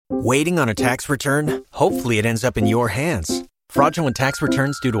Waiting on a tax return? Hopefully it ends up in your hands. Fraudulent tax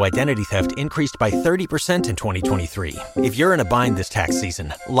returns due to identity theft increased by 30% in 2023. If you're in a bind this tax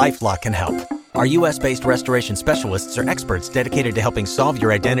season, LifeLock can help. Our U.S.-based restoration specialists are experts dedicated to helping solve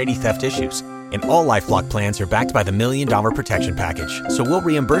your identity theft issues. And all LifeLock plans are backed by the $1 Million Protection Package. So we'll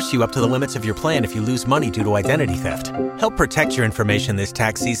reimburse you up to the limits of your plan if you lose money due to identity theft. Help protect your information this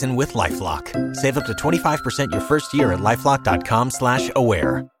tax season with LifeLock. Save up to 25% your first year at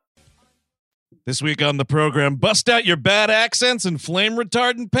LifeLock.com/aware. This week on the program, bust out your bad accents and flame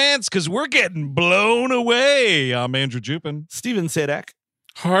retardant pants because we're getting blown away. I'm Andrew Jupin. Steven Sadak.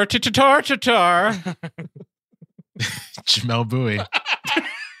 Har-tar-tar-tar. Jamelle Bouie.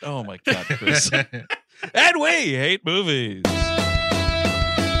 Oh my God, Chris. And we hate movies.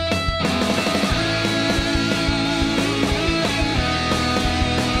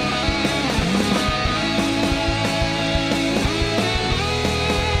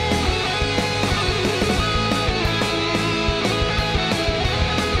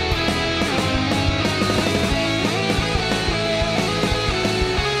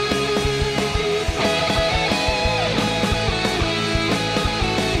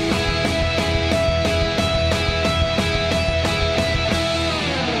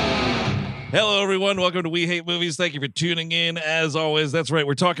 Hello, everyone. Welcome to We Hate Movies. Thank you for tuning in. As always, that's right.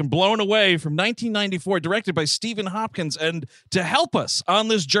 We're talking Blown Away from 1994, directed by Stephen Hopkins. And to help us on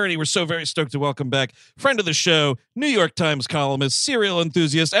this journey, we're so very stoked to welcome back friend of the show, New York Times columnist, serial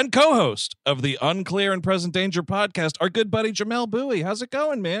enthusiast, and co-host of the Unclear and Present Danger podcast, our good buddy Jamelle Bouie. How's it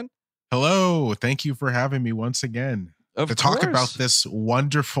going, man? Hello. Thank you for having me once again to talk about this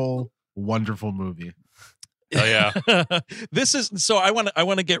wonderful, wonderful movie. Oh yeah. This is so I want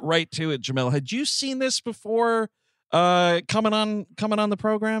to get right to it, Jamelle. Had you seen this before coming on the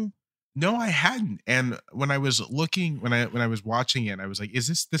program? No, I hadn't. And when I was looking, when I was watching it, I was like,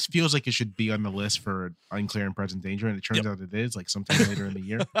 is this feels like it should be on the list for Unclear and Present Danger? And it turns out it is, like sometime later in the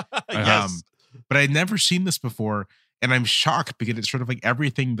year. Yes. But I'd never seen this before, and I'm shocked because it's sort of like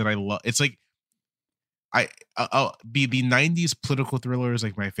everything that I love. It's like the 90s political thriller is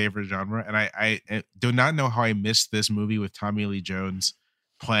like my favorite genre, and I do not know how I missed this movie with Tommy Lee Jones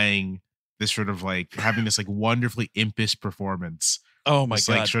playing this sort of like having this like wonderfully impish performance. Oh my this,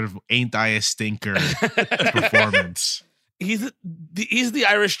 God. like sort of ain't I a stinker performance. He's the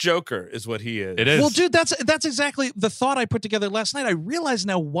Irish Joker, is what he is. It is. Well, dude, that's exactly the thought I put together last night. I realize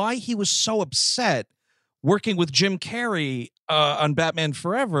now why he was so upset working with Jim Carrey on Batman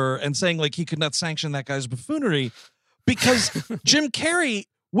Forever and saying like he could not sanction that guy's buffoonery because Jim Carrey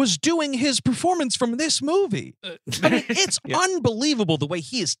was doing his performance from this movie. I mean, it's unbelievable the way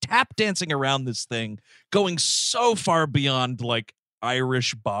he is tap dancing around this thing, going so far beyond like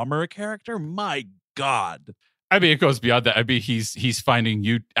Irish bomber character. My God. I mean, it goes beyond that. I mean, he's finding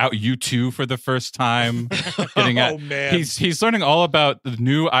U2 for the first time. Getting man. He's learning all about the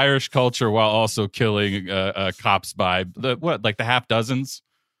new Irish culture while also killing cops by the half dozens.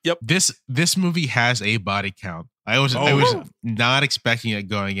 Yep. This movie has a body count. I was not expecting it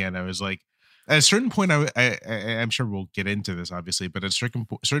going in. I was like, at a certain point, I'm sure we'll get into this, obviously, but at a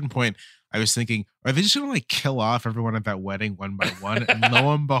certain point, I was thinking, are they just going to like kill off everyone at that wedding one by one? And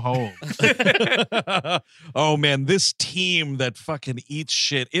lo and behold. Oh, man, this team that fucking eats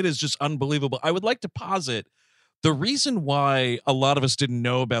shit, it is just unbelievable. I would like to posit the reason why a lot of us didn't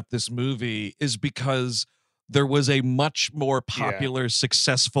know about this movie is because there was a much more popular,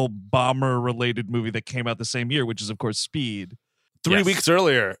 successful bomber-related movie that came out the same year, which is, of course, Speed. 3 weeks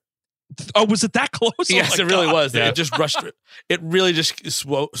earlier. Oh, was it that close? Yes, oh it really God. was. Yeah. It just rushed. It really just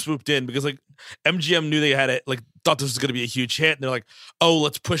swooped in because like MGM knew they had it, like thought this was going to be a huge hit, and they're like, "Oh,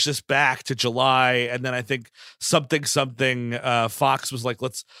 let's push this back to July." And then I think something Fox was like,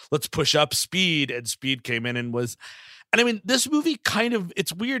 "Let's push up Speed," and Speed came in and was. And I mean, this movie kind of,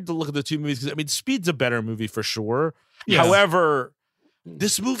 it's weird to look at the two movies because I mean, Speed's a better movie for sure. Yeah. However,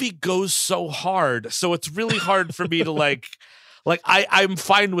 this movie goes so hard, so it's really hard for me to like. Like I'm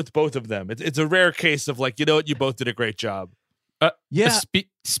fine with both of them. It's a rare case of like, you know what, you both did a great job.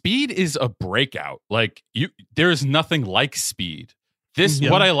 Speed is a breakout. Like there is nothing like Speed.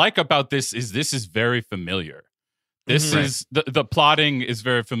 What I like about this is very familiar. This is the plotting is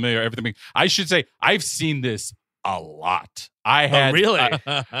very familiar. Everything. I should say I've seen this a lot. I've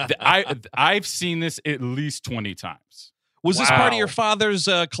seen this at least 20 times. Was this part of your father's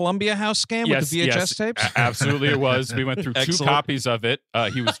Columbia House scam with the VHS tapes? Absolutely, it was. We went through 2 copies of it.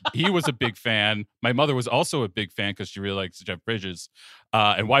 He was a big fan. My mother was also a big fan because she really likes Jeff Bridges.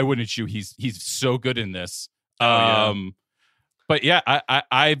 And why wouldn't you? He's so good in this. But yeah,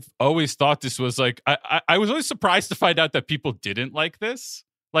 I've always thought this was like I was always surprised to find out that people didn't like this.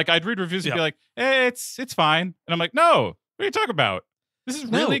 Like I'd read reviews and be like, hey, it's fine. And I'm like, no, what are you talking about? This is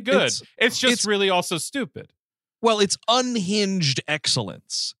really good. It's just really also stupid. Well, it's unhinged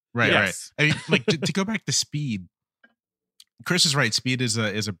excellence. Right, Yes. right. I mean, like to go back to Speed, Chris is right. Speed is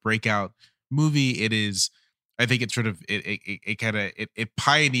a breakout movie. It is, I think it sort of it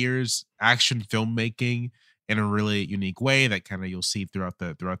pioneers action filmmaking in a really unique way that kind of you'll see throughout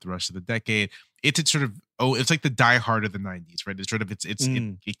the rest of the decade. It's sort of it's like the Die Hard of the 90s, right? It's sort of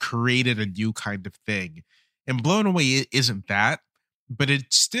it created a new kind of thing. And Blown Away it isn't that, but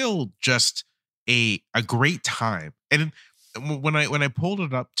it's still just a great time. And when I pulled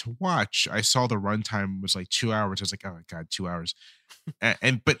it up to watch, I saw the runtime was like 2 hours. I was like, oh my God, 2 hours.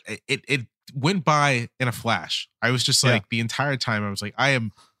 But it went by in a flash. I was just like the entire time I was like, I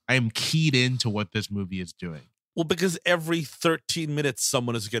am keyed into what this movie is doing. Well, because every 13 minutes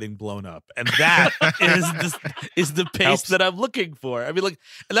someone is getting blown up, and that is the pace that I'm looking for. I mean, like,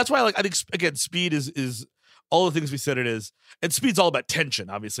 and that's why, like, I think again, Speed is all the things we said it is, and Speed's all about tension.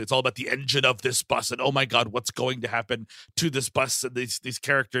 Obviously, it's all about the engine of this bus, and oh my God, what's going to happen to this bus and these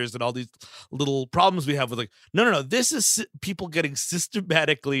characters and all these little problems we have with like, no, this is people getting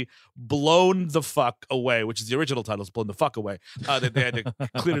systematically blown the fuck away, which is the original title, is Blown the Fuck Away. They had to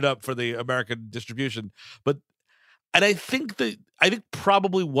clean it up for the American distribution, and I think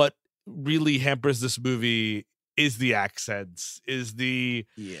probably what really hampers this movie is the accents, it's the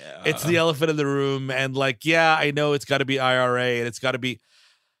elephant in the room, and like, I know it's got to be IRA, and it's got to be.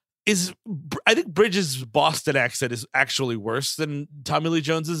 I think Bridges' Boston accent is actually worse than Tommy Lee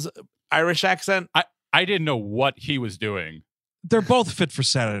Jones's Irish accent. I didn't know what he was doing. They're both fit for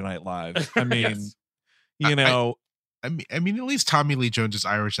Saturday Night Live. I mean, you know. I mean, at least Tommy Lee Jones's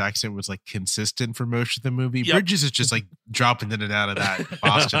Irish accent was like consistent for most of the movie. Yep. Bridges is just like dropping in and out of that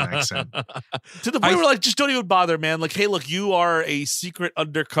Boston accent. To the point where like, just don't even bother, man. Like, hey, look, you are a secret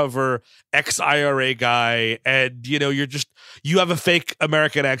undercover ex-IRA guy, and you have a fake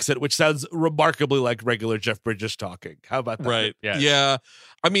American accent, which sounds remarkably like regular Jeff Bridges talking. How about that? Right. Yeah.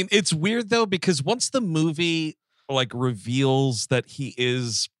 I mean, it's weird though, because once the movie like reveals that he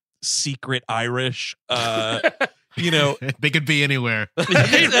is secret Irish, they could be anywhere.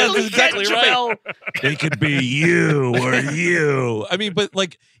 That's exactly right. They could be you or you. I mean, but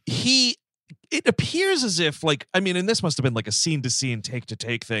like it appears as if like, I mean, and this must have been like a scene to scene, take to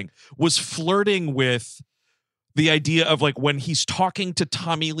take thing, was flirting with the idea of like when he's talking to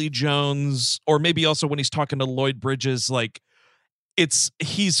Tommy Lee Jones, or maybe also when he's talking to Lloyd Bridges, like he's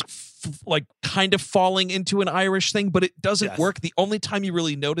like kind of falling into an Irish thing, but it doesn't work. The only time you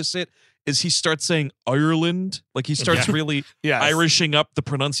really notice it is he starts saying Ireland, like he starts really Irishing up the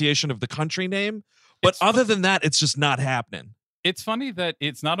pronunciation of the country name. But other than that, it's just not happening. It's funny that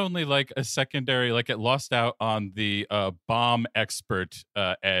it's not only like a secondary, like it lost out on the bomb expert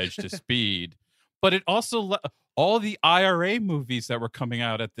edge to Speed, but it also all the IRA movies that were coming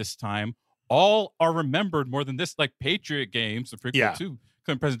out at this time all are remembered more than this, like Patriot Games, the prequel to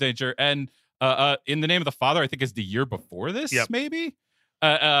Clinton President Danger, and In the Name of the Father, I think is the year before this, maybe.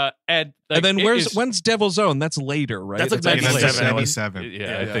 And then when's Devil's Own? That's later, right? That's like 97.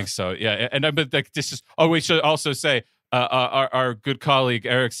 Yeah, I think so. Yeah, and but like this is. Oh, we should also say our good colleague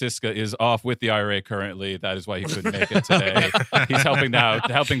Eric Siska is off with the IRA currently. That is why he couldn't make it today. He's helping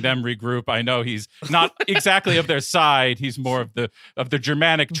them regroup. I know he's not exactly of their side. He's more of the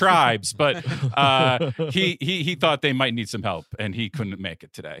Germanic tribes, but he thought they might need some help, and he couldn't make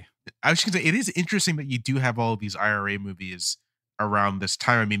it today. I was going to say, it is interesting that you do have all of these IRA movies around this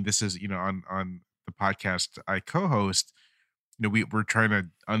time. I mean, this is, on the podcast I co-host, we're trying to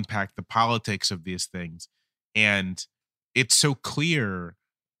unpack the politics of these things, and it's so clear,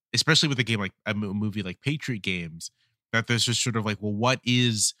 especially with a game like a movie like Patriot Games, that there's just sort of like, well, what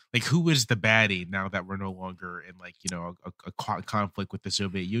is like, who is the baddie now that we're no longer in like, a conflict with the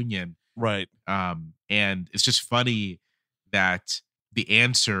Soviet Union, right? And it's just funny that the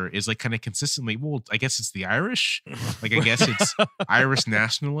answer is like kind of consistently, well, I guess it's the Irish. Like, I guess it's Irish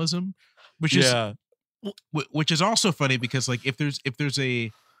nationalism, which is also funny because like if there's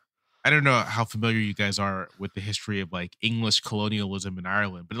a, I don't know how familiar you guys are with the history of like English colonialism in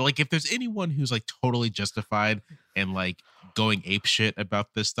Ireland, but like if there's anyone who's like totally justified and like going apeshit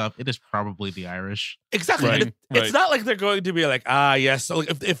about this stuff, it is probably the Irish. Exactly. Right. It's not like they're going to be like, yes. So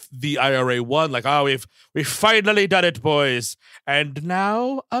like if the IRA won, like, we've finally done it, boys, and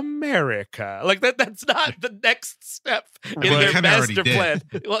now America. Like that's not the next step in their master plan.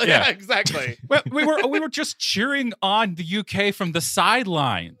 Well, yeah, exactly. Well, we were just cheering on the UK from the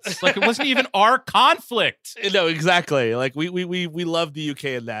sidelines. Like it wasn't even our conflict. No, exactly. Like we love the UK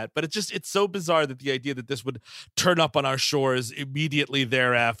in that, but it's so bizarre that the idea that this would turn up on our shores immediately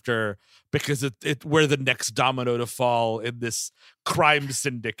thereafter because we're the next domino to fall in this crime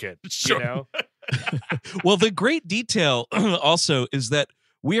syndicate. Sure. You know? Well, the great detail also is that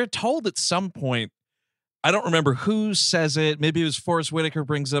we are told at some point, I don't remember who says it, maybe it was Forrest Whitaker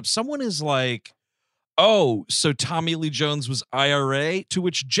brings it up. Someone is like, oh, so Tommy Lee Jones was IRA? To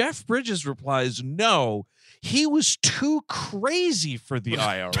which Jeff Bridges replies, no, he was too crazy for the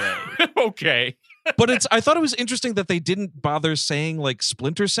IRA. Okay. But I thought it was interesting that they didn't bother saying like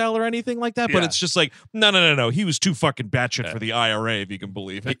Splinter Cell or anything like that. But Yeah. it's just like, no. He was too fucking batshit for the IRA, if you can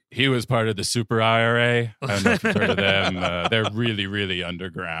believe it. He was part of the Super IRA. I don't know if you've heard of them. They're really, really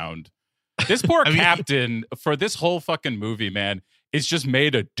underground. This poor captain for this whole fucking movie, man, is just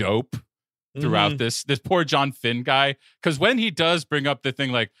made a dope throughout this poor John Finn guy. Because when he does bring up the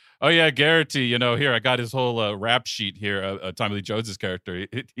thing like, oh yeah, Garrity, here I got his whole rap sheet here, Tommy Lee Jones's character.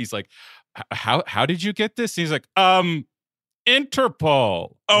 He's like, how did you get this? He's like, Interpol.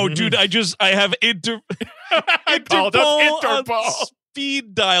 Oh, dude, I have I called up on Interpol.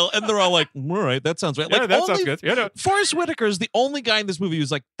 speed dial, and they're all like, all right, that sounds right. Yeah, Like, that sounds good. Yeah, no. Forrest Whitaker is the only guy in this movie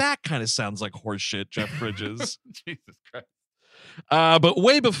who's like, that kind of sounds like horseshit, Jeff Bridges. Jesus Christ. But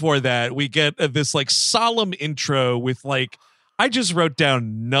way before that, we get this like solemn intro with like, I just wrote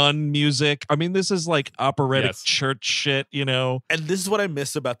down nun music. I mean, this is like operatic church shit, you know? And this is what I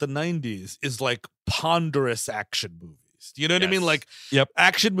miss about the 90s is like ponderous action movies. You know what I mean? Like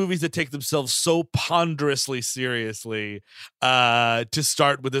action movies that take themselves so ponderously seriously to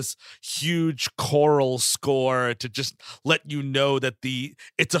start with this huge choral score to just let you know that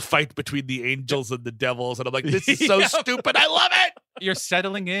it's a fight between the angels and the devils. And I'm like, this is so stupid. I love it. You're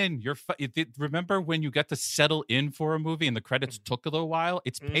settling in. Remember when you get to settle in for a movie and the credits took a little while?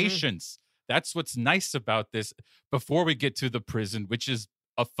 It's patience. That's what's nice about this before we get to the prison, which is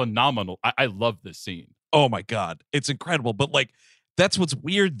a phenomenal. I love this scene. Oh my God. It's incredible. But like, that's what's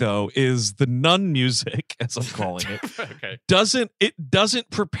weird though, is the nun music, as I'm calling it, Okay. doesn't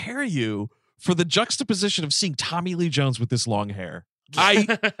prepare you for the juxtaposition of seeing Tommy Lee Jones with this long hair.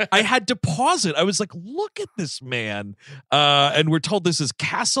 I had to pause it. I was like, look at this man. And we're told this is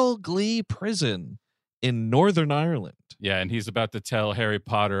Castle Glee Prison in Northern Ireland. Yeah, and he's about to tell Harry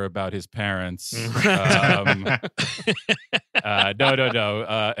Potter about his parents. No.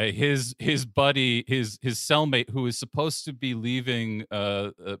 His buddy, his cellmate, who is supposed to be leaving,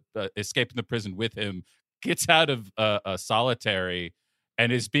 escaping the prison with him, gets out of solitary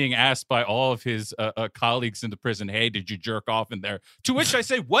and is being asked by all of his colleagues in the prison, hey, did you jerk off in there? To which I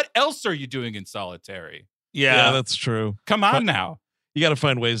say, what else are you doing in solitary? Yeah, that's true. Come on now. You got to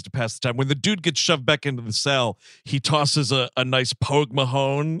find ways to pass the time. When the dude gets shoved back into the cell, he tosses a nice Pogue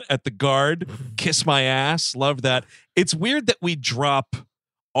Mahone at the guard. Kiss my ass. Love that. It's weird that we drop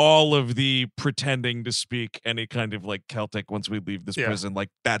all of the pretending to speak any kind of like Celtic once we leave this prison. Like,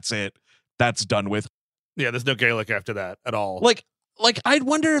 that's it. That's done with. Yeah, there's no Gaelic after that at all. Like I'd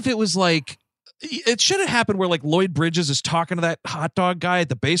wonder if it was like, it should have happened where like Lloyd Bridges is talking to that hot dog guy at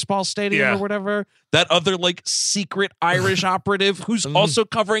the baseball stadium or whatever. That other like secret Irish operative who's also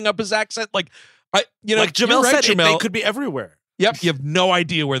covering up his accent. Like, like Jamelle said, Jamelle, they could be everywhere. Yep, you have no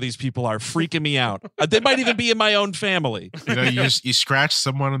idea where these people are. Freaking me out. They might even be in my own family. You scratch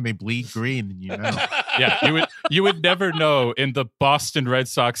someone and they bleed green, and Yeah, you would never know in the Boston Red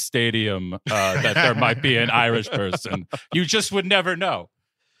Sox stadium that there might be an Irish person. You just would never know.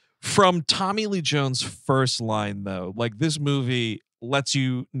 From Tommy Lee Jones' first line, though, like this movie lets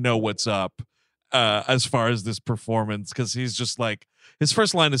you know what's up as far as this performance, because he's just like, his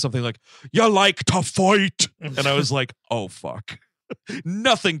first line is something like, you like to fight. And I was like, oh, fuck.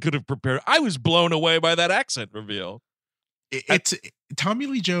 Nothing could have prepared. I was blown away by that accent reveal. It's Tommy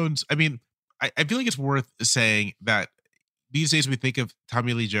Lee Jones. I mean, I feel like it's worth saying that these days we think of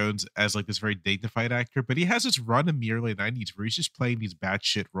Tommy Lee Jones as like this very dignified actor, but he has this run in the early 90s where he's just playing these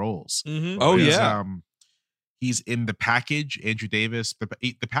batshit roles. Oh, yeah. He's in The Package, Andrew Davis,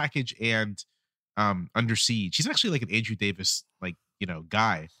 the Package, and Under Siege. He's actually like an Andrew Davis, like,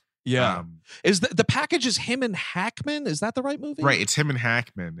 guy. Yeah. Is the Package is him and Hackman? Is that the right movie? Right. It's him and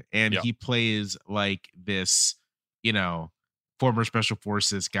Hackman. And he plays like this, former special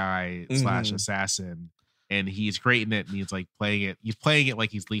forces guy / assassin. And he's great in it, and he's like playing it. He's playing it like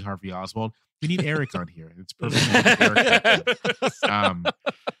he's Lee Harvey Oswald. We need Eric on here. It's perfect.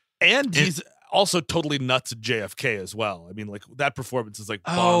 And he's also totally nuts at JFK as well. I mean, like that performance is like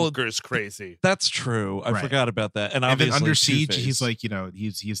bonkers crazy. That's true. I forgot about that. And then Under Siege, he's like,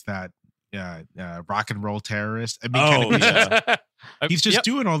 he's that rock and roll terrorist. I mean, he's just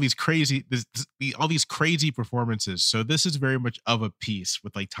doing all these crazy, crazy performances. So this is very much of a piece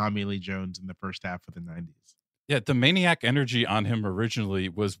with like Tommy Lee Jones in the first half of the 90s. Yeah, the maniac energy on him originally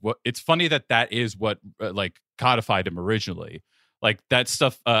was what. It's funny that is what like codified him originally. Like that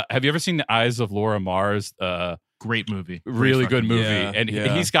stuff. Have you ever seen The Eyes of Laura Mars? Great movie. Really good movie. Yeah, And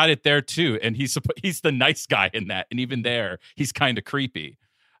he's got it there too. And he's the nice guy in that. And even there, he's kind of creepy.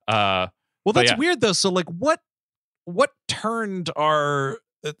 Well, that's weird though. So like what turned our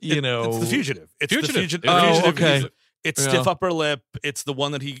It's The Fugitive. It's The Fugitive. Oh, okay. It's Stiff Upper Lip. It's the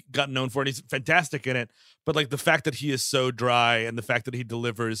one that he got known for, and he's fantastic in it. But like the fact that he is so dry, and the fact that he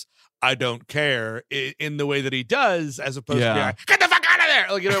delivers "I don't care" in the way that he does, as opposed to being like, "Get the fuck out of there,"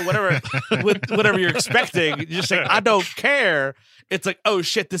 like whatever you're expecting, you just say "I don't care." It's like, oh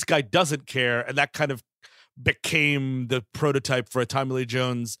shit, this guy doesn't care, and that kind of became the prototype for a Tommy Lee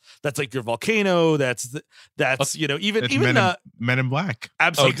Jones. That's like your Volcano. That's even Men in Black.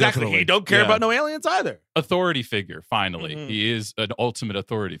 Absolutely, exactly. Definitely. He don't care about no aliens either. Authority figure. Finally, he is an ultimate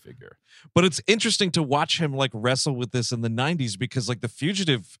authority figure. But it's interesting to watch him like wrestle with this in the 90s because like The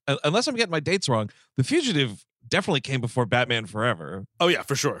Fugitive, unless I'm getting my dates wrong, The Fugitive definitely came before Batman Forever. Oh yeah,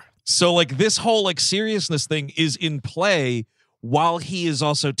 for sure. So like this whole like seriousness thing is in play while he is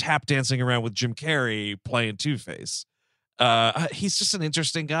also tap dancing around with Jim Carrey playing Two-Face. He's just an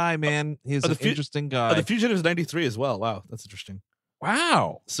interesting guy, man. He's an interesting guy. The Fugitive is 93 as well. Wow, that's interesting.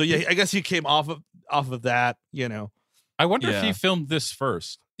 Wow. So yeah, I guess he came off of that, I wonder if he filmed this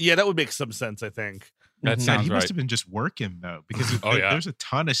first. Yeah, that would make some sense, I think. That sounds He right. must have been just working though, because there's a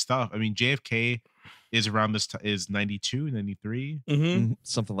ton of stuff. I mean, JFK is around this is 92, 93.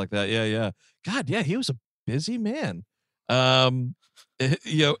 Something like that. Yeah. God, yeah, he was a busy man. Him.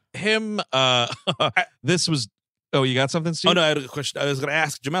 This was. Oh, you got something, Steve? Oh no, I had a question. I was going to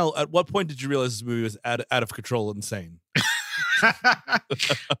ask Jamelle. At what point did you realize this movie was out of control, insane?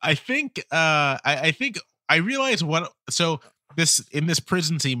 I think. I think I realized what. So in this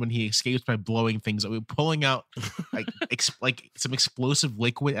prison scene when he escapes by blowing things, pulling out like some explosive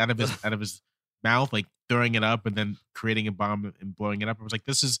liquid out of his mouth, like throwing it up and then creating a bomb and blowing it up. I was like,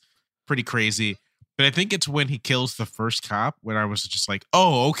 this is pretty crazy. But I think it's when he kills the first cop when I was just like,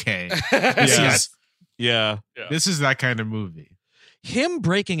 oh, okay. This is that kind of movie. Him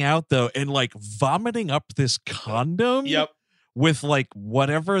breaking out though and like vomiting up this condom with like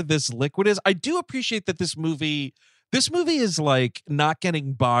whatever this liquid is. I do appreciate that this movie is like not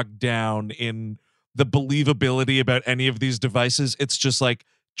getting bogged down in the believability about any of these devices. It's just like,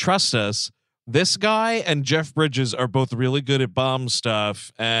 trust us. This guy and Jeff Bridges are both really good at bomb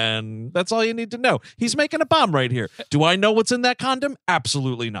stuff, and that's all you need to know. He's making a bomb right here. Do I know what's in that condom?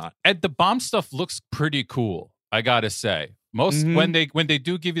 Absolutely not. And the bomb stuff looks pretty cool, I gotta say. Most when they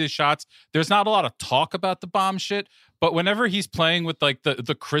do give you the shots, there's not a lot of talk about the bomb shit, but whenever he's playing with like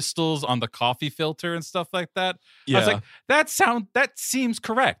the crystals on the coffee filter and stuff like that, I was like, that seems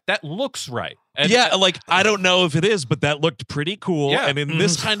correct. That looks right. And like I don't know if it is, but that looked pretty cool. Yeah. And in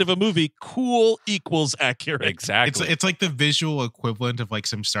this kind of a movie, cool equals accurate. Exactly. It's like the visual equivalent of like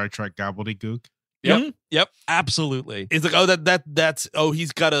some Star Trek gobbledygook. Yep, absolutely. It's like, oh, that's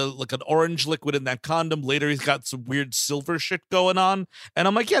he's got an orange liquid in that condom. Later, he's got some weird silver shit going on, and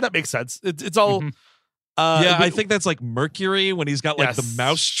I'm like, yeah, that makes sense. It's all. I think that's like mercury when he's got like the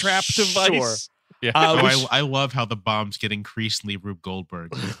mousetrap device. Sure. Yeah. I love how the bombs get increasingly Rube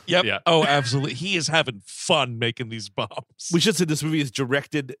Goldberg. Yep. Yeah. Oh, absolutely. He is having fun making these bombs. We should say this movie is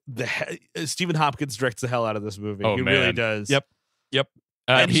directed. Stephen Hopkins directs the hell out of this movie. Oh, he man. really does. Yep.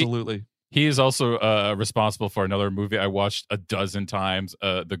 Absolutely. He is also responsible for another movie I watched a dozen times,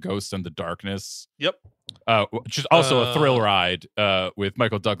 The Ghost and the Darkness. Yep. Which is also a thrill ride with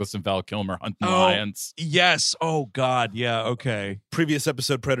Michael Douglas and Val Kilmer hunting lions. Yes. Oh, God. Yeah. Okay. Previous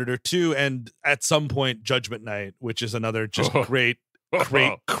episode, Predator 2, and at some point, Judgment Night, which is another just great,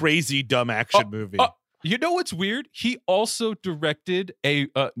 crazy, dumb action movie. You know what's weird? He also directed a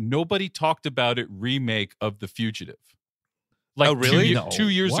nobody talked about it remake of The Fugitive. Like really? 2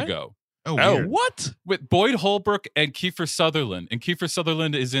 years What? ago. Oh, weird. What? With Boyd Holbrook and Kiefer Sutherland. And Kiefer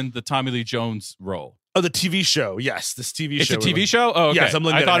Sutherland is in the Tommy Lee Jones role. Oh, the TV show. Yes, this TV It's show. a TV show? Oh, okay. Yes, I'm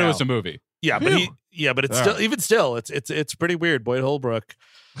looking I at thought it it now. was a movie. Yeah, but it's still, it's pretty weird. Boyd Holbrook.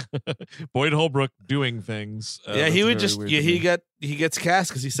 Boyd Holbrook doing things. Yeah, he would just he gets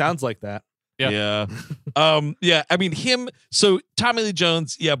cast because he sounds like that. Yeah. I mean him. So Tommy Lee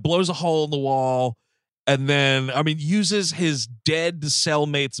Jones, blows a hole in the wall. And then, I mean, uses his dead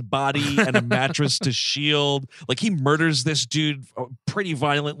cellmate's body and a mattress to shield. Like, he murders this dude pretty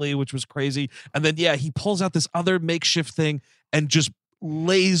violently, which was crazy. And then, he pulls out this other makeshift thing and just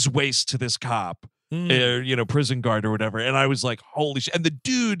lays waste to this cop, prison guard or whatever. And I was like, holy shit. And the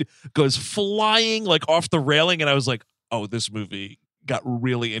dude goes flying, like, off the railing. And I was like, oh, this movie got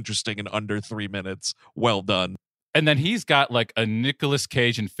really interesting in under 3 minutes. Well done. And then he's got like a Nicolas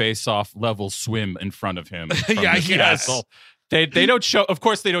Cage and Face Off level swim in front of him. Yeah, this yes. castle. They don't show, of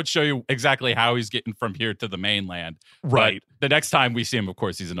course, they don't show you exactly how he's getting from here to the mainland. Right. But the next time we see him, of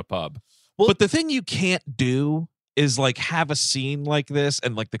course, he's in a pub. Well, but the thing you can't do is like have a scene like this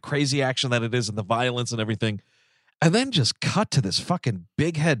and like the crazy action that it is and the violence and everything, and then just cut to this fucking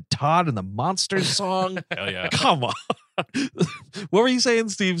Big Head Todd and the Monsters song. Hell yeah. Come on. What were you saying,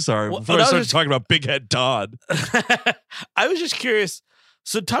 Steve? Sorry. Before I started talking about Big Head Todd. I was just curious.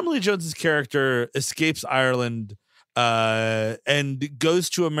 So Tommy Lee Jones's character escapes Ireland and goes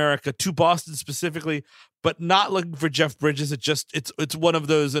to America, to Boston specifically, but not looking for Jeff Bridges. It's one of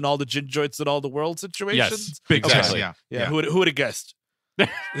those in all the gin joints in all the world situations. Yes, big exactly. Yeah. Who would have guessed?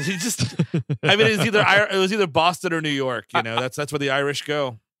 He just, I mean, it was either Boston or New York. You know, that's where the Irish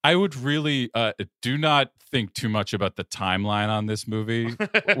go. I would really do not think too much about the timeline on this movie.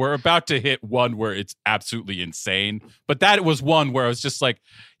 We're about to hit one where it's absolutely insane, but that was one where I was just like,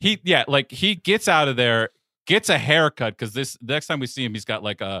 he gets out of there, gets a haircut, because the next time we see him, he's got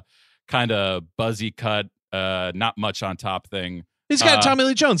like a kind of buzzy cut, not much on top thing. He's got a Tommy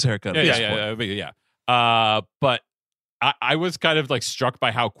Lee Jones haircut. Yeah. But I was kind of like struck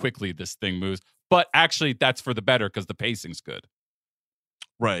by how quickly this thing moves. But actually, that's for the better because the pacing's good.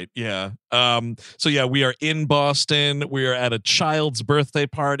 Right. Yeah. So yeah, we are in Boston. We are at a child's birthday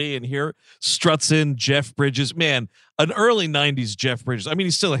party, and here struts in Jeff Bridges. Man, an early '90s Jeff Bridges. I mean,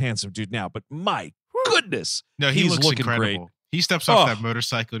 he's still a handsome dude now, but my goodness, No, he he's looks looking incredible. great. He steps off that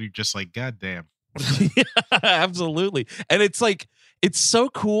motorcycle, and you're just like, God damn. Yeah, absolutely. And it's like, it's so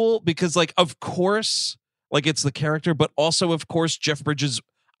cool because, like, of course, like it's the character, but also, of course, Jeff Bridges,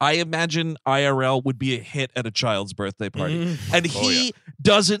 I imagine IRL would be a hit at a child's birthday party. And he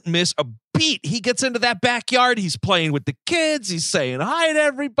doesn't miss a beat. He gets into that backyard. He's playing with the kids. He's saying hi to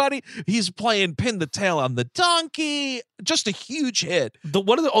everybody. He's playing pin the tail on the donkey. Just a huge hit.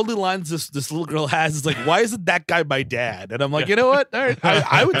 One of the only lines this little girl has is like, why isn't that guy my dad? And I'm like, you know what? All right,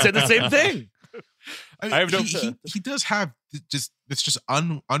 I would say the same thing. He does have just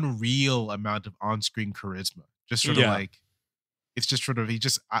unreal amount of on-screen charisma. Just sort of like, it's just sort of, he's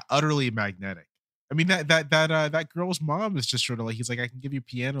just utterly magnetic. I mean, that girl's mom is just sort of like, he's like, I can give you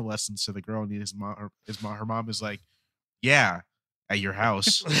piano lessons to the girl, and her mom is like, yeah, at your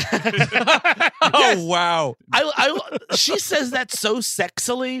house. Oh wow! She says that so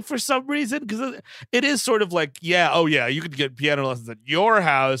sexily for some reason, because it is sort of like, you could get piano lessons at your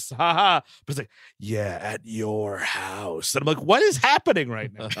house, haha. But it's like, yeah, at your house, and I'm like, what is happening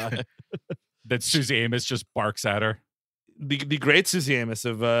right now? That Susie Amos just barks at her. The great Susie Amos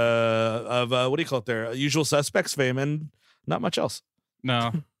of what do you call it there? Usual Suspects fame, and not much else.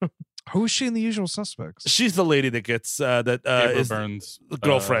 No. Who is she in The Usual Suspects? She's the lady that gets is Burns' the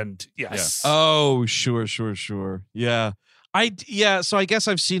girlfriend. Yes. Yeah. Oh, sure. Yeah. So I guess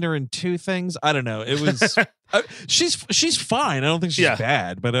I've seen her in two things. I don't know. It was she's fine. I don't think she's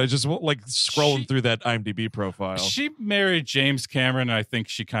bad, but I just like scrolling through that IMDb profile. She married James Cameron, and I think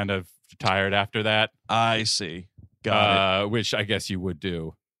she kind of retired after that. I see. Got it. Which I guess you would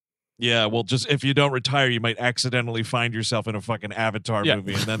do. Yeah, well, just if you don't retire, you might accidentally find yourself in a fucking Avatar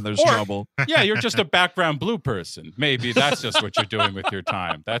movie, and then there's trouble. Yeah, you're just a background blue person. Maybe that's just what you're doing with your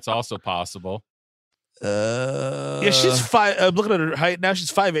time. That's also possible. She's 5. I'm looking at her height now.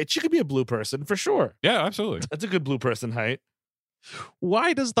 She's 5'8". She could be a blue person for sure. Yeah, absolutely. That's a good blue person height.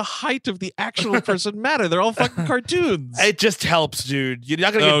 Why does the height of the actual person matter? They're all fucking cartoons. It just helps, dude. You're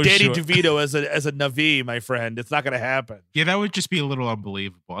not gonna get Danny DeVito as a Navi, my friend. It's not gonna happen. Yeah, that would just be a little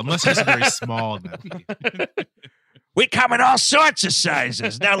unbelievable, unless he's very small Navi. We come in all sorts of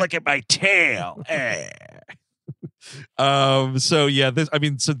sizes. Now look at my tail.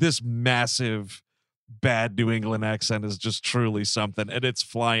 This massive bad New England accent is just truly something, and it's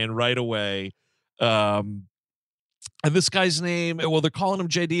flying right away. And this guy's name, well, they're calling him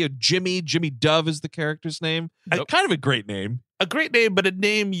JD, or Jimmy. Jimmy Dove is the character's name. Kind of a great name. A great name, but a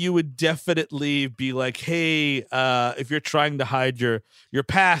name you would definitely be like, hey, if you're trying to hide your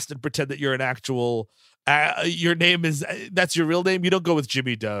past and pretend that you're an actual, your name is, that's your real name, you don't go with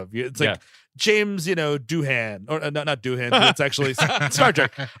Jimmy Dove. It's like James, Doohan, or not Doohan, it's actually Star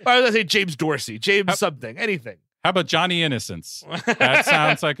Trek. Or I was going to say James Dorsey, James something, anything. How about Johnny Innocence? That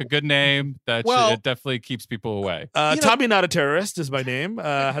sounds like a good name. It definitely keeps people away. Tommy Not a Terrorist is my name.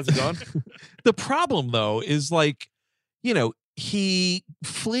 How's it going? The problem, though, is like, he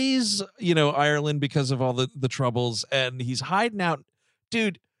flees, Ireland because of all the troubles, and he's hiding out.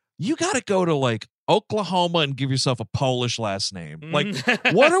 Dude, you got to go to like Oklahoma and give yourself a Polish last name. Like,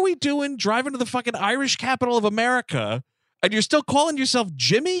 what are we doing driving to the fucking Irish capital of America And you're still calling yourself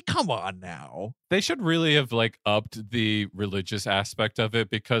Jimmy? Come on now. They should really have like upped the religious aspect of it,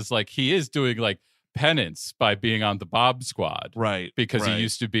 because like he is doing like penance by being on the bomb squad, Right? because right. he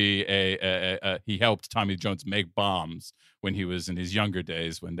used to be he helped Tommy Jones make bombs when he was in his younger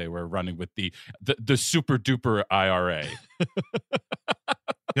days, when they were running with the super duper IRA.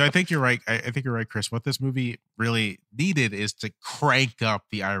 I think you're right. I think you're right, Chris. What this movie really needed is to crank up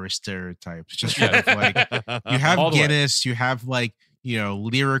the Irish stereotypes. Just sort of like, you have Guinness, you have like,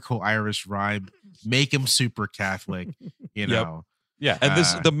 lyrical Irish rhyme, make him super Catholic, know. Yeah,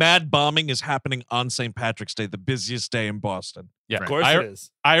 and the mad bombing is happening on St. Patrick's Day, the busiest day in Boston. Yeah, of course it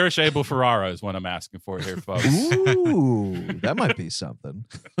is. Irish Abel Ferrara is what I'm asking for here, folks. Ooh, that might be something.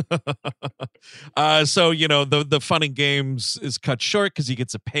 So the fun and games is cut short because he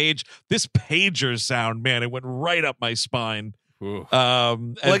gets a page. This pager sound, man, it went right up my spine. Well,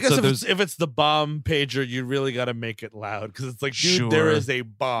 I guess if it's the bomb pager, you really got to make it loud, because it's like, dude, there is a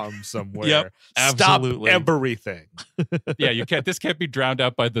bomb somewhere. Yep, stop absolutely. everything. Yeah, you can't. This can't be drowned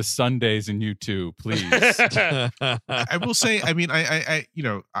out by the Sundays in U2, please. I will say, I mean,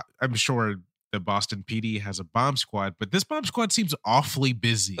 I'm sure the Boston PD has a bomb squad, but this bomb squad seems awfully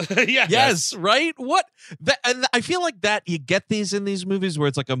busy. Yes, right? And I feel like that you get these in these movies where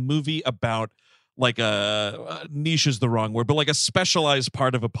it's like a movie about like a niche is the wrong word, but like a specialized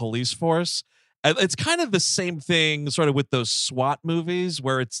part of a police force. And it's kind of the same thing sort of with those SWAT movies,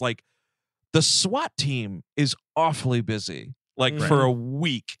 where it's like the SWAT team is awfully busy, like for a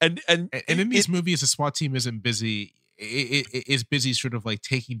week. And in these movies, the SWAT team isn't busy. It is busy sort of like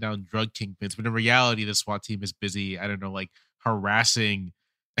taking down drug kingpins, but in reality, the SWAT team is busy, I don't know, like harassing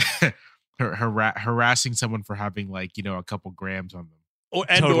harassing someone for having like, a couple grams on them. Or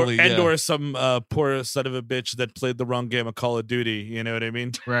some poor son of a bitch that played the wrong game of Call of Duty. You know what I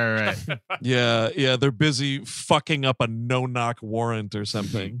mean? Right. Yeah. They're busy fucking up a no-knock warrant or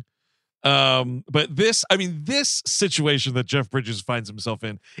something. But this situation that Jeff Bridges finds himself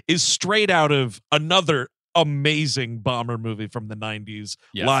in is straight out of another amazing bomber movie from the 90s,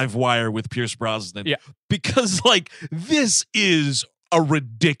 yes. Live Wire with Pierce Brosnan. Yeah. Because like this is a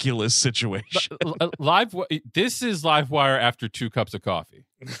ridiculous situation. This is Live Wire after 2 cups of coffee.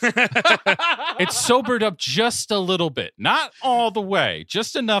 It's sobered up just a little bit, not all the way,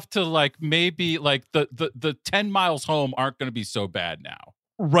 just enough to like maybe like the 10 miles home aren't going to be so bad now.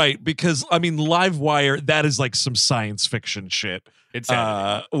 Right, because I mean, Live Wire, that is like some science fiction shit. It's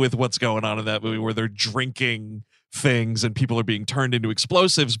with what's going on in that movie, where they're drinking things and people are being turned into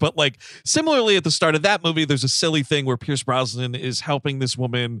explosives. But like similarly at the start of that movie, there's a silly thing where Pierce Brosnan is helping this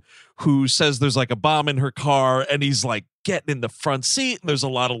woman who says there's like a bomb in her car, and he's like getting in the front seat, and there's a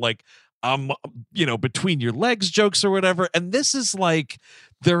lot of like between your legs jokes or whatever. And this is like,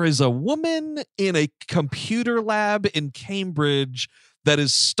 there is a woman in a computer lab in Cambridge that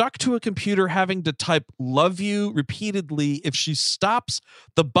is stuck to a computer having to type "love you" repeatedly. If she stops,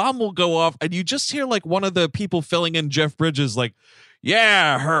 the bomb will go off. And you just hear like one of the people filling in Jeff Bridges like,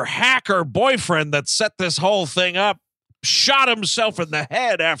 yeah, her hacker boyfriend that set this whole thing up shot himself in the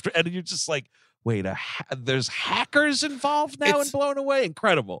head after. And you're just like, wait, there's hackers involved now and blown away?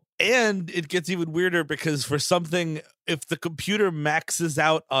 Incredible. And it gets even weirder because for something, if the computer maxes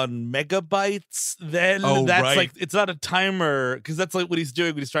out on megabytes, then that's like, it's not a timer, because that's like what he's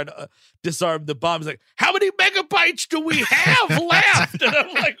doing when he's trying to disarm the bomb. He's like, how many megabytes do we have left? And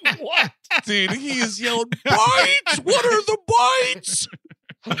I'm like, what? Dude, he is yelling, bytes? What are the bytes?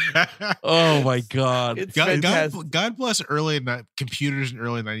 Oh my God. It's God bless computers in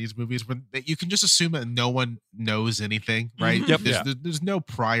early 90s movies, when you can just assume that no one knows anything, right? Yep. There's no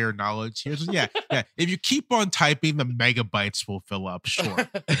prior knowledge here. So yeah. If you keep on typing, the megabytes will fill up. Sure.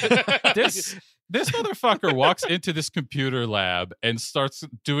 This motherfucker walks into this computer lab and starts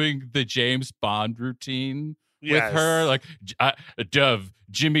doing the James Bond routine with her, like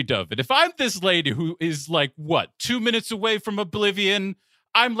Jimmy Dove. And if I'm this lady who is like, 2 minutes away from oblivion,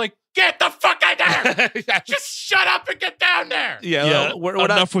 I'm like, get the fuck out there! Just shut up and get down there. Yeah.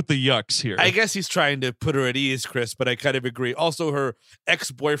 Enough with the yucks here. I guess he's trying to put her at ease, Chris, but I kind of agree. Also, her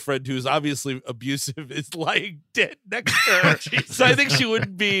ex-boyfriend, who's obviously abusive, is lying dead next to her. So I think she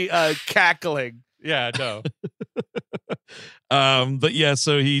wouldn't be cackling. Yeah, no. But yeah,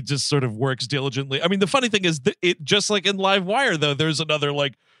 so he just sort of works diligently. I mean, the funny thing is, it just like in Live Wire, though, there's another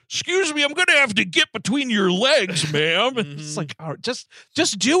like, excuse me, I'm gonna have to get between your legs, ma'am. And it's like, all right, just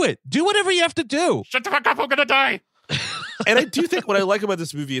do it. Do whatever you have to do. Shut the fuck up, I'm gonna die. And I do think what I like about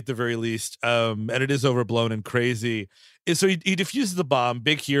this movie, at the very least, and it is overblown and crazy, is so he defuses the bomb,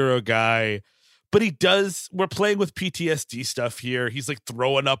 big hero guy, but we're playing with PTSD stuff here. He's like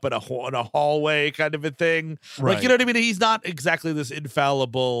throwing up in a hallway kind of a thing. Right. Like, you know what I mean? He's not exactly this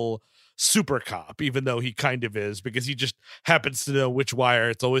infallible super cop, even though he kind of is, because he just happens to know which wire.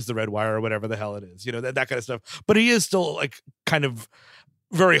 It's always the red wire or whatever the hell it is, you know, that kind of stuff. But he is still like kind of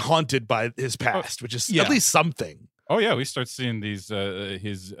very haunted by his past, which is at least something. Oh yeah, we start seeing these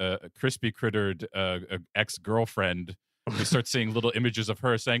his crispy crittered ex-girlfriend. We start seeing little images of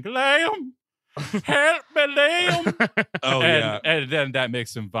her saying, "Liam, help me, Liam." And then that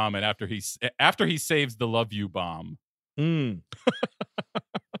makes him vomit after he saves the love you bomb. The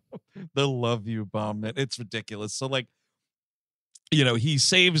love you bomb. It's ridiculous. So like, you know, he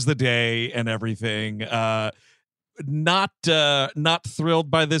saves the day and everything. Not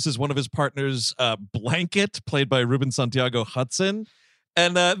thrilled by this is one of his partners, Blanket, played by Ruben Santiago Hudson.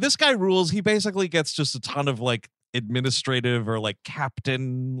 And this guy rules. He basically gets just a ton of like administrative or like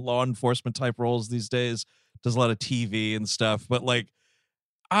captain law enforcement type roles these days. Does a lot of TV and stuff. But like,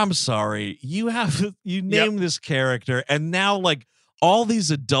 I'm sorry, you name this character, and now like all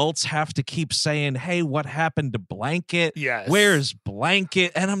these adults have to keep saying, "Hey, what happened to Blanket? Yes. Where's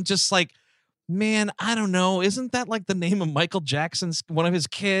Blanket?" And I'm just like, man, I don't know. Isn't that like the name of Michael Jackson's one of his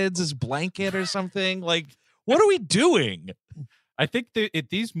kids is Blanket or something? Like, what are we doing? I think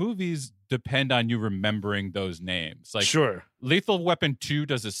these movies depend on you remembering those names. Like, sure, Lethal Weapon 2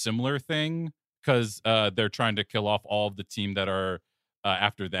 does a similar thing because they're trying to kill off all of the team that are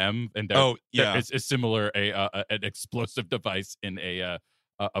after them, and it's similar an explosive device in a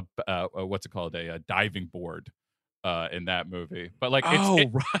what's it called, a diving board. In that movie, but like,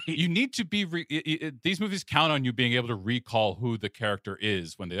 right, you need to be these movies count on you being able to recall who the character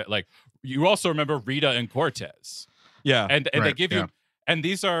is when they like. You also remember Rita and Cortez, and right, they give you, and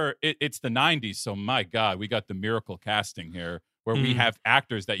these are it's the 90s, so my God, we got the miracle casting here where we have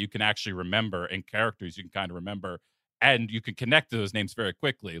actors that you can actually remember and characters you can kind of remember, and you can connect to those names very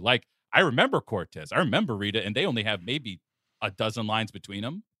quickly. Like, I remember Cortez, I remember Rita, and they only have maybe a dozen lines between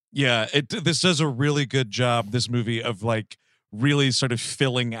them. Yeah, this does a really good job, this movie, of like really sort of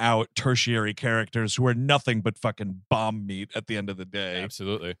filling out tertiary characters who are nothing but fucking bomb meat at the end of the day.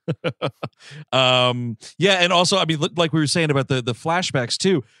 Absolutely. Yeah, and also, I mean, like we were saying about the flashbacks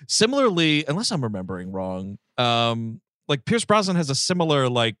too. Similarly, unless I'm remembering wrong, like Pierce Brosnan has a similar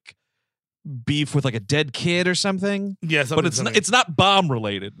like beef with like a dead kid or something. Yeah, but it's not bomb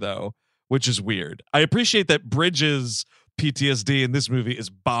related though, which is weird. I appreciate that Bridges' PTSD in this movie is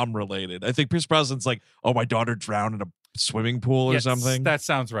bomb related. I think Pierce Brosnan's like, "Oh, my daughter drowned in a swimming pool or something." That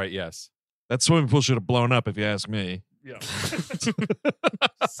sounds right. Yes, that swimming pool should have blown up, if you ask me. Yeah,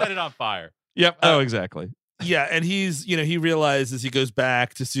 set it on fire. Yep. Oh, exactly. Yeah, and he realizes, he goes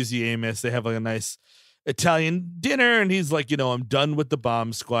back to Susie Amos. They have like a nice Italian dinner, and he's like, I'm done with the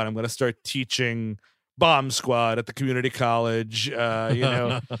bomb squad. I'm going to start teaching bomb squad at the community college.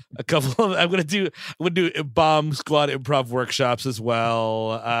 I'm gonna do bomb squad improv workshops as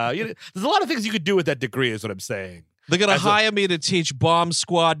well. There's a lot of things you could do with that degree, is what I'm saying. They're gonna hire me to teach bomb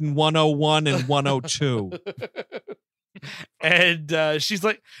squad in 101 and 102. And she's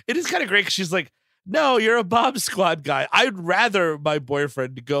like, it is kind of great because she's like, "No, you're a bomb squad guy. I'd rather my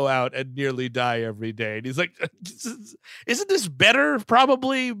boyfriend go out and nearly die every day." And he's like, "Isn't this better?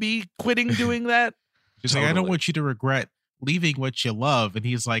 Probably me quitting doing that." She's like, "I don't want you to regret leaving what you love." And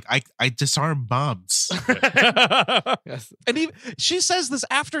he's like, I disarm bombs. Yes. And she says this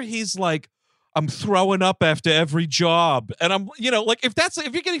after he's like, "I'm throwing up after every job." And I'm, like,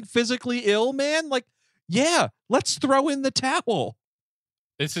 if you're getting physically ill, man, like, yeah, let's throw in the towel.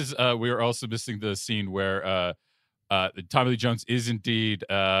 This is, we are also missing the scene where Tommy Lee Jones is indeed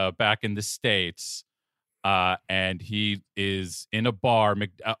back in the States. And he is in a bar,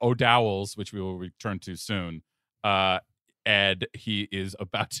 O'Dowell's, which we will return to soon. And he is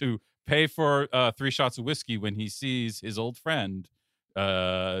about to pay for 3 shots of whiskey when he sees his old friend,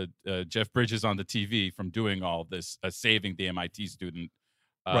 Jeff Bridges, on the TV from doing all this, saving the MIT student.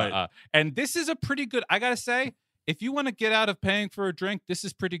 Right. And this is a pretty good, I gotta say, if you want to get out of paying for a drink, this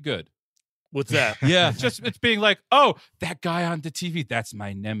is pretty good. What's that? Yeah. It's being like, "Oh, that guy on the TV, that's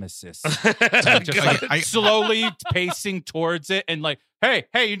my nemesis." Just like slowly pacing towards it and like,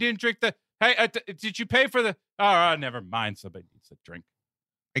 hey, you didn't drink did you pay for the, oh, never mind. Somebody needs a drink.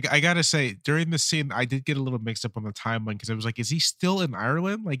 I gotta say, during the scene, I did get a little mixed up on the timeline because I was like, is he still in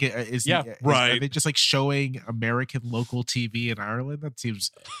Ireland? Like, right. Are they just like showing American local TV in Ireland? That seems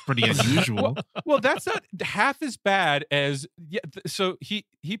pretty unusual. Well, that's not half as bad as, so he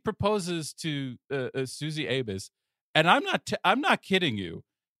proposes to Susie Amos, and I'm not kidding you.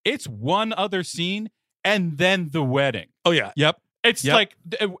 It's one other scene and then the wedding. Oh yeah. Yep. It's like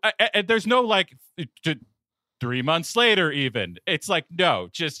there's no like 3 months later even. It's like no,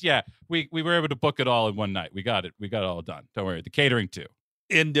 just we were able to book it all in one night. We got it all done. Don't worry. The catering too.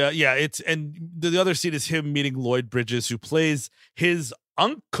 And the other scene is him meeting Lloyd Bridges, who plays his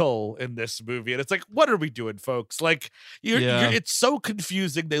uncle in this movie, and it's like, what are we doing, folks? Like, it's so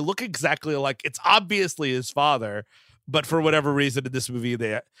confusing. They look exactly alike. It's obviously his father, but for whatever reason in this movie,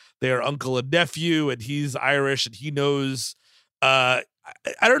 they are uncle and nephew, and he's Irish, and he knows. I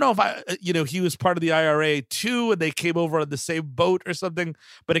don't know if he was part of the IRA too, and they came over on the same boat or something.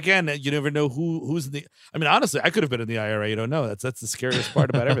 But again, you never know who's in the. I mean, honestly, I could have been in the IRA. You don't know. That's the scariest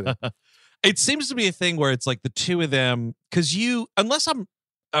part about everything. It seems to be a thing where it's like the two of them, because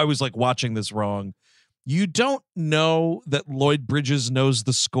I was like watching this wrong. You don't know that Lloyd Bridges knows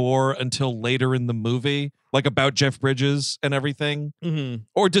the score until later in the movie, like about Jeff Bridges and everything. Mm-hmm.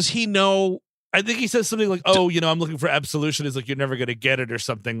 Or does he know? I think he says something like, "Oh, I'm looking for absolution." Is like you're never going to get it, or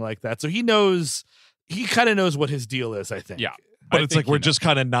something like that. So he knows. He kind of knows what his deal is. I think. Yeah, but it's like we're just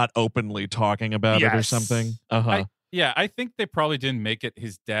kind of not openly talking about it or something. I think they probably didn't make it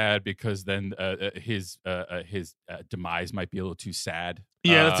his dad because then his demise might be a little too sad.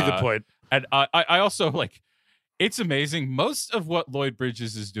 Yeah, that's a good point. And I also like, it's amazing. Most of what Lloyd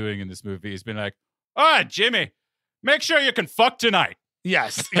Bridges is doing in this movie has been like, all right, Jimmy, make sure you can fuck tonight.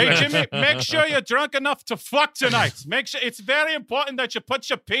 Yes. Hey, Jimmy, make sure you're drunk enough to fuck tonight. Make sure it's very important that you put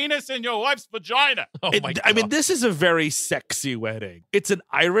your penis in your wife's vagina. Oh my God. I mean, this is a very sexy wedding. It's an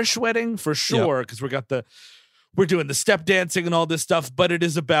Irish wedding for sure, because we're doing the step dancing and all this stuff, but it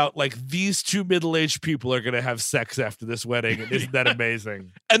is about like these two middle-aged people are going to have sex after this wedding. And isn't that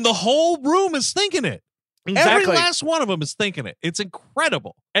amazing? And the whole room is thinking it. Exactly. Every last one of them is thinking it. It's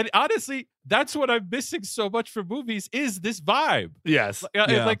incredible. And honestly, that's what I'm missing so much from movies is this vibe. Yes.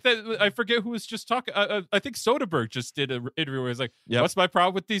 Like that. I forget who was just talking. I think Soderbergh just did an interview where he's like, what's my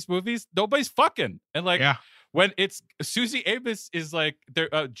problem with these movies? Nobody's fucking. And like, when it's Susie Amos is like,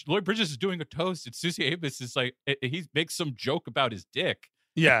 Lloyd Bridges is doing a toast, and Susie Amos is like, he makes some joke about his dick.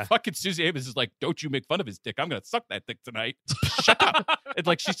 Yeah. Fucking Susie Amos is like, don't you make fun of his dick. I'm going to suck that dick tonight. Shut up. And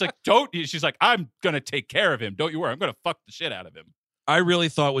like, she's like, she's like, I'm going to take care of him. Don't you worry. I'm going to fuck the shit out of him. I really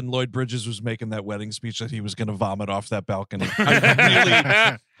thought when Lloyd Bridges was making that wedding speech that he was going to vomit off that balcony.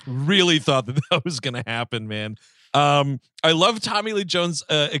 I really thought that was going to happen, man. I love Tommy Lee Jones'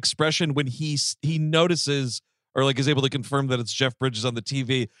 expression when he notices or like is able to confirm that it's Jeff Bridges on the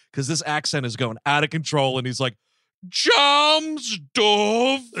TV, because this accent is going out of control, and he's like, Jams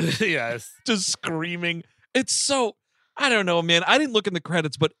Dove. Yes. Just screaming. It's so, I don't know, man. I didn't look in the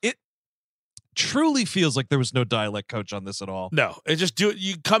credits, but it truly feels like there was no dialect coach on this at all. No, it just do it.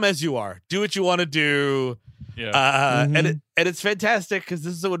 You come as you are. Do what you want to do. Yeah. And it's fantastic because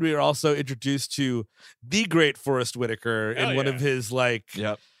this is when we are also introduced to the great Forrest Whitaker in one of his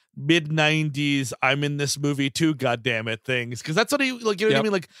mid-90s I'm in this movie too, goddammit things, because that's what he like, you know what I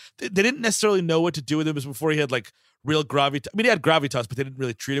mean, like they didn't necessarily know what to do with him before he had like real gravitas. I mean, he had gravitas, but they didn't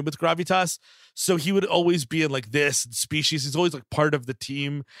really treat him with gravitas, so he would always be in like this and Species. He's always like part of the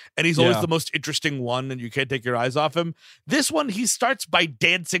team, and he's always the most interesting one, and you can't take your eyes off him. This one, he starts by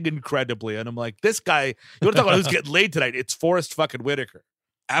dancing incredibly, and I'm like, this guy, you want to talk about who's getting laid tonight? It's Forrest fucking Whitaker.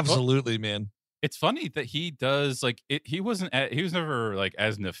 Absolutely, man. It's funny that he does like it. He was never like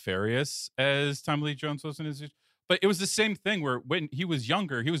as nefarious as Tommy Lee Jones was in his, but it was the same thing where when he was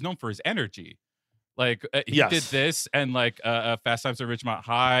younger, he was known for his energy. Like he did this and like Fast Times at Ridgemont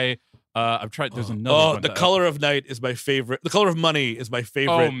High. I'm trying. There's another. Oh, one The Color of Night is my favorite. The Color of Money is my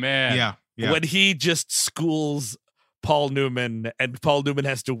favorite. Oh man, yeah. When he just schools Paul Newman, and Paul Newman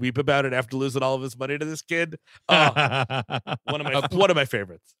has to weep about it after losing all of his money to this kid. Oh, one of my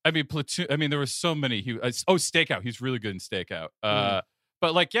favorites. I mean, Platoon. I mean, there were so many. Stakeout. He's really good in Stakeout.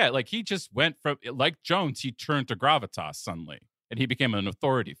 But like, like he just went from like Jones. He turned to gravitas suddenly, and he became an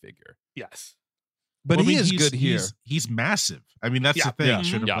authority figure. Yes, but he is good here. He's massive. I mean, that's the thing. Yeah.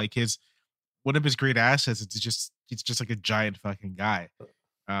 Sort of like one of his great assets. It's just like a giant fucking guy.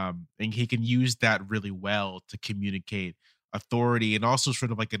 And he can use that really well to communicate authority and also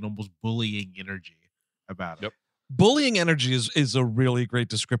sort of like an almost bullying energy about it. Yep. Bullying energy is a really great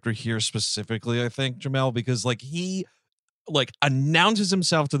descriptor here specifically, I think, Jamelle, because like he like announces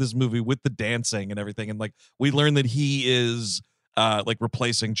himself to this movie with the dancing and everything. And like we learn that he is like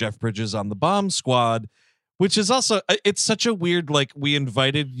replacing Jeff Bridges on the bomb squad, which is also, it's such a weird, like we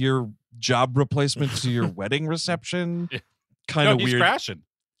invited your job replacement to your wedding reception. Kind of weird. He's crashing.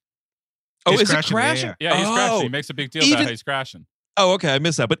 Oh, He's is it crashing? Yeah, he's crashing. He makes a big deal about how he's crashing. Oh, okay. I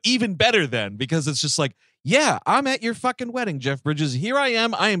missed that. But even better then, because it's just like, yeah, I'm at your fucking wedding, Jeff Bridges. Here I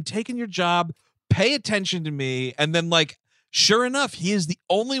am. I am taking your job. Pay attention to me. And then like Sure enough, he is the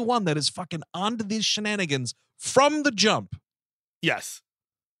only one that is fucking onto these shenanigans from the jump. Yes.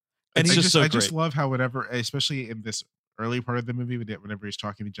 And he's just so I great. just love how whenever, especially in this early part of the movie, whenever he's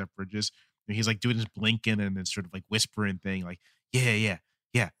talking to Jeff Bridges, he's like doing his blinking and then sort of like whispering thing, like, yeah.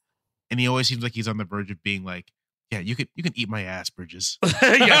 And he always seems like he's on the verge of being like, yeah, you can eat my ass, Bridges.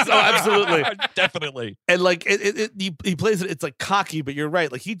 Yes, oh, absolutely. Definitely. And like he plays it, it's like cocky, but you're right.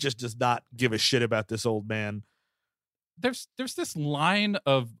 Like he just does not give a shit about this old man. There's this line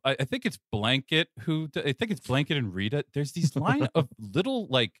of I think it's Blanket and Rita. There's these line of little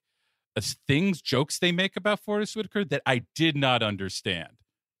like jokes they make about Forrest Whitaker that I did not understand.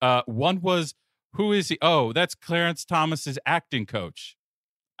 One was, who is he? Oh, that's Clarence Thomas's acting coach.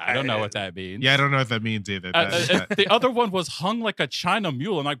 I don't know what that means. Yeah, I don't know what that means either. The other one was hung like a China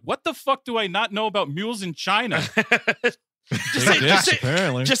mule. I'm like, what the fuck do I not know about mules in China?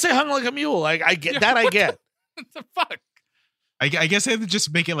 Just say hung like a mule. Like I get that. I get. What the fuck? I guess they have to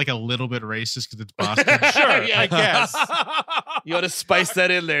just make it like a little bit racist because it's Boston. Sure, I guess. You ought to spice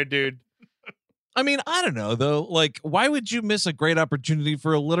that in there, dude. I mean, I don't know though. Like, why would you miss a great opportunity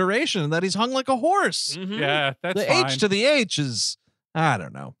for alliteration that he's hung like a horse? Mm-hmm. Yeah, that's the fine. H to the H is, I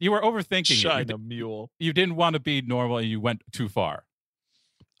don't know. You were overthinking China it. mule. You didn't want to be normal and you went too far.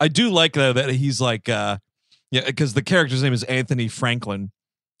 I do like though that he's like, because the character's name is Anthony Franklin,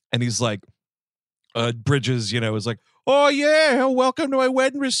 and he's like, Bridges, is like, oh yeah, welcome to my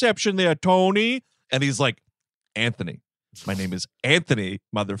wedding reception there, Tony. And he's like, Anthony, my name is Anthony,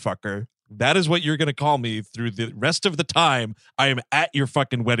 motherfucker. That is what you're going to call me through the rest of the time I am at your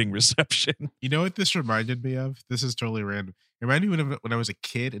fucking wedding reception. You know what this reminded me of? This is totally random. It reminded me when I was a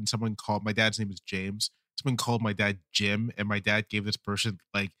kid and someone called, my dad's name is James. Someone called my dad Jim, and my dad gave this person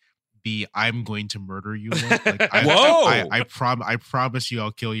like the "I'm going to murder you" look. Like, Whoa! I promise you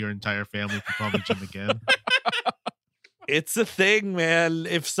I'll kill your entire family if you call me Jim again. It's a thing, man.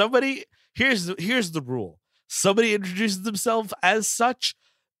 If somebody here's the rule: somebody introduces themselves as such,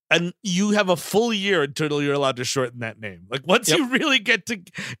 and you have a full year until you're allowed to shorten that name. Like once you really get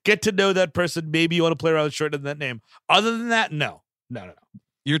to know that person, maybe you want to play around with shortening that name. Other than that, no.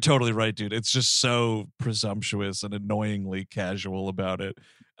 You're totally right, dude. It's just so presumptuous and annoyingly casual about it.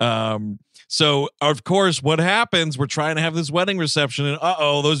 So of course, what happens? We're trying to have this wedding reception, and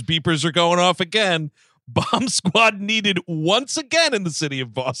those beepers are going off again. Bomb squad needed once again in the city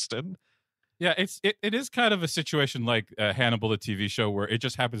of Boston. Yeah, it is kind of a situation like Hannibal, the TV show, where it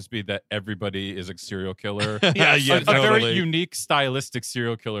just happens to be that everybody is a serial killer. Yeah, a very unique stylistic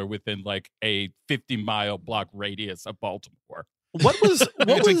serial killer within like a 50-mile block radius of Baltimore.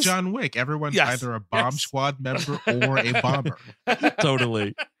 It's like John Wick. Everyone's either a bomb squad member or a bomber.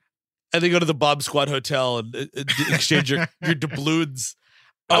 Totally. And they go to the bomb squad hotel and exchange your doubloons.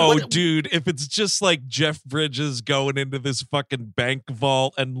 Dude, if it's just like Jeff Bridges going into this fucking bank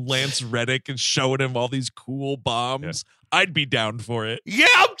vault and Lance Reddick is showing him all these cool bombs, I'd be down for it. Yeah,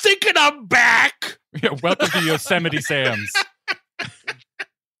 I'm thinking I'm back. Yeah, welcome to Yosemite Sam's.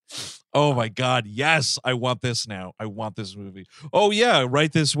 Oh my God, yes, I want this now. I want this movie. Oh yeah,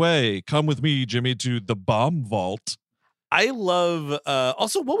 right this way. Come with me, Jimmy, to the bomb vault. I love,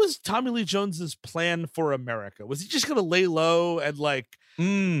 also, what was Tommy Lee Jones's plan for America? Was he just going to lay low and like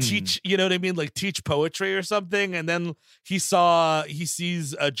teach, you know what I mean? Like teach poetry or something. And then he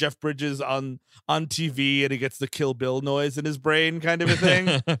sees Jeff Bridges on TV and he gets the Kill Bill noise in his brain kind of a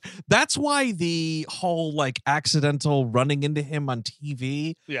thing. That's why the whole like accidental running into him on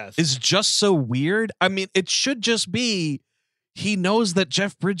TV is just so weird. I mean, it should just be, he knows that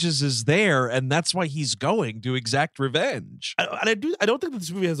Jeff Bridges is there, and that's why he's going to exact revenge. I don't think that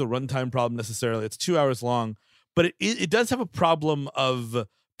this movie has a runtime problem necessarily. It's 2 hours long, but it does have a problem of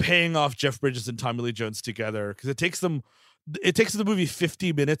paying off Jeff Bridges and Tommy Lee Jones together, because it takes the movie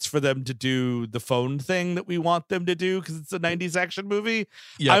 50 minutes for them to do the phone thing that we want them to do, because it's a 90s action movie.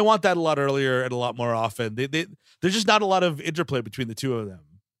 Yep. I want that a lot earlier and a lot more often. There's just not a lot of interplay between the two of them.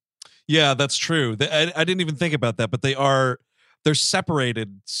 Yeah, that's true. I didn't even think about that, but they're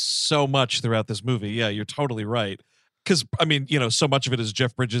separated so much throughout this movie. Yeah, you're totally right. Because, I mean, so much of it is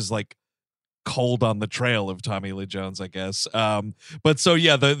Jeff Bridges, like, cold on the trail of Tommy Lee Jones, I guess. But so,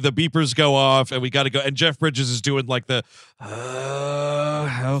 yeah, the beepers go off, and we got to go. And Jeff Bridges is doing, like, the,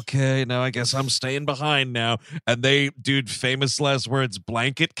 okay, now I guess I'm staying behind now. And famous last words,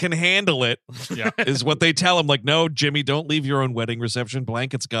 Blanket can handle it, is what they tell him. Like, no, Jimmy, don't leave your own wedding reception.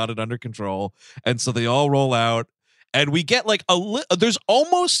 Blanket's got it under control. And so they all roll out. And we get like there's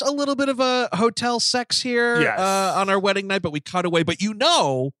almost a little bit of a hotel sex here on our wedding night, but we cut away. But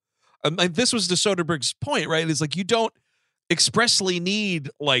this was de Soderbergh's point, right? It's like you don't expressly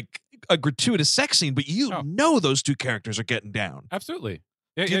need like a gratuitous sex scene, but know those two characters are getting down. Absolutely.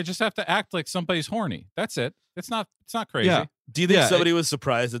 Yeah, you just have to act like somebody's horny. That's it. It's not crazy. Yeah. Do you think somebody was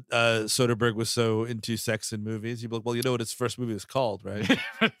surprised that Soderbergh was so into sex in movies? You'd be like, well, you know what his first movie was called, right?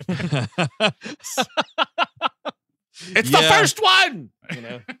 It's the first one. You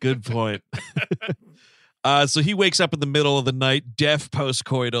know? Good point. So he wakes up in the middle of the night, deaf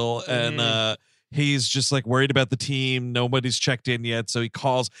postcoital, and he's just like worried about the team. Nobody's checked in yet, so he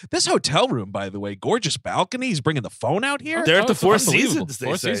calls this hotel room. By the way, gorgeous balcony. He's bringing the phone out here. They're at the Four Seasons.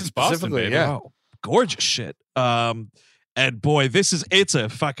 Four Seasons, Boston, baby. Yeah, gorgeous shit. And boy, it's a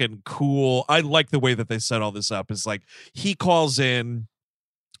fucking cool. I like the way that they set all this up. It's like he calls in.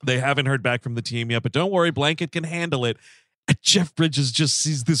 They haven't heard back from the team yet, but don't worry, Blanket can handle it. And Jeff Bridges just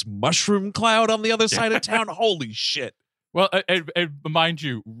sees this mushroom cloud on the other side of town. Holy shit. Well, and mind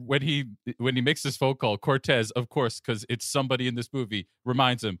you, when he makes this phone call, Cortez, of course, because it's somebody in this movie,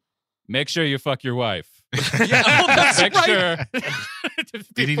 reminds him, make sure you fuck your wife. That's make right. sure.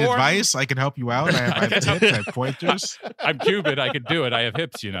 Do you need advice? I can help you out. I have tips, I have pointers. I'm Cuban. I can do it. I have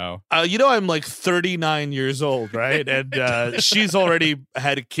hips, you know. I'm like 39 years old, right? And she's already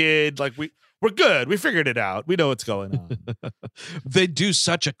had a kid. Like we're good. We figured it out. We know what's going on. They do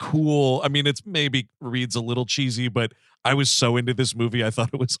such a cool. I mean, it's maybe reads a little cheesy, but I was so into this movie. I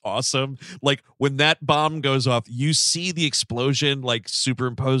thought it was awesome. Like when that bomb goes off, you see the explosion like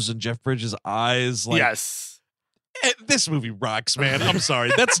superimposed in Jeff Bridges' eyes. Like, yes. This movie rocks, man. I'm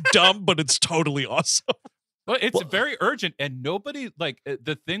sorry. That's dumb, but it's totally awesome. Well, it's very urgent, and nobody like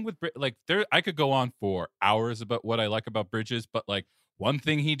the thing with like there. I could go on for hours about what I like about Bridges, but like one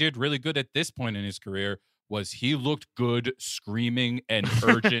thing he did really good at this point in his career was he looked good screaming and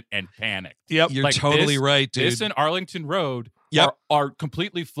urgent and panicked. Yep, you're like totally right, dude. This and Arlington Road are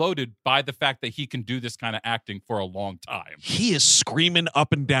completely floated by the fact that he can do this kind of acting for a long time. He is screaming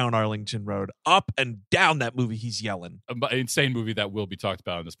up and down Arlington Road. Up and down that movie, he's yelling. An insane movie that will be talked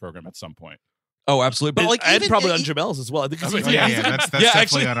about in this program at some point. Oh, absolutely. But like, and probably on Jamelle's as well. That's definitely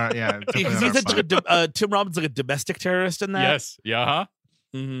actually, on our Tim Robbins like a domestic terrorist in that. Yes. Yeah. Huh?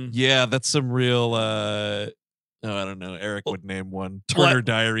 Mm-hmm. Yeah, that's some real. I don't know. Eric would name one Turner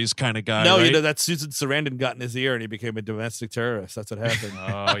Diaries kind of guy. No, right? you know that Susan Sarandon got in his ear and he became a domestic terrorist. That's what happened.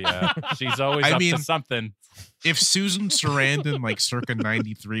 Oh yeah, she's always up to something. If Susan Sarandon, like circa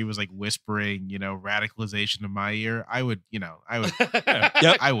 '93, was like whispering, radicalization in my ear, I would. Yep.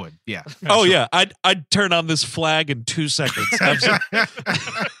 I would. Yeah. Oh yeah, I'd turn on this flag in 2 seconds.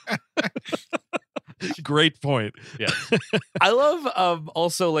 Great point. Yeah. I love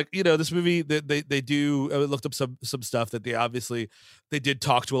also like this movie they do. I looked up some stuff that they did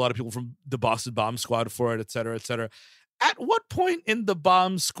talk to a lot of people from the Boston Bomb Squad for it, et cetera, et cetera. At what point in the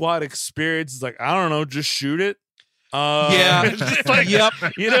Bomb Squad experience is like, I don't know, just shoot it? Yeah. Like, yep.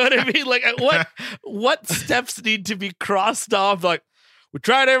 You know what I mean? Like what steps need to be crossed off? Like we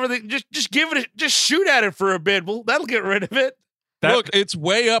tried everything. Just give it. Just shoot at it for a bit. Well, that'll get rid of it. Look, it's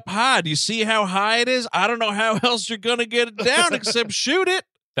way up high. Do you see how high it is? I don't know how else you're going to get it down except shoot it.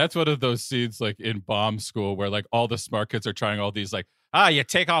 That's one of those scenes like in Bomb School where like all the smart kids are trying all these like, you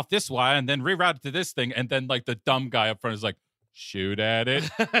take off this wire and then reroute it to this thing. And then like the dumb guy up front is like, shoot at it.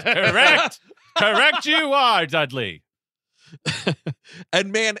 Correct. Correct you are, Dudley.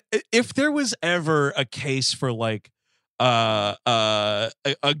 And man, if there was ever a case for like, a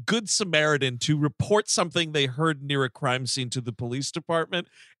good Samaritan to report something they heard near a crime scene to the police department,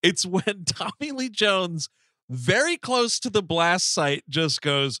 it's when Tommy Lee Jones, very close to the blast site, just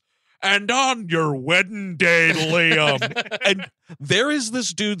goes, "And on your wedding day, Liam." And there is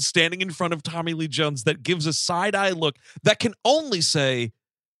this dude standing in front of Tommy Lee Jones that gives a side-eye look that can only say,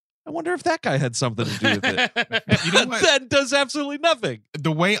 I wonder if that guy had something to do with it. You know what? That does absolutely nothing.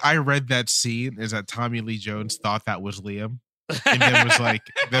 The way I read that scene is that Tommy Lee Jones thought that was Liam, and then was like,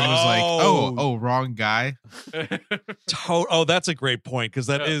 oh, wrong guy. Oh, that's a great point, because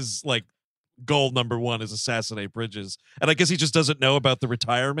that is like goal number one is assassinate Bridges, and I guess he just doesn't know about the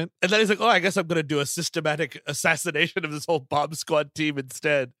retirement. And then he's like, "Oh, I guess I'm going to do a systematic assassination of this whole Bomb Squad team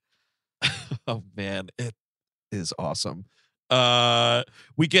instead." Oh man, it is awesome.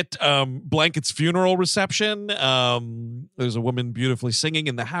 We get Blanket's funeral reception. There's a woman beautifully singing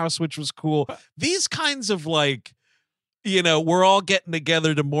in the house, which was cool. These kinds of like, we're all getting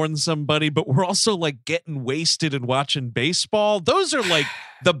together to mourn somebody, but we're also like getting wasted and watching baseball. Those are like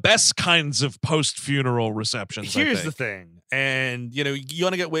the best kinds of post-funeral receptions. Here's the thing, and you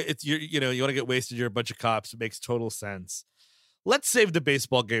want to get you want to get wasted. You're a bunch of cops. It makes total sense. let's save the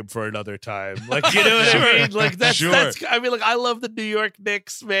baseball game for another time. Like, you know what I mean? Like that's I mean, like I love the New York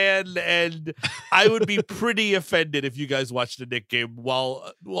Knicks, man, and I would be pretty offended if you guys watched the Knicks game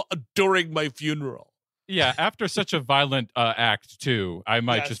while during my funeral. Yeah, after such a violent act too, I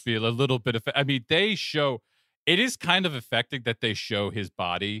might just be a little bit of. I mean, they show it is kind of affecting that they show his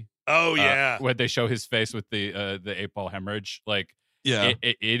body. Oh yeah, when they show his face with the 8-ball hemorrhage, like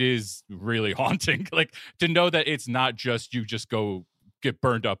it is really haunting. Like to know that it's not just you just go get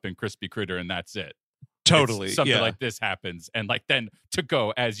burned up in crispy critter and that's it. Totally, it's something like this happens, and like then to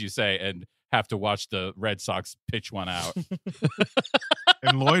go as you say and have to watch the Red Sox pitch one out.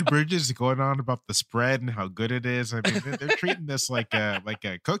 And Lloyd Bridges is going on about the spread and how good it is. I mean, they're treating this like a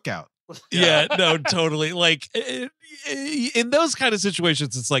cookout. Yeah, no, totally. Like in those kind of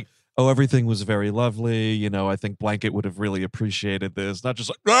situations, it's like, oh, everything was very lovely. You know, I think Blanket would have really appreciated this. Not just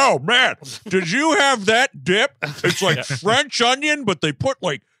like, oh man, did you have that dip? It's like French onion, but they put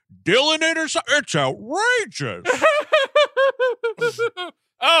like dill in it or something. It's outrageous.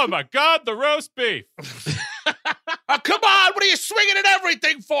 Oh my God, the roast beef. Oh, come on, what are you swinging at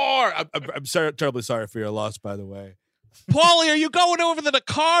everything for? I'm terribly sorry for your loss, by the way. Paulie, are you going over to the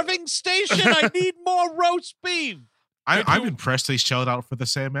carving station? I need more roast beef. I'm impressed they shelled out for the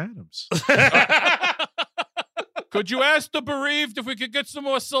Sam Adams. Could you ask the bereaved if we could get some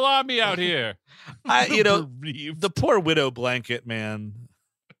more salami out here? The poor widow Blanket, man.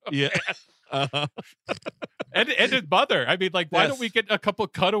 Yeah. Uh-huh. And his mother. I mean, like, why don't we get a couple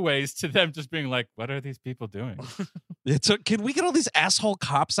cutaways to them just being like, what are these people doing? Can we get all these asshole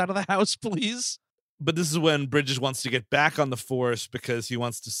cops out of the house, please? But this is when Bridges wants to get back on the force because he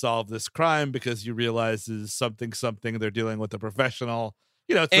wants to solve this crime because he realizes something they're dealing with a professional.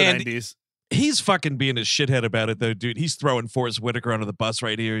 You know, it's the 90s. He's fucking being a shithead about it, though, dude. He's throwing Forrest Whitaker under the bus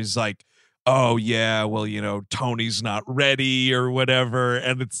right here. He's like, oh, yeah, well, you know, Tony's not ready or whatever.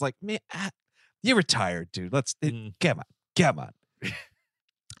 And it's like, man, you're retired, dude. Come on.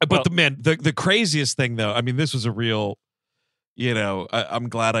 But the craziest thing, though, I mean, this was a real, you know, I'm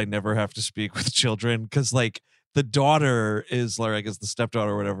glad I never have to speak with children because, like, the daughter is, like, I guess the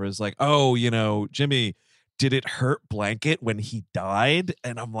stepdaughter or whatever is like, oh, you know, Jimmy, did it hurt Blanket when he died?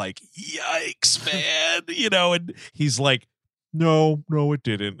 And I'm like, yikes, man. You know, and he's like, no, it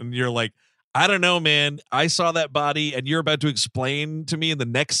didn't. And you're like, I don't know, man. I saw that body and you're about to explain to me in the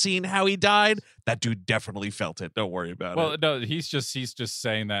next scene how he died. That dude definitely felt it. Don't worry about it. Well, no, he's just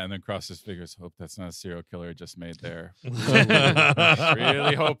saying that and then cross his fingers. Hope that's not a serial killer I just made there.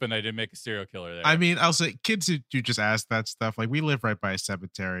 Really hoping I didn't make a serial killer there. I mean, I'll say kids who just ask that stuff. Like we live right by a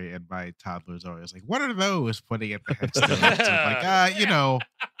cemetery and my toddler's always like, what are those putting at the headstones? Like, you know.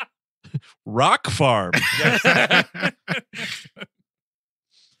 Rock Farm.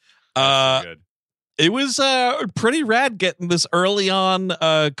 It was pretty rad getting this early on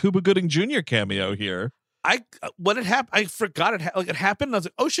Cuba Gooding Jr. cameo here. When it happened, I forgot it. It happened. And I was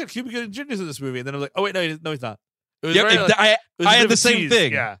like, "Oh shit, Cuba Gooding Jr. is in this movie." And then I was like, "Oh wait, no, he's not." I had the same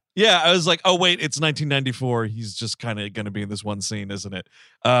thing. Yeah. I was like, "Oh wait, it's 1994. He's just kind of going to be in this one scene, isn't it?"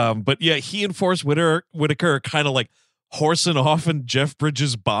 But yeah, he and Forrest Whitaker are kind of like horsing off in Jeff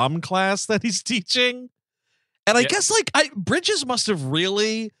Bridges' bomb class that he's teaching, and I guess like Bridges must have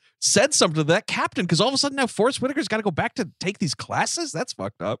really said something to that captain because all of a sudden now Forrest Whitaker's got to go back to take these classes. That's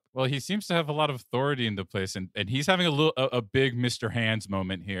fucked up. Well, he seems to have a lot of authority in the place, and he's having a big Mr. Hands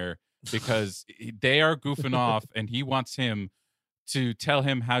moment here because they are goofing off, and he wants him to tell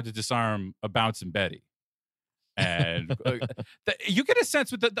him how to disarm a bouncing Betty. And you get a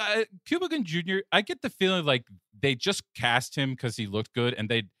sense with the Cuba Gooding Jr. I get the feeling like they just cast him because he looked good, and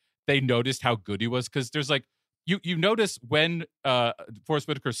they noticed how good he was because there's like. You notice when Forrest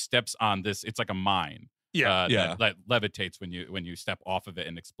Whitaker steps on this, it's like a mine. That levitates when you step off of it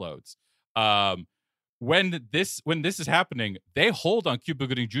and explodes. When this is happening, they hold on Cuba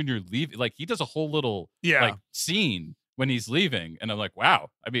Gooding Jr. leave like he does a whole little like scene when he's leaving, and I'm like, wow.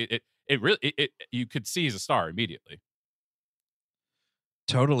 I mean, it really you could see he's a star immediately.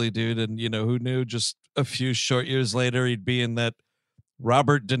 Totally, dude. And you know who knew? Just a few short years later, he'd be in that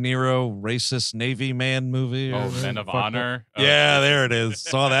Robert De Niro racist Navy man movie. Oh, Men of Honor. Yeah, there it is.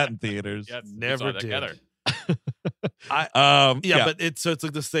 Saw that in theaters. Yeah, never did. But it's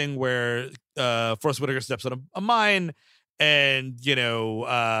like this thing where Forrest Whitaker steps on a mine, and you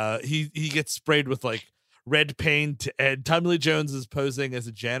know he gets sprayed with like red paint, and Tommy Lee Jones is posing as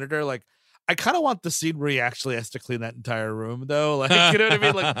a janitor. Like, I kind of want the scene where he actually has to clean that entire room, though. Like, you know what I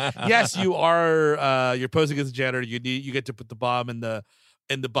mean? Like, yes, you are you're posing as a janitor. You get to put the bomb in the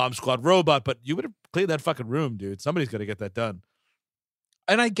bomb squad robot, but you would have cleaned that fucking room, dude. Somebody's got to get that done.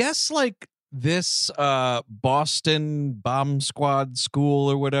 And I guess like this Boston bomb squad school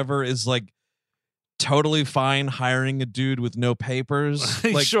or whatever is like totally fine hiring a dude with no papers.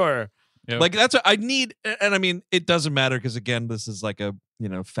 Like, Sure. Yep. Like that's what I need. And I mean, it doesn't matter because again, this is like a,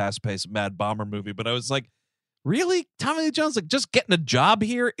 fast paced mad bomber movie. But I was like, really? Tommy Lee Jones, like just getting a job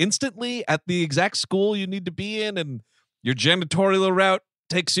here instantly at the exact school you need to be in, and your janitorial route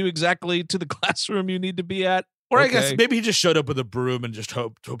takes you exactly to the classroom you need to be at. Or I guess maybe he just showed up with a broom and just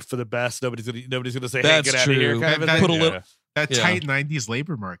hoped for the best. Nobody's gonna say, "Hey, That's get out of here." true. Kind of a That- thing. Put a little. That Yeah. tight 90s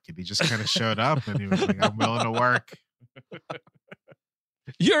labor market. He just kind of showed up and he was like, I'm willing to work.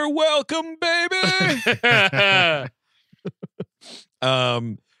 You're welcome, baby.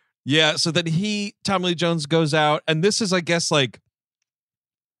 Yeah. So then Tommy Lee Jones goes out, and this is, I guess, like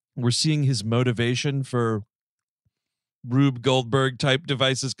we're seeing his motivation for Rube Goldberg type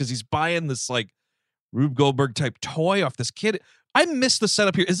devices because he's buying this like Rube Goldberg type toy off this kid. I missed the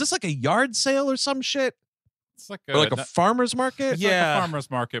setup here. Is this like a yard sale or some shit? It's like Or like a farmer's market? It's like a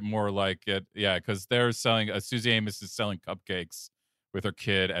farmer's market, more like it. Yeah, because they're selling. Susie Amos is selling cupcakes with her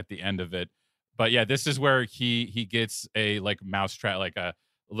kid at the end of it. But yeah, this is where he gets a like mousetrap, like a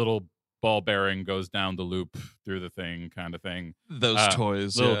little ball bearing goes down the loop through the thing, kind of thing. Those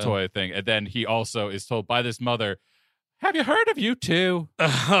toys, little toy thing, and then he also is told by this mother, "Have you heard of U2?"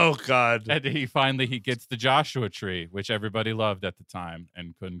 Oh God! And he gets the Joshua Tree, which everybody loved at the time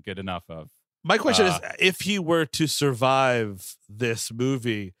and couldn't get enough of. My question is, if he were to survive this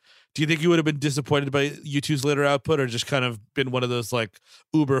movie, do you think he would have been disappointed by U2's later output, or just kind of been one of those like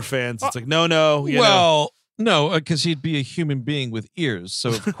Uber fans? It's like, no. No, because he'd be a human being with ears, so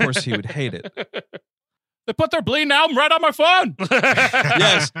of course he would hate it. They put their Bleeding album right on my phone.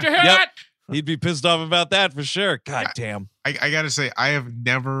 Yes. Did you hear that? He'd be pissed off about that for sure. God damn. I gotta say, I have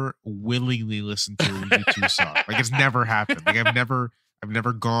never willingly listened to a U2 song. Like it's never happened. Like I've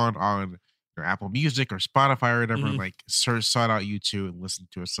never gone on Apple Music or Spotify or whatever and like sought out U2 and listened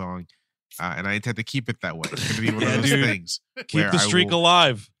to a song. And I intend to keep it that way. It's gonna be one of those things. Keep the streak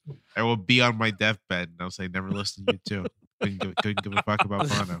alive. I will be on my deathbed and I'll say, never listen to U2. Couldn't give a fuck about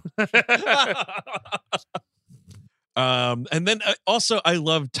Bono. And then also I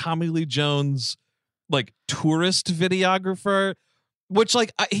love Tommy Lee Jones, like tourist videographer, which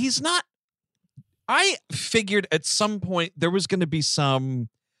like he's not. I figured at some point there was going to be some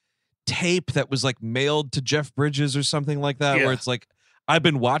tape that was like mailed to Jeff Bridges or something like that, where it's like, I've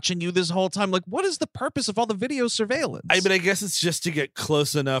been watching you this whole time. Like, what is the purpose of all the video surveillance? I mean, I guess it's just to get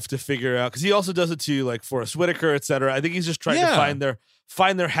close enough to figure out, because he also does it to like Forrest Whitaker, etc. I think he's just trying to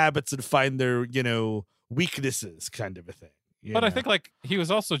find their habits and find their weaknesses, kind of a thing. But I think like he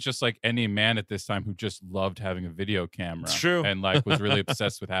was also just like any man at this time who just loved having a video camera. It's true. And like was really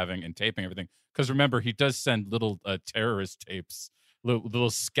obsessed with having and taping everything. Because remember, he does send little terrorist tapes, little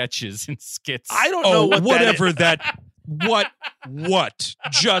sketches and skits. I don't know what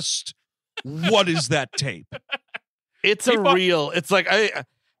what is that tape? It's real. It's like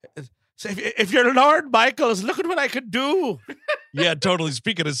if you're Lord Michaels, look at what I could do. Yeah, totally.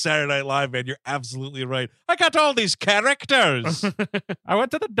 Speaking of Saturday Night Live, man, you're absolutely right. I got all these characters. I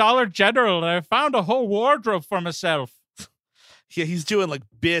went to the Dollar General and I found a whole wardrobe for myself. Yeah, he's doing like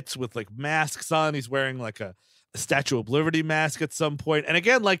bits with like masks on. He's wearing like a Statue of Liberty mask at some point. And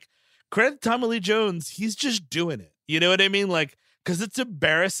again, like credit to Tommy Lee Jones, he's just doing it. You know what I mean? Like, because it's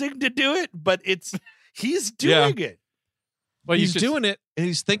embarrassing to do it, but he's doing it. Well, he's doing it, and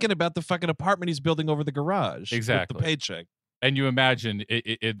he's thinking about the fucking apartment he's building over the garage. Exactly. With the paycheck. And you imagine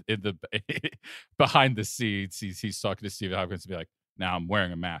in the behind the scenes, he's talking to Stephen Hopkins to be like, "Now I'm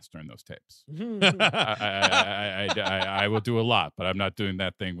wearing a mask during those tapes. I will do a lot, but I'm not doing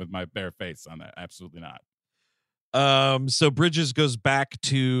that thing with my bare face on that. Absolutely not." So Bridges goes back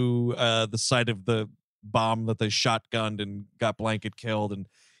to the site of the bomb that they shotgunned and got Blanket killed, and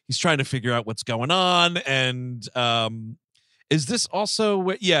he's trying to figure out what's going on. And is this also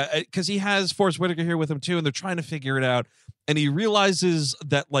because he has Forrest Whitaker here with him too, and they're trying to figure it out. And he realizes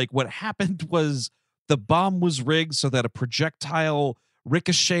that like what happened was the bomb was rigged so that a projectile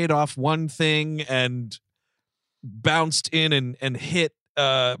ricocheted off one thing and bounced in and hit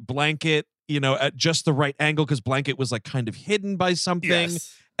Blanket, at just the right angle, because Blanket was like kind of hidden by something.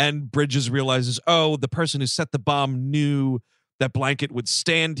 Yes. And Bridges realizes, the person who set the bomb knew that Blanket would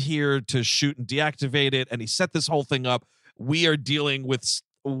stand here to shoot and deactivate it. And he set this whole thing up. We are dealing with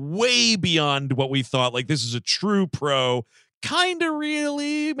way beyond what we thought. Like, this is a true pro. Kind of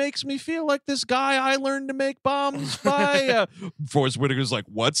really makes me feel like this guy I learned to make bombs by. Forrest Whitaker's like,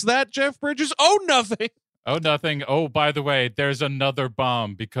 what's that, Jeff Bridges? Oh, nothing. Oh, nothing. Oh, by the way, there's another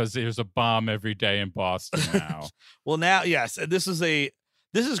bomb because there's a bomb every day in Boston now. Well, now, yes. And this is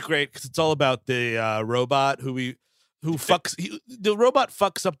This is great because it's all about the robot the robot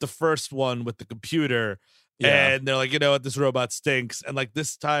fucks up the first one with the computer, and they're like, you know what, this robot stinks, and like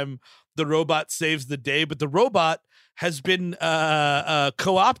this time the robot saves the day, but the robot has been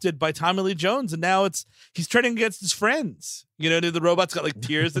co-opted by Tommy Lee Jones, and now he's turning against his friends. You know, the robot's got like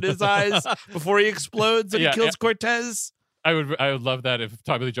tears in his eyes before he explodes and he kills Cortez. I would love that if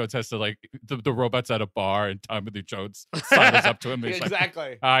Tommy Lee Jones has to like the robot's at a bar and Tommy Lee Jones sidles up to him. And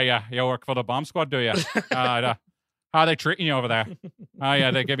Exactly. Like, yeah, you work for the bomb squad, do you? How are they treating you over there? Oh yeah,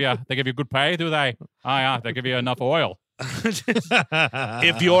 they give you good pay, do they? Oh yeah, they give you enough oil.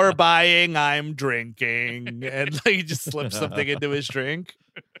 If you're buying, I'm drinking, and like, he just slips something into his drink.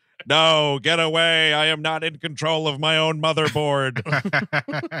 No, get away. I am not in control of my own motherboard.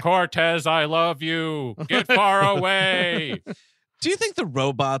 Cortez, I love you. Get far away. Do you think the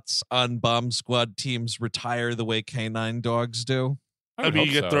robots on bomb squad teams retire the way canine dogs do? I mean,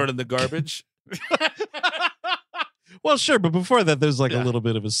 you get thrown in the garbage. Well, sure, but before that, there's like a little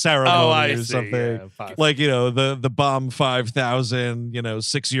bit of a ceremony or something. Yeah, like, you know, the Bomb 5000, you know,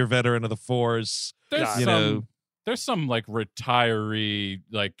 6-year veteran of the force. There's some like retiree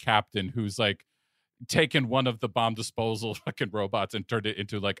like captain who's like taken one of the bomb disposal fucking robots and turned it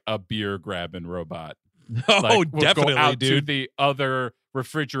into like a beer grabbing robot. Oh, like, definitely, go out dude. to the other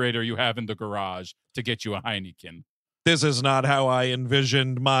refrigerator you have in the garage to get you a Heineken. This is not how I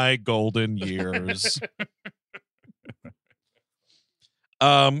envisioned my golden years.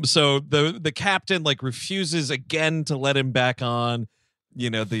 So the captain like refuses again to let him back on, you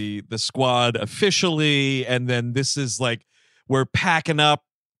know, the squad officially, and then this is like we're packing up,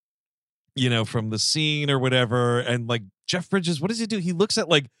 you know, from the scene or whatever, and like Jeff Bridges, what does he do? He looks at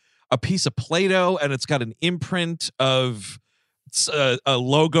like a piece of Play-Doh and it's got an imprint of a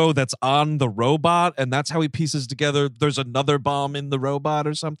logo that's on the robot, and that's how he pieces together there's another bomb in the robot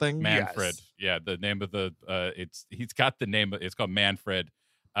or something. Manfred. Yes. Yeah, the name of the he's got the name, it's called Manfred.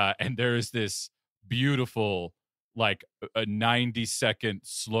 And there's this beautiful like a 90-second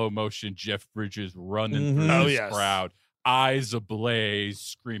slow motion Jeff Bridges running through this crowd, eyes ablaze,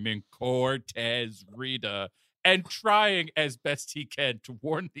 screaming Cortez, Rita, and trying as best he can to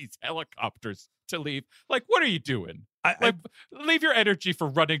warn these helicopters to leave. Like, what are you doing? Leave your energy for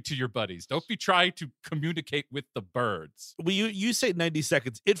running to your buddies. Don't be trying to communicate with the birds. Well, you say 90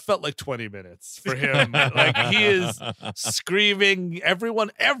 seconds. It felt like 20 minutes for him. Like, he is screaming. Everyone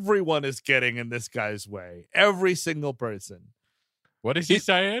is getting in this guy's way. Every single person. What is he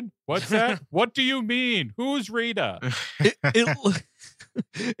saying? What's that? What do you mean? Who's Rita?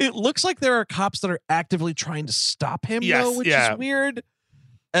 It looks like there are cops that are actively trying to stop him, though, which is weird.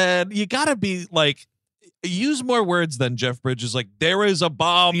 And you gotta be like, use more words than Jeff Bridges. Like, there is a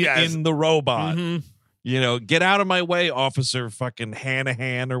bomb in the robot. Mm-hmm. You know, get out of my way, Officer fucking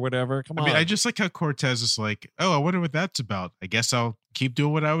Hanahan or whatever. Come on. I just like how Cortez is like, oh, I wonder what that's about. I guess I'll keep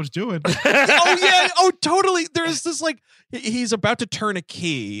doing what I was doing. Oh, yeah. Oh, totally. There's this like, he's about to turn a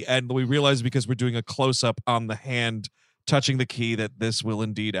key, and we realize because we're doing a close-up on the hand touching the key that this will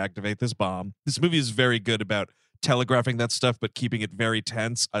indeed activate this bomb. This movie is very good about telegraphing that stuff, but keeping it very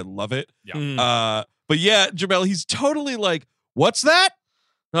tense. I love it. Yeah. But yeah, Jamelle, he's totally like, what's that?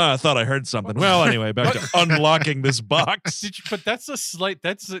 Oh, I thought I heard something. Well, anyway, back to unlocking this box. But that's a slight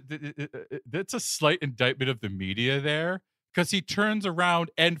indictment of the media there, because he turns around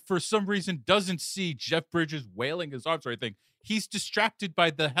and for some reason doesn't see Jeff Bridges wailing his arms or anything. He's distracted by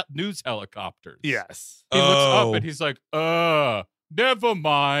the news helicopters. Yes. He looks up and he's like, never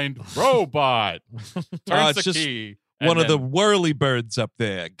mind, robot. Turns the key. One of the whirly birds up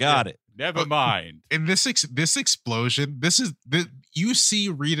there. Got it. Never mind. In this explosion, you see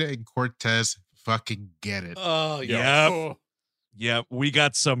Rita and Cortez fucking get it. Oh, yeah. Yep. We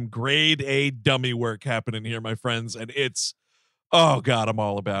got some grade A dummy work happening here, my friends, and it's, oh God, I'm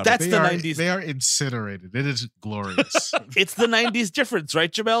all about it. That's the 90s. They are incinerated. It is glorious. It's the 90s difference,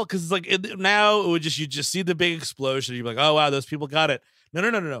 right, Jamelle? Because it's like now it would you just see the big explosion. You're like, oh wow, those people got it.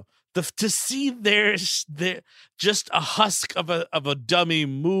 No. To see there's just a husk of a dummy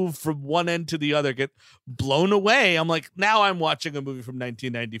move from one end to the other, get blown away. I'm like, now I'm watching a movie from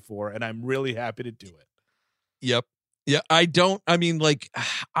 1994, and I'm really happy to do it. Yep. Yeah, I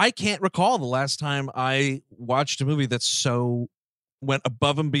can't recall the last time I watched a movie that so went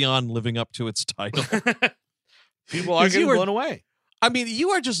above and beyond living up to its title. People are getting blown away. I mean, you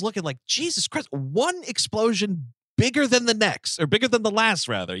are just looking like, Jesus Christ, one explosion bigger than the next, or bigger than the last,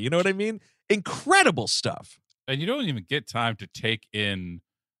 rather. You know what I mean? Incredible stuff. And you don't even get time to take in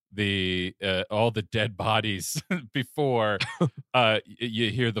the all the dead bodies before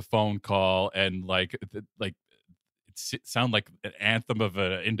you hear the phone call, and like sound like an anthem of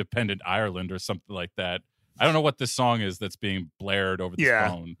an independent Ireland or something like that. I don't know what this song is that's being blared over the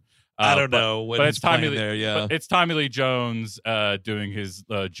phone. I don't know what it's Tommy Lee there. Yeah, but it's Tommy Lee Jones doing his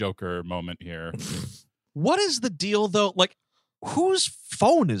Joker moment here. What is the deal though? Like, whose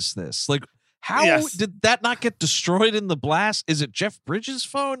phone is this? Like, how did that not get destroyed in the blast? Is it Jeff Bridges'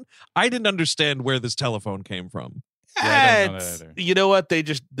 phone? I didn't understand where this telephone came from. Yeah, I don't know that either. You know what? They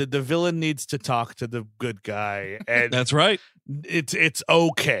just the villain needs to talk to the good guy, and that's right. It's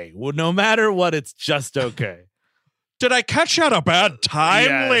okay. Well, no matter what, it's just okay. Did I catch you at a bad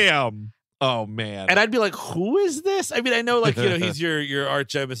time, Liam? Oh man! And I'd be like, "Who is this?" I mean, I know, like, you know, he's your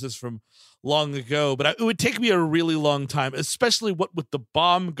arch nemesis from long ago, but it would take me a really long time, especially what with the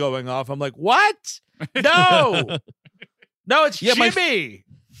bomb going off. I'm like, "What? No, no, it's Jimmy."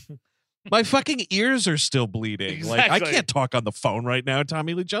 My fucking ears are still bleeding. Exactly. Like, I can't talk on the phone right now.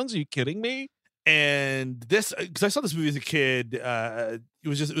 Tommy Lee Jones, are you kidding me? And this, because I saw this movie as a kid, it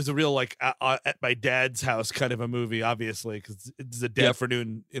was a real, like, at my dad's house kind of a movie, obviously, because it's a day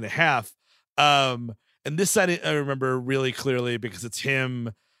afternoon and a half. And this I remember really clearly because it's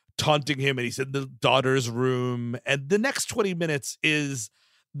him taunting him, and he's in the daughter's room, and the next 20 minutes is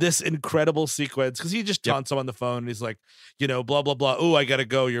this incredible sequence because he just taunts him on the phone, and he's like, you know, blah blah blah. Oh, I gotta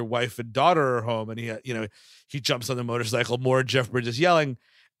go. Your wife and daughter are home, and he jumps on the motorcycle. More Jeff Bridges yelling.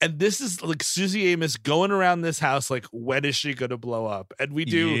 And this is like Susie Amos going around this house like, when is she going to blow up? And we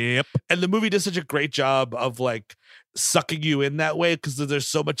do. Yep. And the movie does such a great job of like sucking you in that way because there's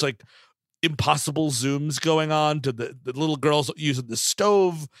so much like impossible zooms going on to the little girls using the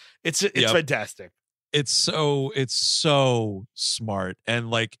stove. It's fantastic. It's so smart. And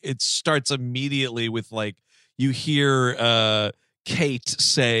like it starts immediately with like you hear Kate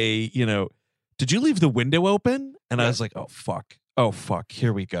say, you know, did you leave the window open? And I was like, oh fuck,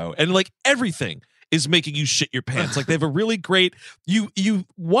 here we go. And like everything is making you shit your pants. Like they have a really great, you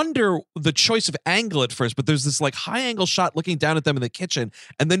wonder the choice of angle at first, but there's this like high angle shot looking down at them in the kitchen.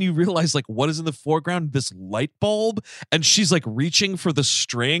 And then you realize like what is in the foreground? This light bulb. And she's like reaching for the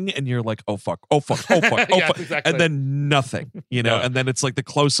string and you're like, oh fuck. Yes, exactly. And then nothing, you know? Yeah. And then it's like the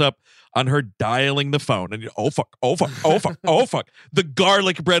close up on her dialing the phone and you're, oh fuck. The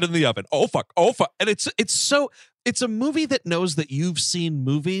garlic bread in the oven. Oh fuck. And it's a movie that knows that you've seen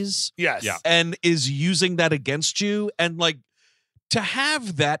movies. Yes. Yeah. And is using that against you. And like to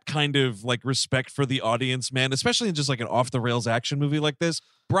have that kind of like respect for the audience, man, especially in just like an off the rails action movie like this.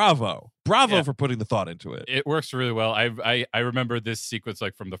 Bravo for putting the thought into it. It works really well. I remember this sequence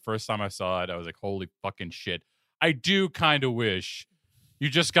like from the first time I saw it. I was like, holy fucking shit. I do kind of wish you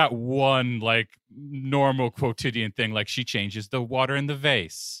just got one like normal quotidian thing, like she changes the water in the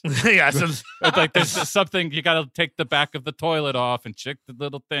vase. Yeah, like there's something you got to take the back of the toilet off and check the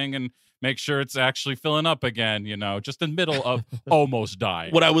little thing and make sure it's actually filling up again. You know, just in the middle of almost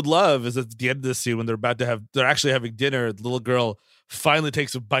dying. What I would love is at the end of the scene when they're actually having dinner. The little girl finally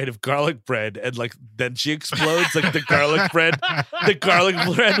takes a bite of garlic bread and like then she explodes. Like the garlic bread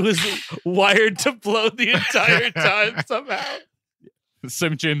was wired to blow the entire time somehow.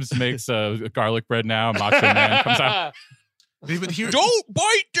 Slim Jims makes garlic bread now. Macho Man comes out. But don't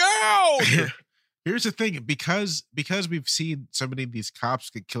bite down. Here's the thing, because we've seen so many of these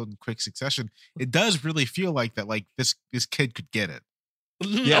cops get killed in quick succession, it does really feel like that. Like this kid could get it.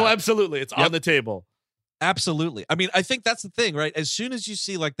 Yeah. Oh, absolutely. It's on the table. Absolutely. I mean, I think that's the thing, right? As soon as you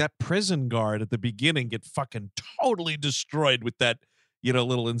see like that prison guard at the beginning get fucking totally destroyed with that, you know,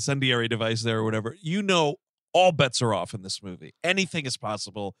 little incendiary device there or whatever, you know, all bets are off in this movie. Anything is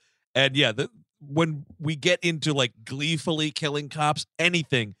possible. And yeah, when we get into like gleefully killing cops,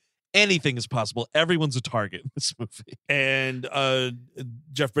 anything is possible. Everyone's a target in this movie. And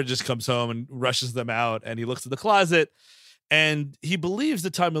Jeff Bridges comes home and rushes them out, and he looks in the closet, and he believes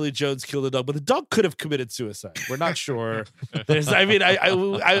that Tommy Lee Jones killed the dog, but the dog could have committed suicide. We're not sure.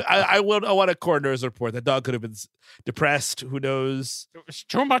 I want a coroner's report. The dog could have been depressed. Who knows? It was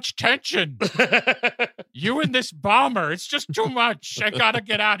too much tension. You and this bomber. It's just too much. I gotta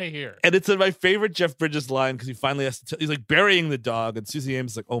get out of here. And it's my favorite Jeff Bridges line because he finally has to. He's like burying the dog, and Susie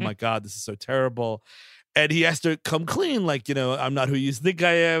Ames is like, "Oh my god, this is so terrible." And he has to come clean, like, you know, I'm not who you think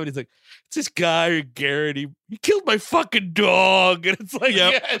I am. And he's like, it's this guy, Garrett. He killed my fucking dog. And it's like,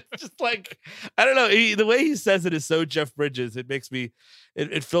 yeah, it's just like, I don't know. The way he says it is so Jeff Bridges. It makes me,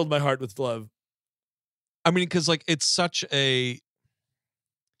 it filled my heart with love. I mean, because like it's such a,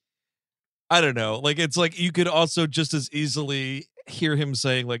 I don't know. Like it's like you could also just as easily hear him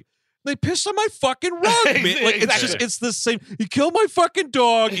saying like, they pissed on my fucking rug, man. Like it's the same. He killed my fucking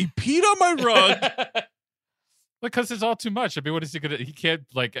dog. He peed on my rug. Because it's all too much. I mean, what is he gonna? He can't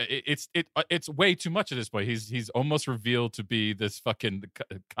like. It's way too much at this point. He's almost revealed to be this fucking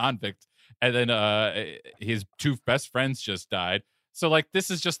convict, and then his two best friends just died. So like, this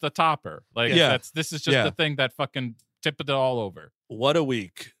is just the topper. Like, this is just the thing that fucking tipped it all over. What a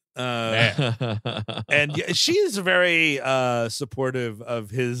week. And she is very supportive of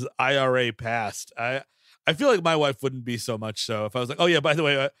his IRA past. I feel like my wife wouldn't be so much so if I was like, oh yeah, by the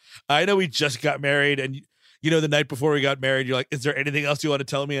way, I know we just got married, and you know, the night before we got married, you're like, is there anything else you want to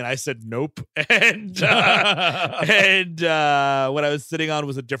tell me? And I said, nope. And what I was sitting on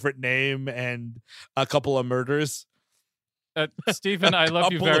was a different name and a couple of murders. Stephen, I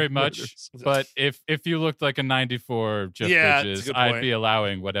love you very much, but if you looked like a 94 Jeff Bridges, I'd be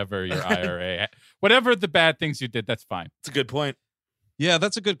allowing whatever your IRA, whatever the bad things you did, that's fine. It's a good point. Yeah,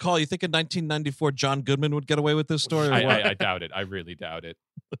 that's a good call. You think in 1994 John Goodman would get away with this story? I doubt it. I really doubt it.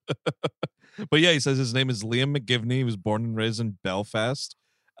 But yeah, he says his name is Liam McGivney. He was born and raised in Belfast.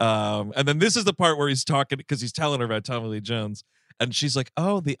 And then this is the part where he's talking because he's telling her about Tommy Lee Jones. And she's like,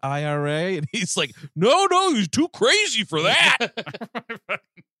 oh, the IRA? And he's like, no, he's too crazy for that.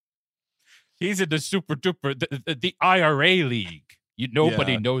 He's in the super duper, the IRA league.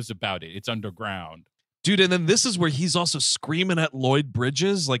 Nobody knows about it. It's underground. Dude, and then this is where he's also screaming at Lloyd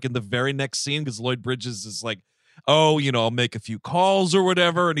Bridges, like in the very next scene, because Lloyd Bridges is like, oh, I'll make a few calls or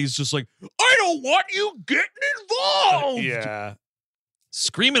whatever. And he's just like, I don't want you getting involved. Yeah.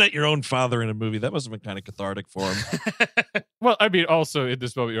 Screaming at your own father in a movie. That must have been kind of cathartic for him. Well, I mean, also in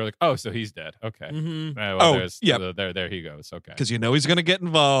this moment, you're like, oh, so he's dead. Okay. Mm-hmm. There he goes. Okay. Because he's going to get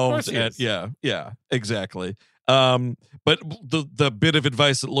involved. Of course he is. Yeah, exactly. But the bit of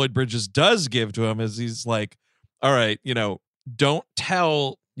advice that Lloyd Bridges does give to him is he's like, all right, don't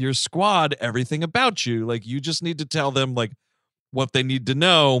tell your squad everything about you. Like, you just need to tell them like what they need to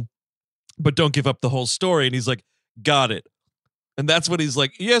know, but don't give up the whole story. And he's like, got it. And that's when he's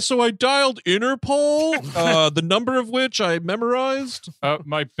like, yeah, so I dialed Interpol, the number of which I memorized.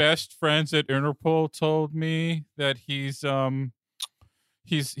 My best friends at Interpol told me that he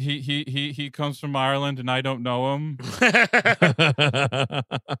comes from Ireland and I don't know him.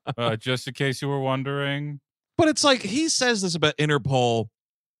 Just in case you were wondering. But it's like, he says this about Interpol,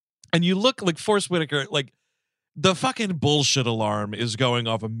 and you look like Forrest Whitaker, like the fucking bullshit alarm is going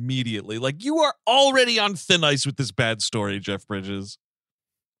off immediately. Like, you are already on thin ice with this bad story, Jeff Bridges.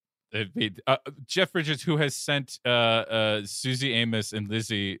 Jeff Bridges, who has sent Susie Amos and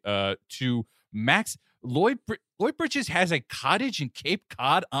Lizzie to Max. Lloyd Bridges has a cottage in Cape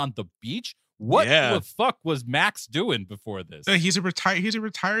Cod on the beach. What the fuck was Max doing before this? He's a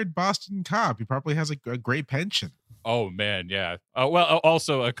retired Boston cop. He probably has a great pension. Oh man, yeah. Well,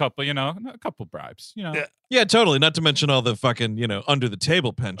 also a couple bribes. Yeah, totally. Not to mention all the fucking under the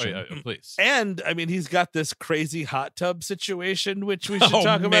table pension. Oh, yeah, please. And I mean, he's got this crazy hot tub situation, which we should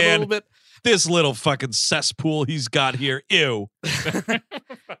talk about a little bit. This little fucking cesspool he's got here. Ew.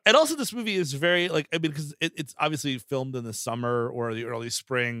 And also, this movie is very because it's obviously filmed in the summer or the early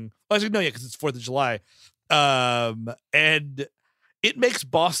spring. Well, actually, no, yeah, because it's 4th of July, and it makes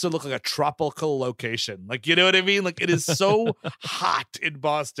Boston look like a tropical location. Like, you know what I mean? Like, it is so hot in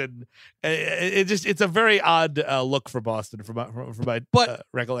Boston. It's a very odd look for Boston from my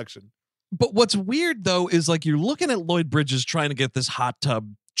recollection. But what's weird though is like you're looking at Lloyd Bridges trying to get this hot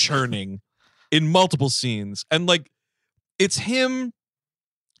tub churning in multiple scenes, and like it's him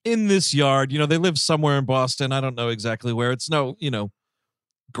in this yard. They live somewhere in Boston. I don't know exactly where. It's no,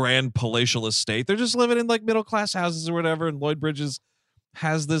 grand palatial estate. They're just living in like middle class houses or whatever. And Lloyd Bridges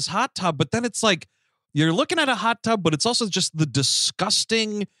has this hot tub, but then it's like you're looking at a hot tub, but it's also just the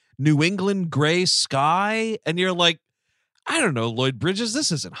disgusting New England gray sky, and you're like, I don't know, Lloyd Bridges,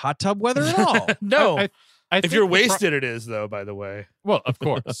 this isn't hot tub weather at all. No. I if you're wasted, it is, though, by the way. Well, of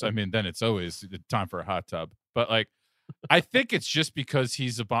course. I mean, then it's always time for a hot tub. But like, I think it's just because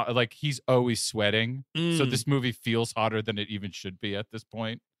he's always sweating. So this movie feels hotter than it even should be at this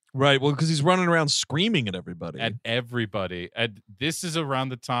point. Right. Well, because he's running around screaming at everybody. And this is around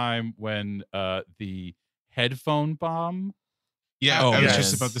the time when the headphone bomb. Yeah, I was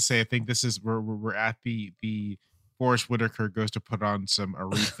just about to say, I think this is where we're at the Forrest Whitaker goes to put on some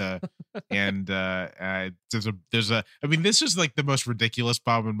Aretha, and there's a. I mean, this is like the most ridiculous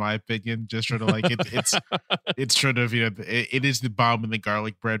bomb in my opinion. Just sort of like it's sort of it is the bomb in the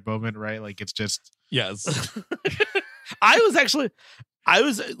garlic bread moment, right? Like it's just yes. I was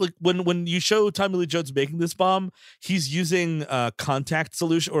like when you show Tommy Lee Jones making this bomb, he's using contact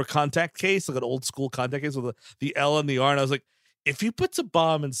solution or contact case, like an old school contact case with the L and the R, and I was like, if he puts a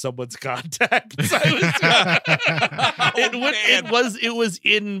bomb in someone's contacts, it was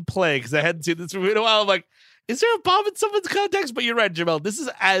in play because I hadn't seen this movie in a while. I'm like, is there a bomb in someone's contacts? But you're right, Jamelle. This is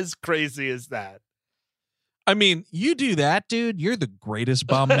as crazy as that. I mean, you do that, dude. You're the greatest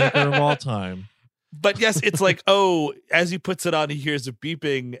bomb maker of all time. But yes, it's like, oh, as he puts it on, he hears a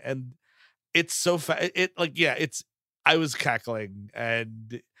beeping, and it's so fast. I was cackling,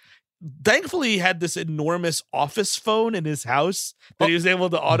 and thankfully he had this enormous office phone in his house that he was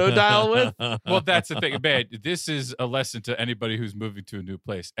able to auto dial with. Well, that's the thing, man. This is a lesson to anybody who's moving to a new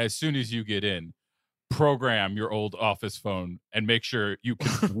place. As soon as you get in, program your old office phone and make sure you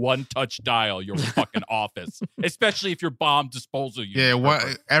can one-touch dial your fucking office, especially if you're bomb disposal unit.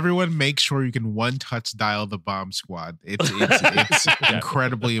 Yeah, everyone make sure you can one-touch dial the bomb squad. It's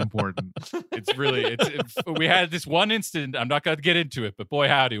incredibly important. It's really we had this one incident. I'm not going to get into it, but boy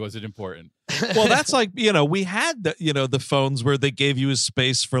howdy was it important. Well, that's like, we had the phones where they gave you a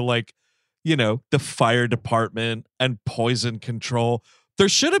space for like, the fire department and poison control. There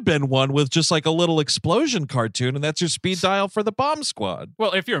should have been one with just like a little explosion cartoon, and that's your speed dial for the bomb squad.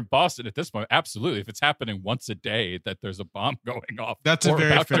 Well, if you're in Boston at this point, absolutely. If it's happening once a day that there's a bomb going off, that's a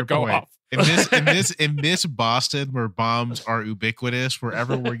very fair point. Off. In this Boston where bombs are ubiquitous,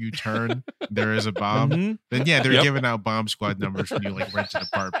 where you turn, there is a bomb. Mm-hmm. Then they're giving out bomb squad numbers when you like rent an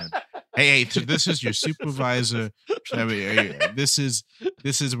apartment. Hey, so this is your supervisor. I mean, this is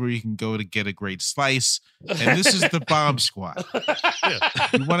where you can go to get a great slice, and this is the bomb squad.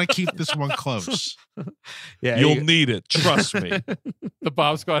 You want to keep this one close. Yeah, you'll need it. Trust me. The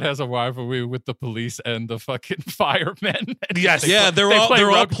bomb squad has a rivalry with the police and the fucking firemen. Yes, they're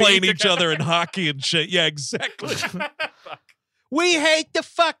all playing each other in hockey and shit. Yeah, exactly. We hate the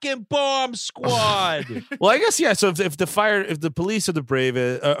fucking bomb squad. Well, I guess So if the police are the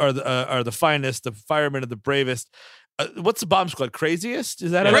bravest, are the finest, the firemen are the bravest. What's the bomb squad? Craziest?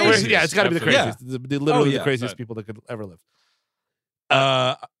 Is that how it works? Yeah, it's got to be the craziest. Yeah. Literally the craziest people that could ever live.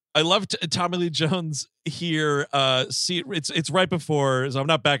 I love Tommy Lee Jones here. It's right before. So I'm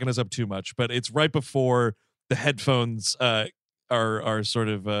not backing us up too much, but it's right before the headphones are sort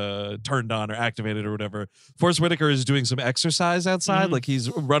of turned on or activated or whatever. Forrest Whitaker is doing some exercise outside, like he's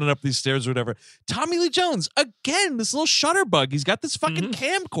running up these stairs or whatever. Tommy Lee Jones, again, this little shutterbug. He's got this fucking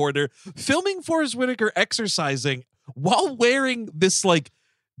camcorder filming Forrest Whitaker exercising while wearing this like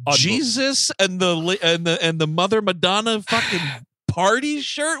Jesus and the Mother Madonna fucking party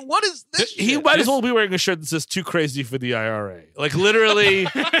shirt. What is this? He might as well be wearing a shirt that says "Too crazy for the IRA." Like literally,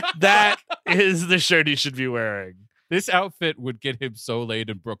 that is the shirt he should be wearing. This outfit would get him so laid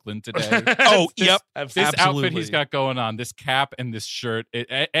in Brooklyn today. Yep. This outfit he's got going on, this cap and this shirt,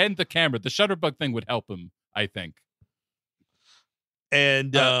 and the camera, the shutterbug thing would help him, I think.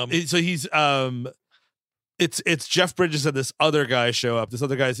 And so he's it's Jeff Bridges and this other guy show up. This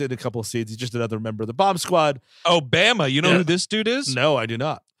other guy's in a couple of scenes. He's just another member of the bomb squad. Oh, Bama. You know who this dude is? No, I do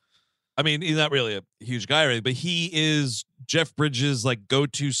not. I mean, he's not really a huge guy or anything, but he is Jeff Bridges' like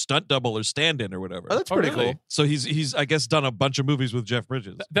go-to stunt double or stand-in or whatever. Oh, that's pretty cool. So he's I guess done a bunch of movies with Jeff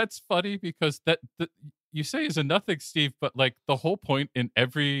Bridges. That's funny because that you say is a nothing, Steve, but like the whole point in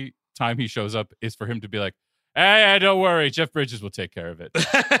every time he shows up is for him to be like, hey, don't worry, Jeff Bridges will take care of it.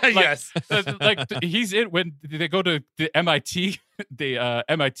 Yes. He's in when they go to the MIT, the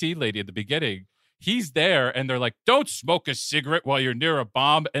MIT lady at the beginning. He's there, and they're like, don't smoke a cigarette while you're near a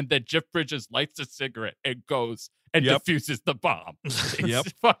bomb. And then Jeff Bridges lights a cigarette and goes and diffuses the bomb.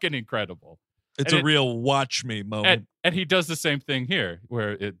 It's fucking incredible. It's a real watch me moment. And he does the same thing here,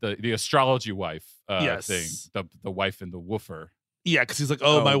 where the astrology wife thing, the wife and the woofer. Yeah, because he's like,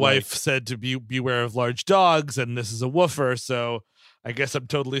 my wife said to beware of large dogs, and this is a woofer, so I guess I'm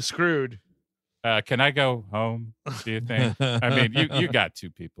totally screwed. Can I go home, do you think? I mean, you got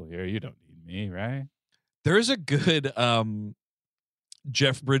two people here. You don't need me, right? There is a good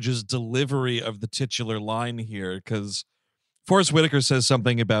Jeff Bridges delivery of the titular line here, because Forrest Whitaker says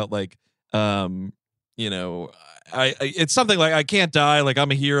something about like, it's something like, I can't die, like I'm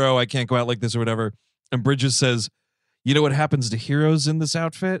a hero, I can't go out like this or whatever. And Bridges says, you know what happens to heroes in this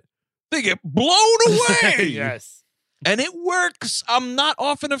outfit? They get blown away. Yes. And it works. I'm not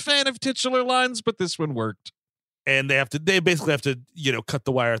often a fan of titular lines, but this one worked. And they basically have to, cut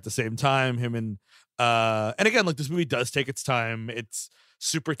the wire at the same time. Him and again, like this movie does take its time. It's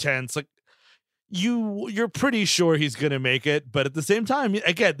super tense. Like you're pretty sure he's going to make it. But at the same time,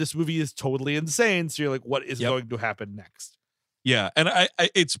 again, this movie is totally insane. So you're like, what is going to happen next? Yeah, and I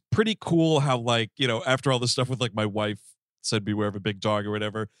it's pretty cool how, like, after all this stuff with, like, my wife said beware of a big dog or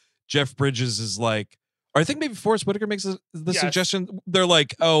whatever, Jeff Bridges is like, or I think maybe Forrest Whitaker makes the suggestion. They're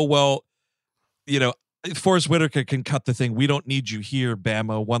like, oh, well, Forrest Whitaker can cut the thing. We don't need you here,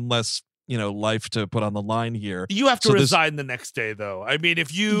 Bama. One less, life to put on the line here. You have to resign the next day, though. I mean,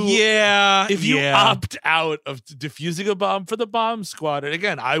 if you opt out of defusing a bomb for the bomb squad, and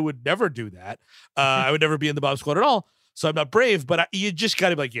again, I would never do that. I would never be in the bomb squad at all. So I'm not brave, but you just got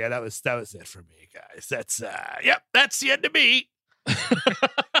to be like, yeah, that was it for me, guys. That's that's the end of me.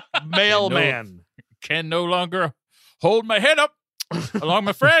 Mailman can no longer hold my head up along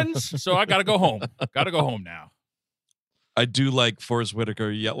my friends, so I got to go home. Got to go home now. I do like Forrest Whitaker.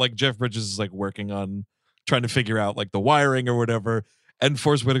 Yeah, like Jeff Bridges is like working on trying to figure out like the wiring or whatever. And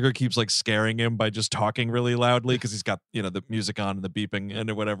Forrest Whitaker keeps like scaring him by just talking really loudly because he's got, the music on and the beeping and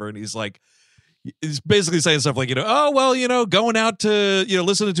whatever. And he's basically saying stuff like, going out to,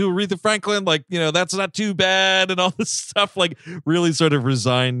 listening to Aretha Franklin, like, that's not too bad and all this stuff, like really sort of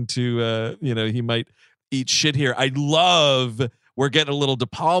resigned to, he might eat shit here. I love, we're getting a little De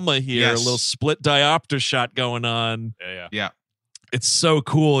Palma here, Yes. a little split diopter shot going on. Yeah. It's so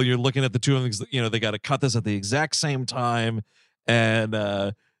cool. You're looking at the two of them, they got to cut this at the exact same time. And,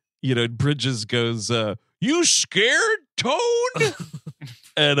 Bridges goes, you scared, Toad?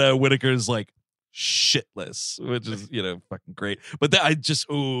 And Whitaker's like, shitless, which is, fucking great. But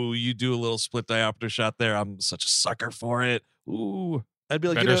you do a little split diopter shot there. I'm such a sucker for it. Ooh. I'd be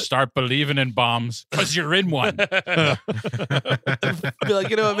like, better start believing in bombs because you're in one. I'd be like,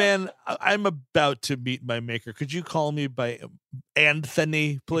 man, I'm about to meet my maker. Could you call me by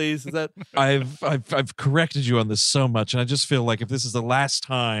Anthony, please? Is that I've corrected you on this so much, and I just feel like if this is the last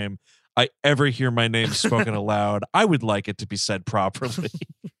time I ever hear my name spoken aloud, I would like it to be said properly.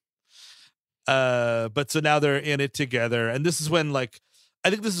 But so now they're in it together, and this is when, I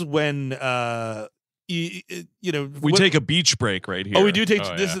think this is when we take a beach break right here. Oh, we do take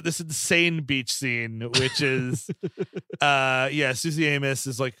this insane beach scene, which is Susie Amos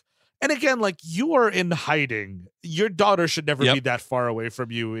is like, and again, like, you are in hiding. Your daughter should never be that far away from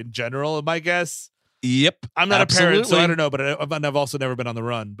you in general, my guess. Yep. I'm not a parent, so I don't know, but I've also never been on the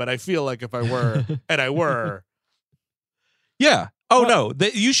run. But I feel like if I were, and I were. Yeah. Oh, no.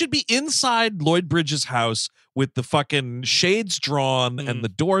 You should be inside Lloyd Bridges' house with the fucking shades drawn and the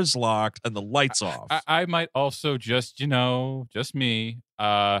doors locked and the lights off. I might also just me,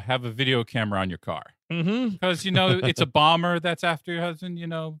 have a video camera on your car. Because, it's a bomber that's after your husband,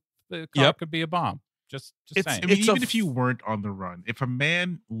 the car could be a bomb. Just saying. I mean, even if you weren't on the run, if a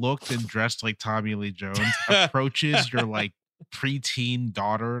man looked and dressed like Tommy Lee Jones approaches your, like, preteen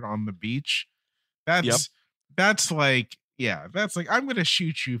daughter on the beach, that's like, I'm going to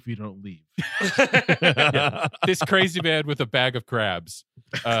shoot you if you don't leave. This crazy man with a bag of crabs.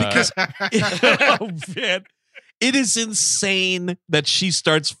 Because, oh, man. It is insane that she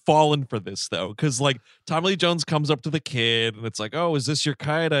starts falling for this, though. Because, like, Tommy Lee Jones comes up to the kid and it's like, oh, is this your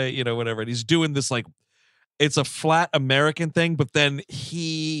kite? Whatever. And he's doing this, like, it's a flat American thing. But then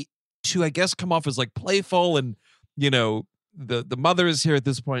to, I guess, come off as, like, playful and, the mother is here at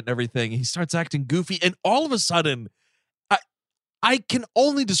this point and everything. He starts acting goofy. And all of a sudden, I can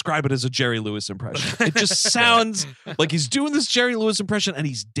only describe it as a Jerry Lewis impression. It just sounds like he's doing this Jerry Lewis impression and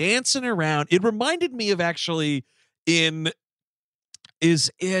he's dancing around. It reminded me of actually It's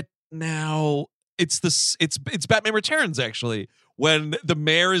Batman Returns, actually, when the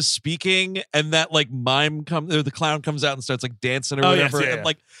mayor is speaking and that like the clown comes out and starts like dancing or whatever. Yes, and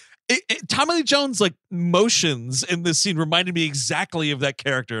like Tommy Lee Jones like motions in this scene reminded me exactly of that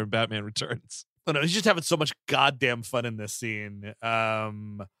character in Batman Returns. Oh, no, he's just having so much goddamn fun in this scene.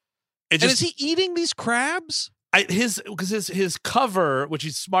 And is he eating these crabs? His cover, which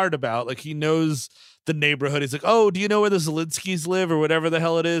he's smart about, like he knows the neighborhood. He's like, oh, do you know where the Zelinskys live or whatever the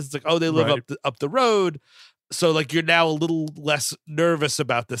hell it is? It's like, oh, they live up the road. So like you're now a little less nervous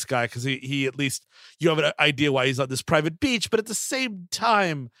about this guy because he at least you have an idea why he's on this private beach. But at the same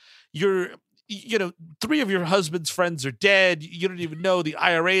time, three of your husband's friends are dead. You don't even know the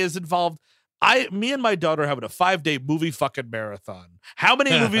IRA is involved. Me and my daughter are having a 5-day movie fucking marathon. How many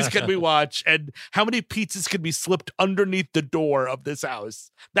movies can we watch and how many pizzas can be slipped underneath the door of this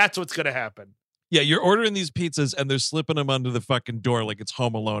house? That's what's going to happen. Yeah, you're ordering these pizzas and they're slipping them under the fucking door like it's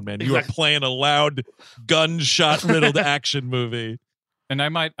Home Alone, man. You are playing a loud gunshot-riddled action movie. And I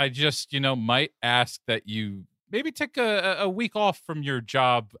might ask that you maybe take a week off from your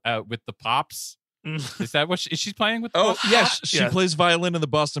job with the Pops. Is that what is she playing with? Oh, yes. She plays violin in the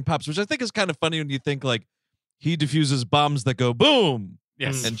Boston Pops, which I think is kind of funny when you think like he diffuses bombs that go boom.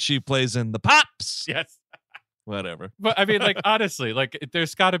 Yes. And she plays in the Pops. Yes. Whatever. But I mean, like, honestly, like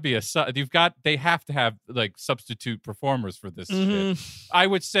there's got to be they have to have like substitute performers for this shit. I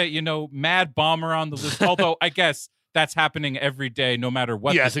would say, Mad Bomber on the list. Although I guess that's happening every day, no matter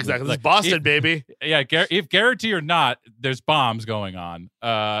what. Yes, exactly. This is Boston, baby. Yeah, if guarantee or not, there's bombs going on.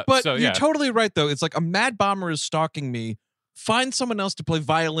 But you're totally right, though. It's like a mad bomber is stalking me. Find someone else to play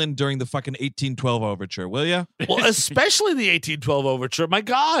violin during the fucking 1812 overture, will ya? Well, especially the 1812 overture. My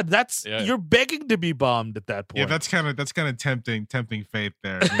God, you're begging to be bombed at that point. Yeah, that's kind of tempting fate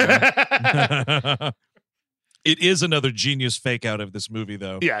there. You know? It is another genius fake out of this movie,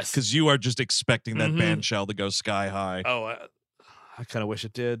 though. Yes, because you are just expecting that band shell to go sky high. Oh, I kind of wish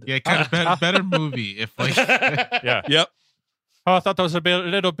it did. Yeah, kind of better movie if like. Yeah. Yep. Oh, I thought that was a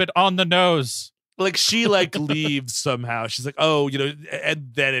little bit on the nose. Like she leaves somehow. She's like, oh, and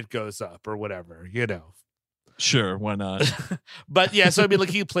then it goes up or whatever, Sure, why not? But yeah, so I mean, like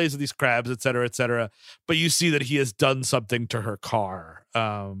he plays with these crabs, et cetera, et cetera. But you see that he has done something to her car.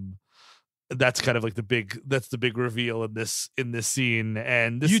 That's kind of like the big reveal in this scene.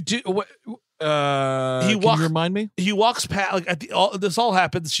 And this, you do what? Can you remind me? He walks past, like this all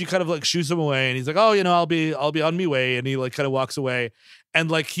happens. She kind of like shoos him away, and he's like, "Oh, I'll be on me way." And he like kind of walks away,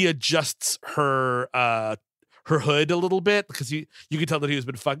 and like he adjusts her hood a little bit because you can tell that he has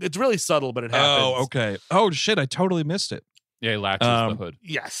been fucked. It's really subtle, but it happens. Oh, okay. Oh shit, I totally missed it. Yeah, he latches the hood.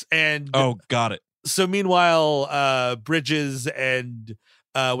 Yes, and got it. So meanwhile, Bridges and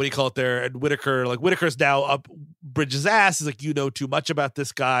what do you call it there? And Whitaker's now up Bridges' ass. He's like, you know too much about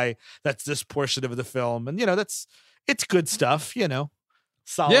this guy. That's this portion of the film. And, it's good stuff,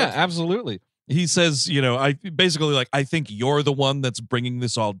 solid. Yeah, absolutely. He says, I think you're the one that's bringing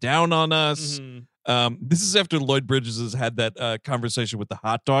this all down on us. Mm-hmm. This is after Lloyd Bridges has had that conversation with the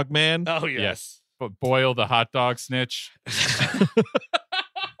hot dog man. Oh, yes. But Boyle, the hot dog snitch.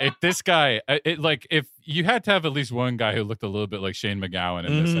 If this guy, if you had to have at least one guy who looked a little bit like Shane McGowan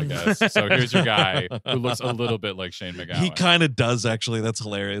in this, I guess. So here's your guy who looks a little bit like Shane McGowan. He kind of does, actually. That's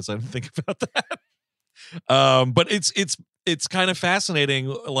hilarious. I didn't think about that. But it's kind of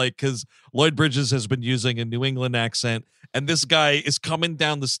fascinating, because Lloyd Bridges has been using a New England accent, and this guy is coming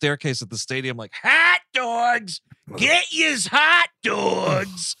down the staircase at the stadium like, hot dogs, get yous hot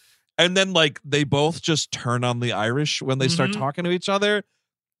dogs. And then they both just turn on the Irish when they start talking to each other.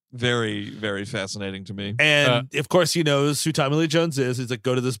 Very, very fascinating to me. And of course, he knows who Tommy Lee Jones is. He's like,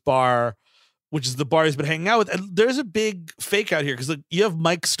 go to this bar, which is the bar he's been hanging out with. And there's a big fake out here because you have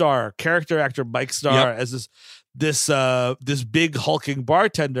Mike Starr, character actor Mike Starr, as this big hulking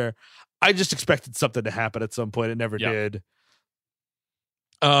bartender. I just expected something to happen at some point. It never did.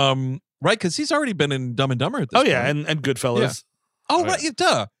 Right, because he's already been in Dumb and Dumber at this point. Yeah, and Goodfellas. Yeah. Oh, right,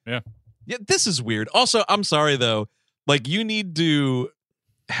 duh. Yeah. Yeah, this is weird. Also, I'm sorry, though. You need to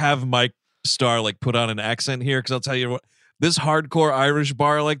have Mike Starr put on an accent here, because I'll tell you what, this hardcore Irish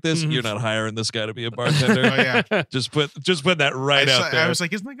bar like this, you're not hiring this guy to be a bartender. Oh yeah, just put that right out there. I was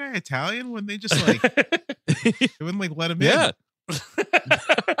like, isn't that guy Italian? When they just they wouldn't let him in.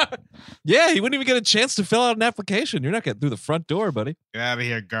 Yeah, he wouldn't even get a chance to fill out an application. You're not getting through the front door, buddy. Get out of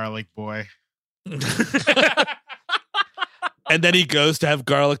here, garlic boy. And then he goes to have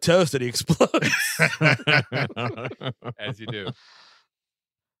garlic toast and he explodes. As you do.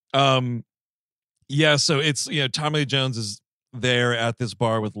 Yeah, so it's Tommy Lee Jones is there at this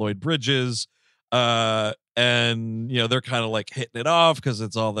bar with Lloyd Bridges, and they're kind of hitting it off because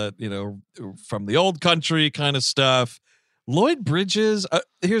it's all that from the old country kind of stuff. Lloyd Bridges,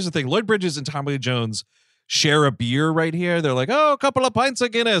 here's the thing: Lloyd Bridges and Tommy Lee Jones share a beer right here. They're like, oh, a couple of pints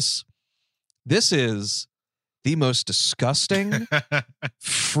of Guinness. This is the most disgusting,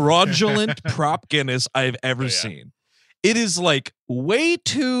 fraudulent prop Guinness I've ever seen. It is way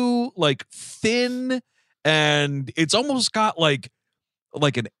too thin, and it's almost got like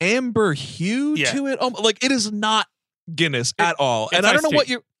an amber hue to it. It is not Guinness at all. And I don't know what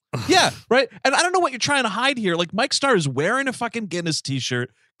you're right. And I don't know what you're trying to hide here. Mike Starr is wearing a fucking Guinness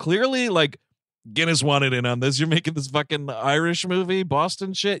t-shirt. Clearly Guinness wanted in on this. You're making this fucking Irish movie,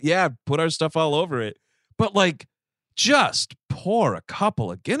 Boston shit. Yeah, put our stuff all over it. But just pour a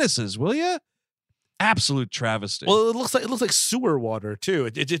couple of Guinnesses, will you? Absolute travesty. Well, it looks like sewer water too.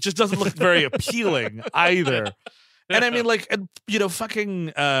 It just doesn't look very appealing either. And I mean,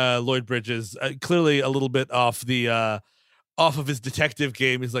 fucking Lloyd Bridges, clearly a little bit off of his detective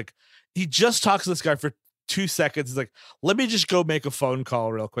game. He just talks to this guy for 2 seconds. He's like, let me just go make a phone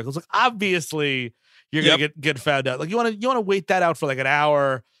call real quick. I was like, obviously you're gonna get found out. You want to wait that out for an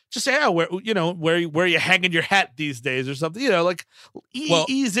hour. Just say, oh, where you hanging your hat these days or something.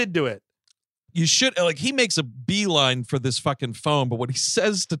 Ease into it. You should he makes a beeline for this fucking phone, but what he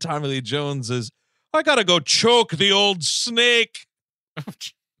says to Tommy Lee Jones is, I gotta go choke the old snake.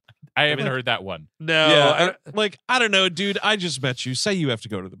 I haven't heard that one. No, Yeah, I don't know, dude. I just met you. Say you have to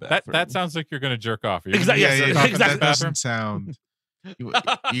go to the bathroom. That sounds like you're gonna jerk off. Exactly. Exactly. That doesn't sound. You're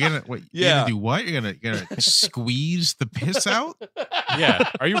gonna what? You're gonna do what? You're gonna squeeze the piss out?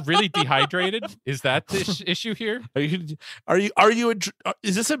 Yeah. Are you really dehydrated? Is that the issue here? Are you?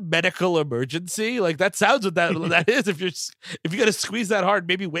 Is this a medical emergency? Like that sounds what that is. If you gotta squeeze that hard,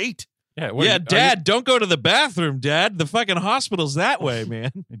 maybe wait. Yeah, Dad, don't go to the bathroom, Dad. The fucking hospital's that way, man.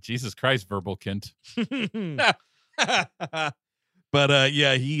 Jesus Christ, verbal kint. But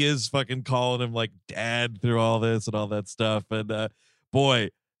yeah, he is fucking calling him like dad through all this and all that stuff. And boy,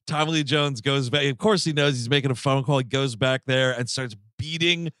 Tommy Lee Jones goes back. Of course, he knows he's making a phone call. He goes back there and starts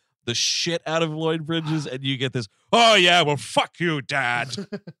beating the shit out of Lloyd Bridges. And you get this, oh yeah, well, fuck you, Dad.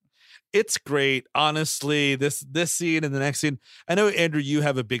 It's great, honestly. This scene and the next scene. I know, Andrew, you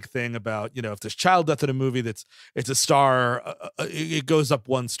have a big thing about, if there's child death in a movie, it's a star. It goes up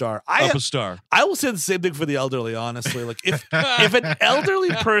one star. Up a star. I will say the same thing for the elderly. Honestly, like if an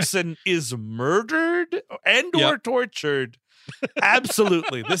elderly person is murdered or tortured,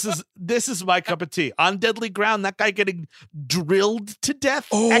 absolutely, this is my cup of tea. On deadly ground, that guy getting drilled to death.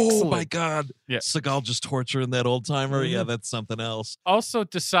 Oh excellent. my God. Yeah. Seagal just torturing that old timer. Mm-hmm. Yeah, that's something else. Also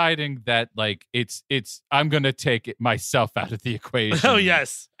deciding that like it's I'm gonna take it myself out of the equation. Oh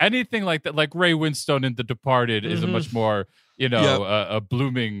yes. Anything like that, like Ray Winstone in The Departed is a much more, a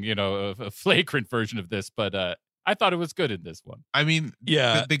blooming, a flagrant version of this, but I thought it was good in this one. I mean,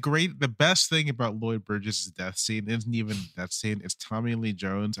 yeah. The best thing about Lloyd Bridges' death scene isn't even that scene. It's Tommy Lee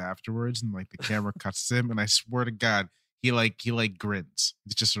Jones afterwards, and like the camera cuts to him, and I swear to God, he grins.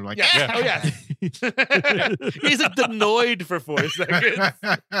 It's just sort of like, Oh yeah. He's like annoyed for 4 seconds.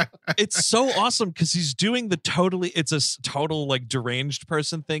 It's so awesome because he's doing it's a total like deranged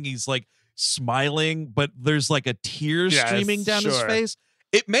person thing. He's like smiling, but there's like a tear streaming down his face.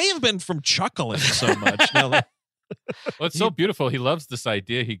 It may have been from chuckling so much. Now well, it's so beautiful. He loves this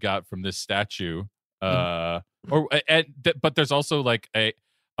idea he got from this statue. But there's also like a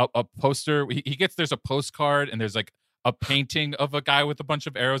poster. There's a postcard and there's like a painting of a guy with a bunch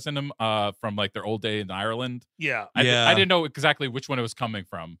of arrows in him from like their old day in Ireland. Yeah. I didn't know exactly which one it was coming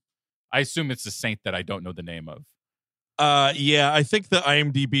from. I assume it's a saint that I don't know the name of. Yeah, I think the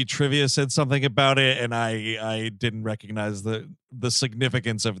IMDb trivia said something about it, and I didn't recognize the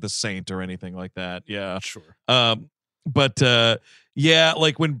significance of the saint or anything like that. Yeah, sure. But yeah,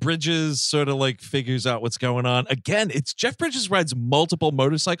 like when Bridges sort of like figures out what's going on. Again, it's Jeff Bridges rides multiple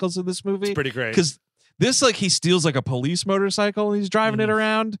motorcycles in this movie. It's pretty great because this he steals like a police motorcycle and he's driving it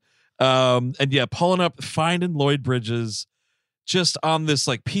around. And yeah, pulling up, finding Lloyd Bridges just on this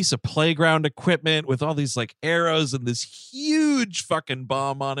like piece of playground equipment with all these like arrows and this huge fucking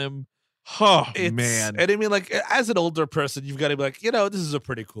bomb on him. Oh man. And I mean, like, as an older person, you've got to be like, this is a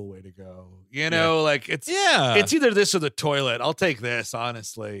pretty cool way to go. Like it's either this or the toilet. I'll take this,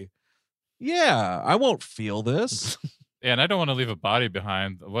 honestly. Yeah, I won't feel this. Yeah, and I don't want to leave a body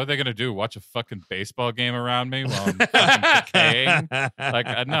behind. What are they going to do? Watch a fucking baseball game around me while I'm fucking decaying?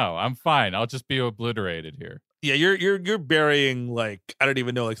 Like, no, I'm fine. I'll just be obliterated here. Yeah, you're burying like, I don't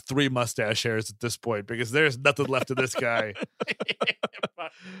even know, like 3 mustache hairs at this point because there's nothing left of this guy.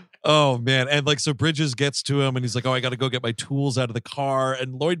 Oh man. And like, so Bridges gets to him and he's like, oh, I got to go get my tools out of the car.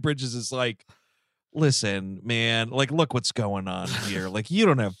 And Lloyd Bridges is like, listen, man, like, look what's going on here. Like, you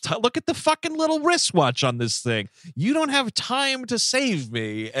don't have look at the fucking little wristwatch on this thing. You don't have time to save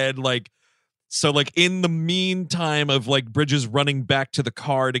me. And like, so like in the meantime of like Bridges running back to the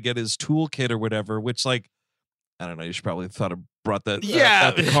car to get his toolkit or whatever, which like, I don't know, you should probably thought of brought that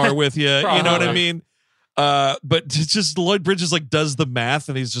out the car with you. You know what I mean? But just Lloyd Bridges like does the math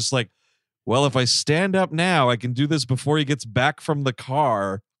and he's just like, well, if I stand up now, I can do this before he gets back from the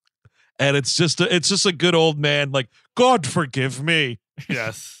car. And it's just a good old man, like, God forgive me.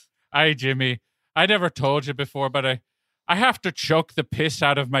 Yes. Hi, Jimmy. I never told you before, but I have to choke the piss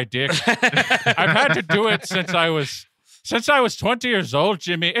out of my dick. I've had to do it since I was 20 years old,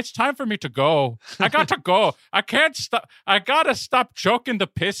 Jimmy. It's time for me to go. I got to go. I can't stop. I gotta stop choking the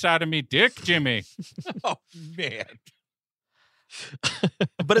piss out of me dick, Jimmy. Oh man.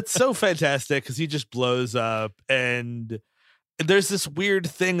 But it's so fantastic because he just blows up and there's this weird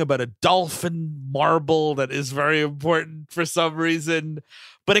thing about a dolphin marble that is very important for some reason.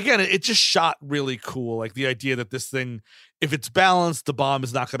 But again, it just shot really cool. Like the idea that this thing, if it's balanced, the bomb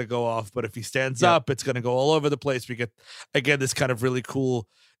is not going to go off. But if he stands up, it's going to go all over the place. We get, again, this kind of really cool,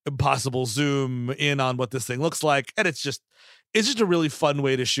 impossible zoom in on what this thing looks like. And it's just a really fun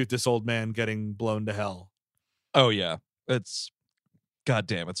way to shoot this old man getting blown to hell. Oh, yeah. It's God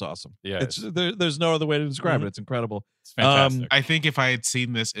damn, it's awesome. Yeah, there's no other way to describe it. It's incredible. It's fantastic. I think if I had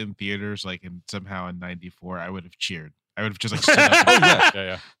seen this in theaters, like somehow in '94, I would have cheered. I would have just like stood up. Oh yeah,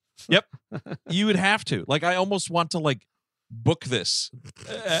 yeah. Yep. You would have to. Like, I almost want to like book this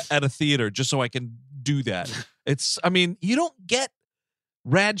at a theater just so I can do that. I mean, you don't get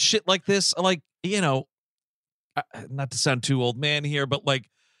rad shit like this. Like, not to sound too old man here, but like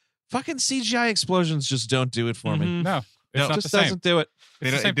fucking CGI explosions just don't do it for me. No, it's not just the same. doesn't do it.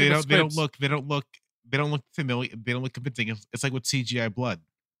 They don't look familiar. They don't look convincing. It's like with CGI blood.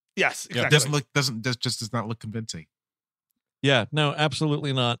 Yes, It exactly. does not look convincing. Yeah, no,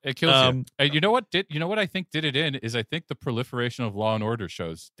 absolutely not. It kills you. And you know what I think did it in is I think the proliferation of Law and Order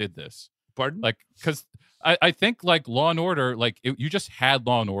shows did this. Pardon? Like, because I think like Law and Order, like you just had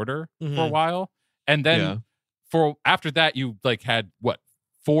Law and Order for a while, and then for after that you like had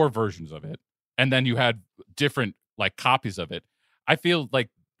 4 versions of it, and then you had different like copies of it. I feel like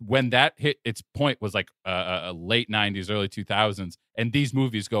when that hit its point was like late '90s, early 2000s, and these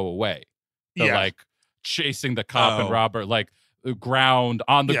movies go away. So like chasing the cop and robber, like ground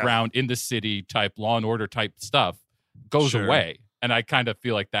on the ground in the city type Law and Order type stuff goes away. And I kind of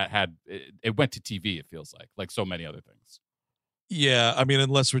feel like that it went to TV. It feels like so many other things. Yeah, I mean,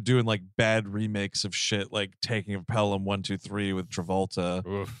 unless we're doing like bad remakes of shit, like Taking of Pelham 1, 2, 3 with Travolta.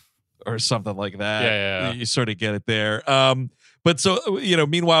 Oof. Or something like that. Yeah. You sort of get it there. But so,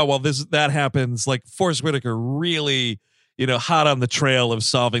 meanwhile, while that happens, like Forrest Whitaker really, hot on the trail of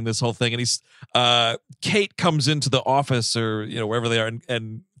solving this whole thing. And he's Kate comes into the office or, wherever they are,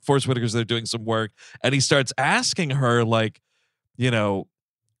 and Forrest Whitaker's there doing some work, and he starts asking her like,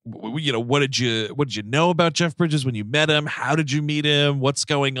 what did you know about Jeff Bridges when you met him? How did you meet him? What's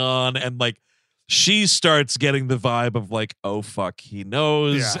going on? And like, she starts getting the vibe of like, oh fuck, he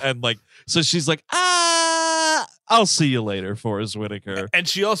knows. Yeah. And like, so she's like, I'll see you later, Forrest Whitaker. And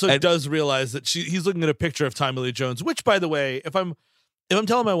she also does realize that he's looking at a picture of Tommy Lee Jones, which, by the way, if I'm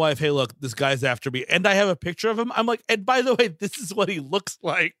telling my wife, hey, look, this guy's after me, and I have a picture of him, I'm like, and by the way, this is what he looks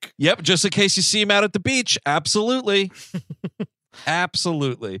like. Yep, just in case you see him out at the beach. Absolutely.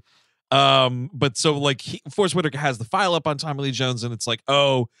 Absolutely. But so like Forrest Whitaker has the file up on Tommy Lee Jones, and it's like,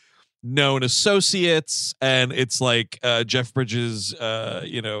 known associates, and it's like Jeff Bridges,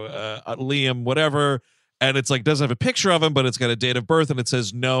 Liam, whatever, and it's like doesn't have a picture of him, but it's got a date of birth, and it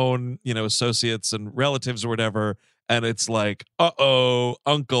says known, associates and relatives or whatever, and it's like,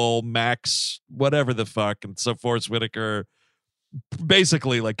 Uncle Max, whatever the fuck, and so Forrest Whitaker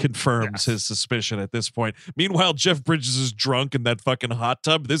basically like confirms his suspicion at this point. Meanwhile, Jeff Bridges is drunk in that fucking hot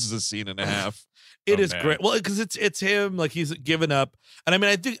tub. This is a scene and a half. It is great. Well, because it's him, like he's given up. And I mean,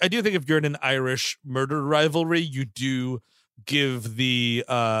 I do think if you're in an Irish murder rivalry, you do give the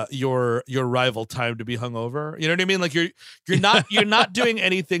your rival time to be hungover. You know what I mean? Like you're not doing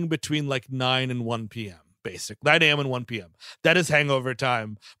anything between like 9 and 1 p.m. Basic 9 a.m. and 1 p.m. That is hangover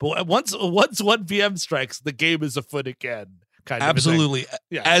time. But once 1 p.m. strikes, the game is afoot again. Kind of absolutely.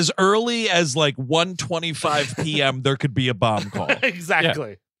 Yeah. As early as like 1:25 p.m. there could be a bomb call. Exactly.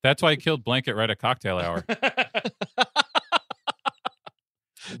 Yeah. That's why he killed Blanket right at cocktail hour.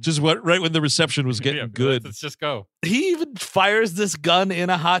 Just right when the reception was getting good. Let's just go. He even fires this gun in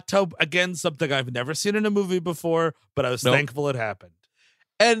a hot tub. Again, something I've never seen in a movie before, but I was thankful it happened.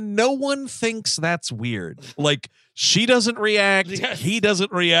 And no one thinks that's weird. Like, she doesn't react. Yes. He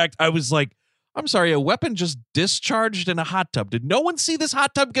doesn't react. I was like, I'm sorry, a weapon just discharged in a hot tub. Did no one see this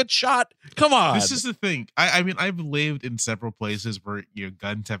hot tub get shot? Come on. This is the thing. I mean, I've lived in several places where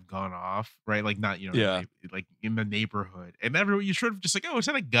guns have gone off, right? Like not like in the neighborhood, and everyone you sort of just like, oh, is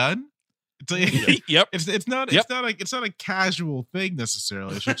that a gun? It's like, yep. It's not a casual thing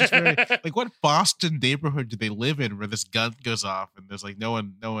necessarily. It's just very like, what Boston neighborhood do they live in where this gun goes off and there's like no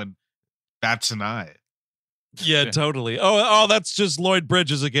one bats an eye? Yeah, totally. Oh, that's just Lloyd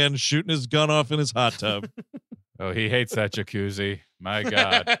Bridges again shooting his gun off in his hot tub. Oh, he hates that jacuzzi. My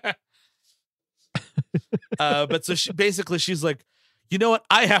God. But so she's like, you know what?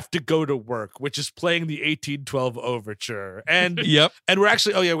 I have to go to work, which is playing the 1812 overture. And yep. And we're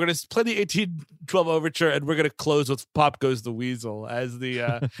actually, we're going to play the 1812 overture, and we're going to close with Pop Goes the Weasel as the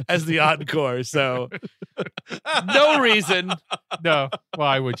encore. So no reason. No.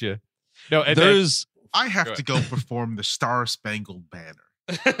 Why would you? No, and there's. I have to go perform the Star Spangled Banner.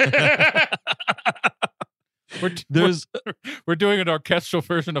 We're doing an orchestral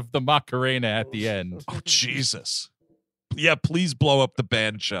version of the Macarena at the end. Oh, Jesus. Yeah, please blow up the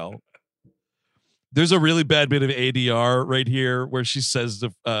band shell. There's a really bad bit of ADR right here where she says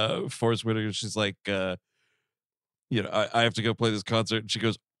to Forrest Whitaker, she's like, I have to go play this concert. And she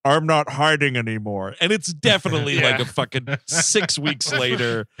goes, I'm not hiding anymore. And it's definitely like a fucking 6 weeks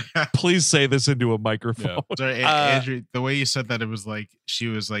later. Please say this into a microphone. Yeah. Sorry, Andrew, the way you said that, it was like she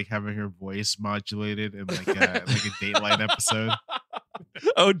was like having her voice modulated in like a Dateline episode.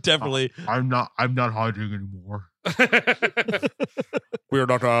 Oh, definitely. I'm not hiding anymore. We're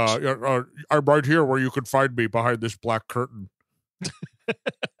not. I'm right here where you can find me behind this black curtain.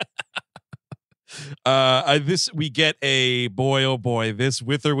 We get a boy, oh boy, this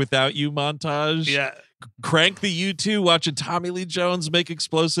with or without you montage. Yeah. Crank the U2 watching Tommy Lee Jones make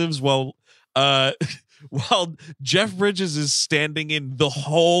explosives while Jeff Bridges is standing in the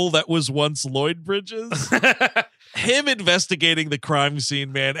hole that was once Lloyd Bridges. Him investigating the crime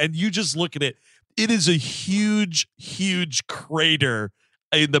scene, man, and you just look at it. It is a huge, huge crater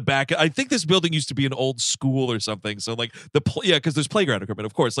in the back. I think this building used to be an old school or something. So like because there's playground equipment,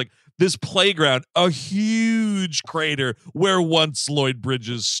 of course. Like this playground, a huge crater where once Lloyd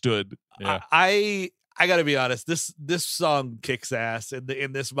Bridges stood. Yeah. I gotta be honest. This song kicks ass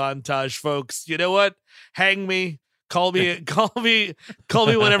in this montage, folks. You know what? Hang me. Call me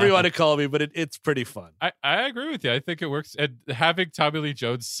whatever you want to call me, but it's pretty fun. I agree with you. I think it works. And having Tommy Lee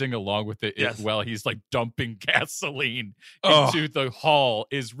Jones sing along with it while he's like dumping gasoline into the hall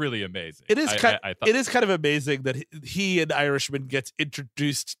is really amazing. It is kind of amazing that he and Irishman gets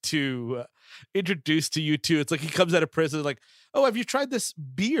introduced to U2. It's like he comes out of prison like, oh, have you tried this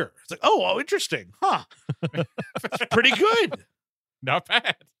beer? It's like, oh, interesting. Huh. It's pretty good. Not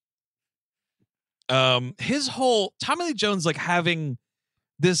bad. His whole Tommy Lee Jones like having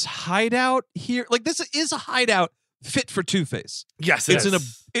this hideout here, like this is a hideout fit for Two-Face. Yes,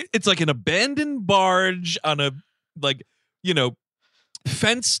 it's like an abandoned barge on a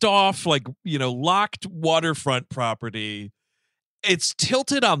fenced off locked waterfront property. It's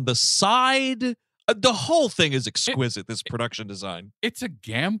tilted on the side. The whole thing is exquisite. This production design. It's a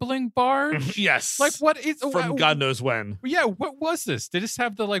gambling barge. Yes, like what is from God knows when. Yeah, what was this? Did this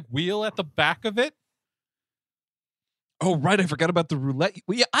have the like wheel at the back of it? Oh, right. I forgot about the roulette.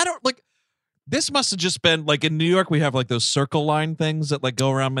 Well, yeah, I don't like. This must have just been like in New York. We have like those circle line things that like go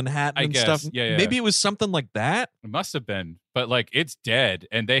around Manhattan and stuff. Yeah. Maybe it was something like that. It must have been, but like it's dead,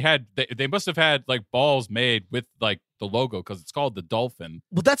 and they must have had like balls made with like the logo because it's called the Dolphin.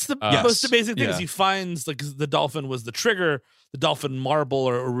 Well, that's the most amazing thing is he finds like the dolphin was the trigger. The dolphin marble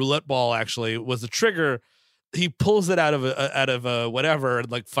or roulette ball actually was the trigger. He pulls it out of a whatever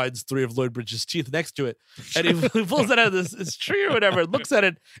and like finds 3 of Lloyd Bridges' teeth next to it, and he pulls it out of this tree or whatever, and looks at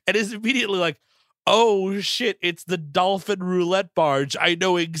it, and is immediately like, "Oh shit! It's the dolphin roulette barge. I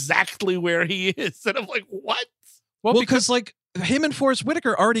know exactly where he is." And I'm like, "What?" Well, because like him and Forrest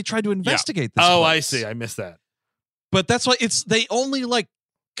Whitaker already tried to investigate this. Oh, place. I see. I missed that. But that's why they only like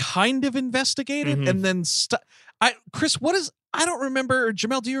kind of investigated and then Chris, I don't remember. Or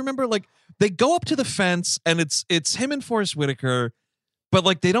Jamelle, do you remember? Like they go up to the fence and it's him and Forrest Whitaker, but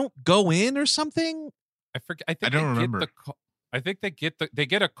like they don't go in or something. I forget. I think I don't remember. I think they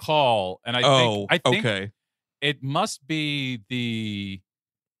get a call, and I think okay. It must be the.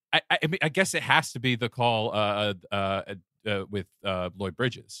 I mean, I guess it has to be the call with Lloyd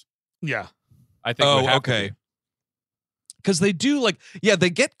Bridges. Yeah, I think. Oh, okay. Because they do they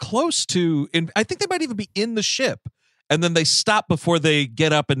get close to. I think they might even be in the ship. And then they stop before they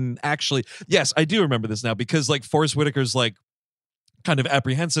get up and actually, yes, I do remember this now because like Forrest Whitaker's like kind of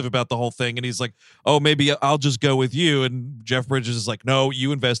apprehensive about the whole thing. And he's like, oh, maybe I'll just go with you. And Jeff Bridges is like, no,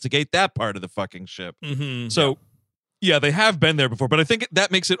 you investigate that part of the fucking ship. Mm-hmm. So yeah, they have been there before, but I think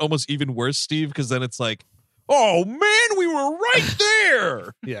that makes it almost even worse, Steve, because then it's like, oh man, we were right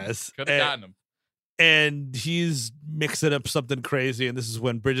there. Yes. Could have gotten him. And he's mixing up something crazy. And this is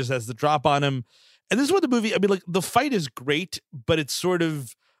when Bridges has the drop on him. And this is what the movie, I mean, like, the fight is great, but it's sort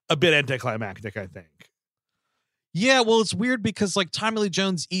of a bit anticlimactic, I think. Yeah, well, it's weird because, like, Tommy Lee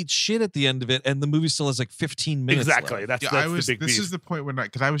Jones eats shit at the end of it, and the movie still has, like, 15 minutes Exactly. left. That's the big This beef. is the point where,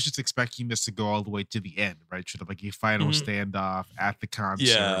 because I was just expecting this to go all the way to the end, right? Sort of like a final standoff at the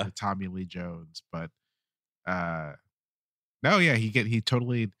concert with Tommy Lee Jones. But, no, yeah, he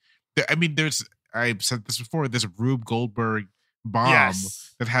totally, I mean, I've said this before, there's a Rube Goldberg bomb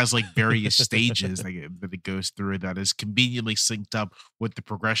that has like various stages that it goes through that is conveniently synced up with the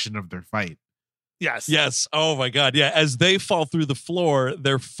progression of their fight. Yes. Oh my God. Yeah. As they fall through the floor,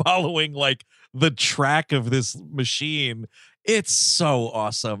 they're following like the track of this machine. It's so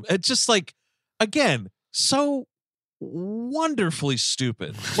awesome. It's just like, again, so wonderfully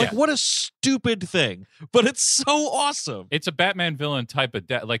stupid. Like what a stupid thing, but it's so awesome. It's a Batman villain type of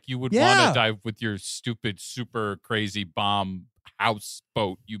like you would want to dive with your stupid, super crazy bomb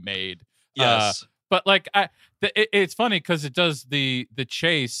houseboat you made. Yes. But like, it's funny because it does the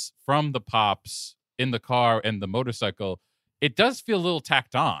chase from the pops in the car and the motorcycle. It does feel a little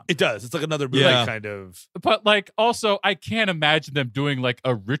tacked on. It does. It's like another movie kind of. But like, also, I can't imagine them doing like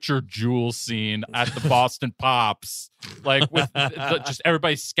a Richard Jewell scene at the Boston Pops, like with just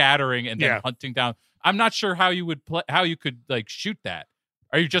everybody scattering and then hunting down. I'm not sure how you would how you could like shoot that.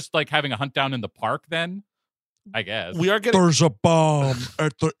 Are you just like having a hunt down in the park then? I guess we are getting. There's a bomb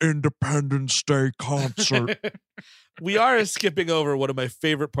at the Independence Day concert. We are skipping over one of my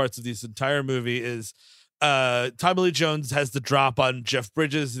favorite parts of this entire movie is Tommy Lee Jones has the drop on Jeff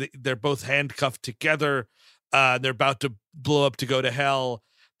Bridges. They're both handcuffed together. They're about to blow up to go to hell.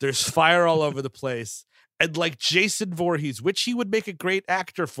 There's fire all over the place. And like Jason Voorhees, which he would make a great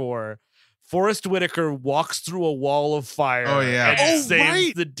actor for, Forrest Whitaker walks through a wall of fire and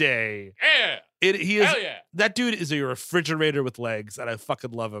saves the day. Yeah. He is that dude is a refrigerator with legs, and I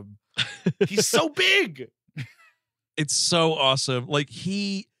fucking love him. He's so big. It's so awesome. Like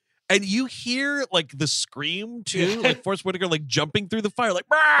and you hear like the scream too, like Forrest Whitaker like jumping through the fire, like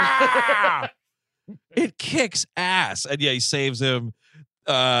Brah! It kicks ass, and he saves him.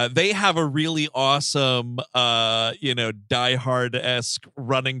 They have a really awesome, Die Hard-esque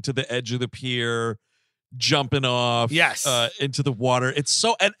running to the edge of the pier, jumping off into the water. It's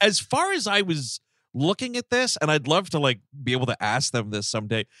so, and as far as I was looking at this, and I'd love to like be able to ask them this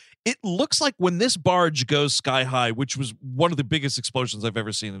someday, it looks like when this barge goes sky high, which was one of the biggest explosions I've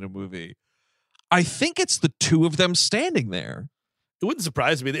ever seen in a movie, I think it's the two of them standing there. It wouldn't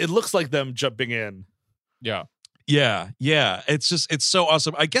surprise me. It looks like them jumping in. Yeah. Yeah. It's so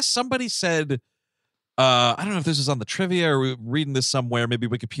awesome. I guess somebody said, I don't know if this is on the trivia or reading this somewhere, maybe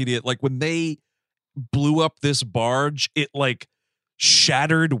Wikipedia, like when they blew up this barge, it like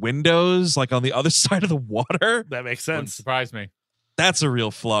shattered windows like on the other side of the water. That makes Wouldn't sense. surprise me. That's a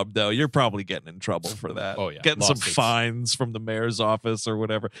real flub, though. You're probably getting in trouble for that. Oh, yeah. Getting Lawsuits. some fines from the mayor's office or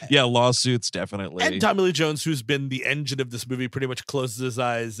whatever. Yeah, lawsuits, definitely. And Tommy Lee Jones, who's been the engine of this movie, pretty much closes his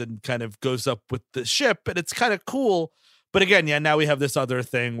eyes and kind of goes up with the ship, and it's kind of cool. But again, now we have this other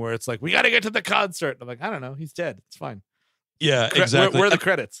thing where it's like, we got to get to the concert. I'm like, I don't know. He's dead. It's fine. Yeah, exactly. Where are the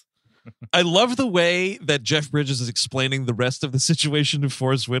credits? I love the way that Jeff Bridges is explaining the rest of the situation to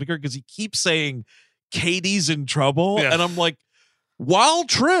Forrest Whitaker because he keeps saying Katie's in trouble. Yeah. And I'm like, while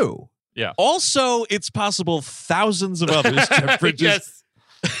true, also it's possible thousands of others, Jeff Bridges.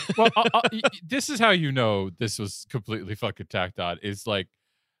 Well, this is how you know this was completely fucking tacked on. Is like,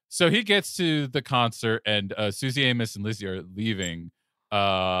 so he gets to the concert and Susie Amos and Lizzie are leaving,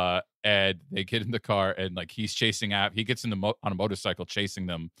 and they get in the car and like he's chasing out. He gets in on a motorcycle chasing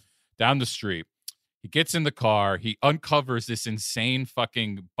them down the street. He gets in the car. He uncovers this insane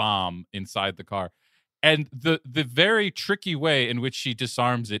fucking bomb inside the car. And the very tricky way in which he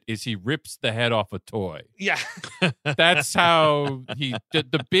disarms it is he rips the head off a toy. Yeah. That's how he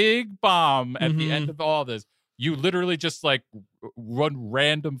did the big bomb at the end of all this. You literally just like run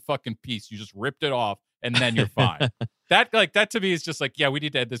random fucking piece. You just ripped it off and then you're fine. That to me is just like, we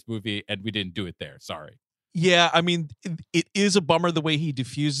need to end this movie and we didn't do it there. Sorry. Yeah, I mean, it is a bummer the way he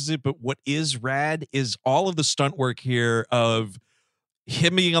diffuses it, but what is rad is all of the stunt work here of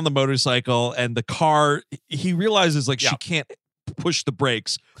him being on the motorcycle and the car. He realizes like she can't push the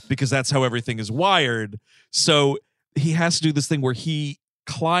brakes because that's how everything is wired. So he has to do this thing where he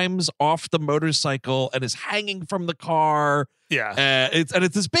climbs off the motorcycle and is hanging from the car. Yeah. It's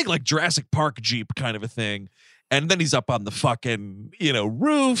this big like Jurassic Park Jeep kind of a thing. And then he's up on the fucking,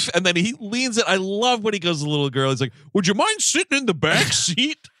 roof. And then he leans it. I love when he goes to the little girl. He's like, would you mind sitting in the back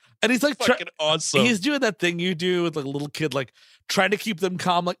seat? And he's like, fucking awesome. He's doing that thing you do with like a little kid, like trying to keep them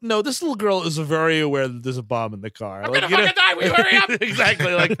calm. Like, no, this little girl is very aware that there's a bomb in the car. I'm like, gonna fucking die. We hurry up.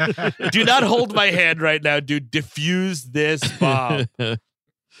 Exactly. Like, do not hold my hand right now, dude. Diffuse this bomb.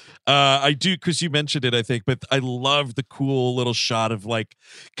 I do, because you mentioned it, I think, but I love the cool little shot of like,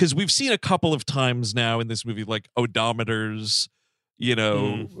 because we've seen a couple of times now in this movie, like odometers,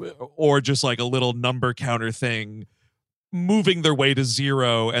 or just like a little number counter thing moving their way to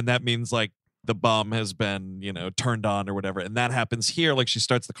zero. And that means like the bomb has been, turned on or whatever. And that happens here. Like she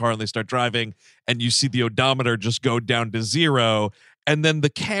starts the car and they start driving and you see the odometer just go down to zero. And then the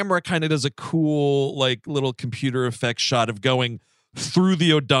camera kind of does a cool, like little computer effect shot of going through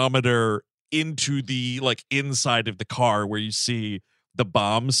the odometer into the like inside of the car where you see the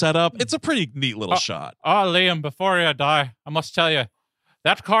bomb set up. It's a pretty neat little shot. Oh, Liam, before you die, I must tell you,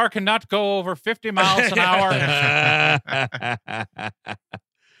 that car cannot go over 50 miles an hour.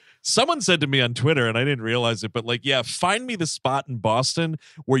 Someone said to me on Twitter, and I didn't realize it, but like, yeah, find me the spot in Boston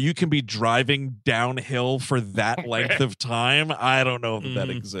where you can be driving downhill for that length of time. I don't know if that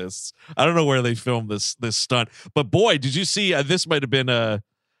exists. I don't know where they filmed this stunt. But boy, did you see? This might have been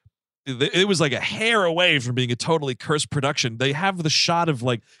it was like a hair away from being a totally cursed production. They have the shot of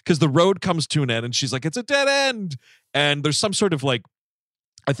like, because the road comes to an end, and she's like, it's a dead end, and there's some sort of like,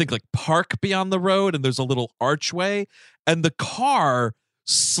 I think like park beyond the road, and there's a little archway, and the car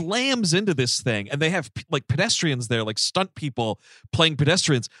slams into this thing, and they have like pedestrians there, like stunt people playing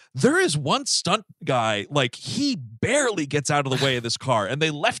pedestrians. There is one stunt guy, like he barely gets out of the way of this car, and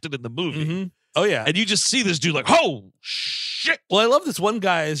they left it in the movie. Oh yeah, and you just see this dude like, oh shit. Well, I love this one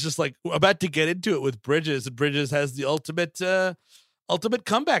guy is just like about to get into it with Bridges, and Bridges has the ultimate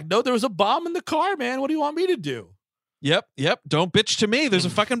comeback. No, there was a bomb in the car, man. What do you want me to do? Yep. Don't bitch to me. There's a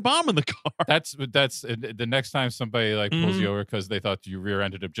fucking bomb in the car. That's the next time somebody like pulls you over because they thought you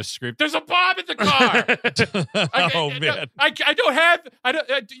rear-ended him. Just scream, "There's a bomb in the car!" Man, I don't have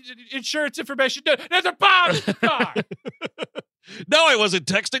insurance information. There's a bomb in the car. No, I wasn't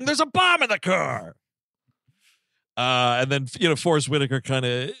texting. There's a bomb in the car. And then Forrest Whitaker kind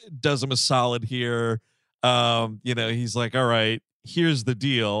of does him a solid here. He's like, all right, here's the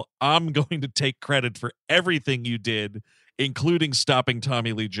deal. I'm going to take credit for everything you did, including stopping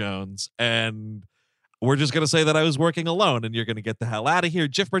Tommy Lee Jones. And we're just going to say that I was working alone, and you're going to get the hell out of here.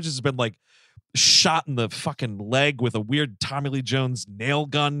 Jeff Bridges has been like shot in the fucking leg with a weird Tommy Lee Jones nail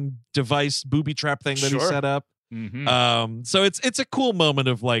gun device, booby trap thing that he set up. So it's a cool moment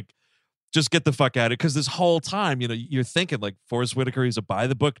of like, just get the fuck out of it. Because this whole time, you're thinking like Forrest Whitaker, he's a by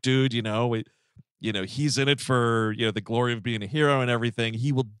the book dude, he's in it for, the glory of being a hero and everything.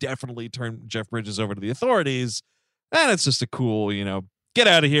 He will definitely turn Jeff Bridges over to the authorities. And it's just a cool, get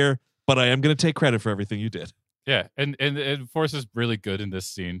out of here. But I am going to take credit for everything you did. Yeah. And Forrest is really good in this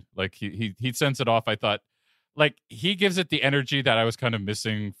scene. Like he sends it off. I thought, like, he gives it the energy that I was kind of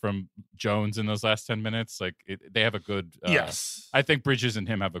missing from Jones in those last 10 minutes. Like they have a good, yes. I think Bridges and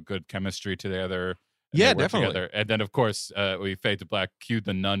him have a good chemistry together. Yeah, definitely. Together. And then, of course, we fade to black, cue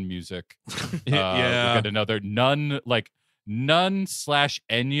the nun music. Yeah. We get another nun/Enya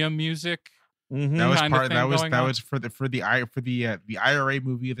music. Mm-hmm. That was for the IRA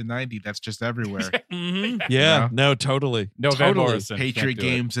movie of the '90s. That's just everywhere. Yeah, no, totally. No, totally. Van Morrison. Patriot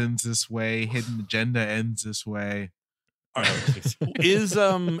Games ends this way. Hidden Agenda ends this way. Is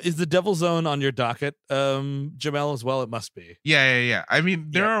the Devil Zone on your docket, Jamelle, as well? It must be. Yeah. I mean,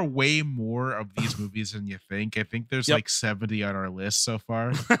 there are way more of these movies than you think. I think there's like 70 on our list so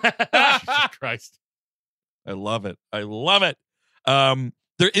far. Jesus Christ. I love it.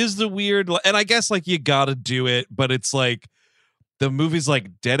 There is the weird, and I guess like you gotta do it, but it's like the movie's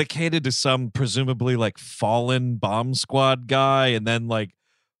like dedicated to some presumably like fallen bomb squad guy, and then like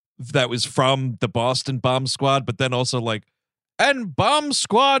that was from the Boston bomb squad, but then also like, and bomb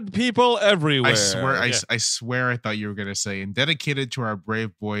squad people everywhere. I swear I thought you were gonna say, and dedicated to our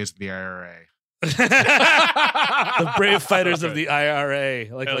brave boys of the IRA. The brave fighters of the IRA,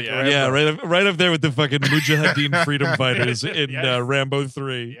 right up there with the fucking Mujahideen freedom fighters in Rambo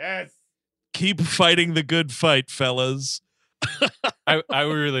 3. Yes, keep fighting the good fight, fellas. I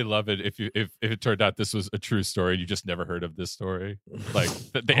would really love it if it turned out this was a true story and you just never heard of this story. Like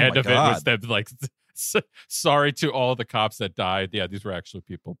the end of it was them like, sorry to all the cops that died. Yeah, these were actually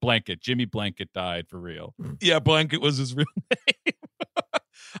people. Jimmy Blanket died for real. Yeah, Blanket was his real name.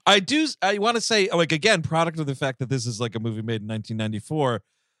 I want to say, like, again, product of the fact that this is like a movie made in 1994.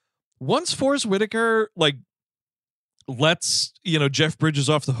 Once Forrest Whitaker like lets Jeff Bridges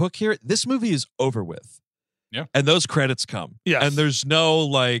off the hook here, this movie is over with. Yeah, and those credits come. Yeah, and there's no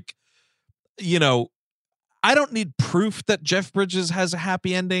like, I don't need proof that Jeff Bridges has a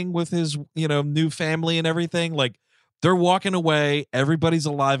happy ending with his new family and everything. Like, they're walking away. Everybody's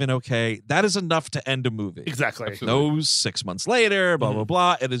alive and okay. That is enough to end a movie. Exactly. Absolutely. Those 6 months later, blah, blah,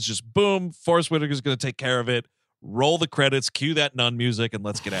 blah. And it's just boom. Forrest Whitaker's going to take care of it. Roll the credits, cue that nun music, and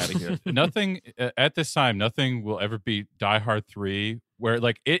let's get out of here. Nothing at this time, nothing will ever beat Die Hard 3, where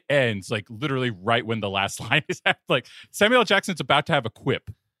like it ends like literally right when the last line is happening. Like Samuel L. Jackson's about to have a quip.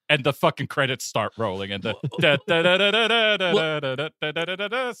 And the fucking credits start rolling, and the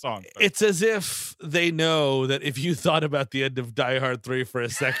song. It's as if they know that if you thought about the end of Die Hard 3 for a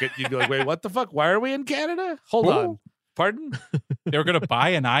second, you'd be like, "Wait, what the fuck? Why are we in Canada? Hold on, pardon? They were gonna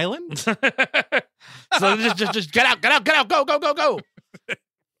buy an island? So just get out, go."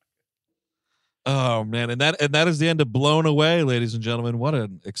 Oh man, and that is the end of Blown Away, ladies and gentlemen. What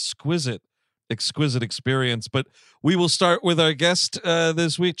an exquisite experience. But we will start with our guest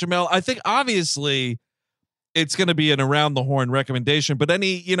this week, Jamelle. I think obviously it's going to be an around the horn recommendation, but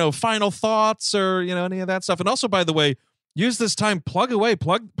any, final thoughts or, any of that stuff. And also, by the way, use this time, plug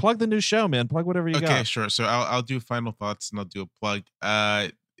the new show, man. Plug whatever you got. Okay, sure. So I'll do final thoughts and I'll do a plug.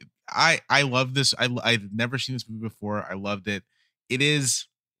 I love this. I've never seen this movie before. I loved it. It is,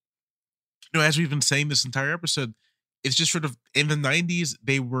 as we've been saying this entire episode, it's just sort of in the 90s,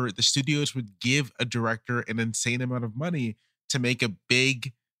 the studios would give a director an insane amount of money to make a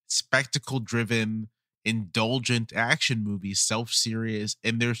big spectacle driven, indulgent action movie, self-serious,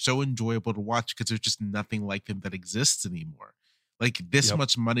 and they're so enjoyable to watch because there's just nothing like them that exists anymore. Like this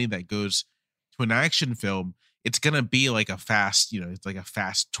much money that goes to an action film, it's gonna be like a fast, it's like a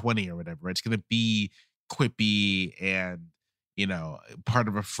fast 20 or whatever. It's gonna be quippy and part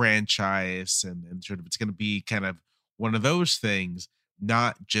of a franchise, and sort of it's gonna be kind of one of those things,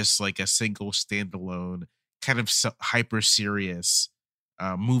 not just like a single standalone kind of hyper serious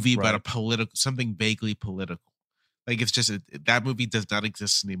movie about something vaguely political. Like it's just that movie does not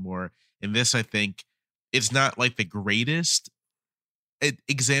exist anymore. And this, I think, it's not like the greatest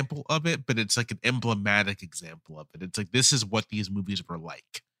example of it, but it's like an emblematic example of it. It's like this is what these movies were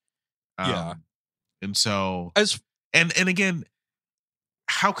like. And so and again,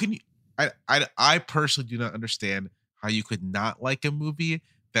 how can you? I personally do not understand how you could not like a movie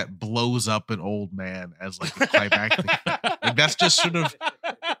that blows up an old man as like a climactic. Like that's just sort of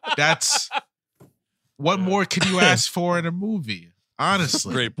what more can you ask for in a movie?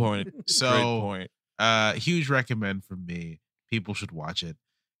 Honestly. Great point. So huge recommend from me. People should watch it.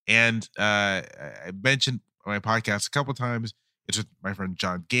 And I mentioned on my podcast a couple times, it's with my friend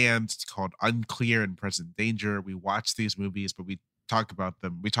John Gans. It's called Unclear and Present Danger. We watch these movies, but we talk about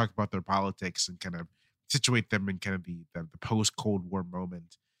them. We talk about their politics and kind of situate them in kind of the post Cold War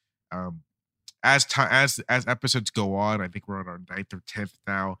moment. As episodes go on, I think we're on our 9th or 10th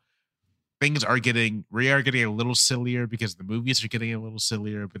now. We are getting a little sillier because the movies are getting a little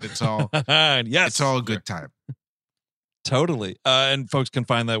sillier, but it's all it's all a good time. Totally. And folks can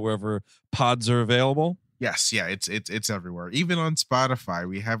find that wherever pods are available. Yes, yeah, it's everywhere. Even on Spotify,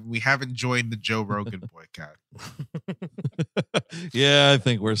 we haven't joined the Joe Rogan boycott. Yeah, I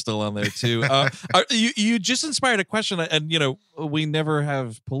think we're still on there too. You just inspired a question, and we never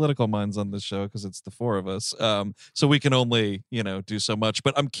have political minds on this show because it's the four of us, so we can only do so much.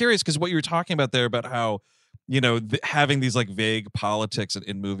 But I'm curious because what you were talking about there about how having these like vague politics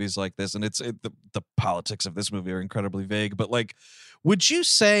in movies like this, and the politics of this movie are incredibly vague, but like, would you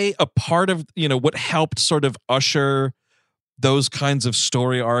say a part of what helped sort of usher those kinds of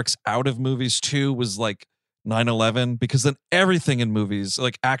story arcs out of movies too was like 9/11? Because then everything in movies,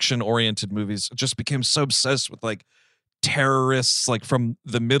 like action oriented movies, just became so obsessed with like terrorists like from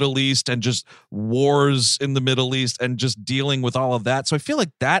the Middle East and just wars in the Middle East and just dealing with all of that. So I feel like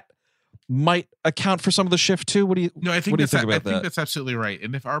that might account for some of the shift too. What do you think about that? I think that's absolutely right.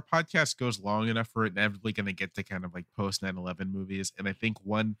 And if our podcast goes long enough, we're inevitably going to get to kind of like post 9/11 movies. And I think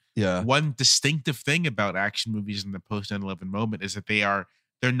one distinctive thing about action movies in the post 9/11 moment is that they're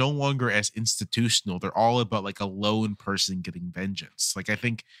no longer as institutional. They're all about like a lone person getting vengeance. Like I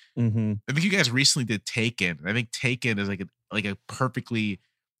think you guys recently did Taken. And I think Taken is like a perfectly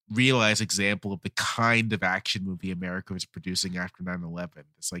realized example of the kind of action movie America was producing after 9/11.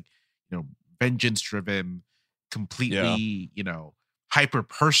 It's like, vengeance driven, completely, hyper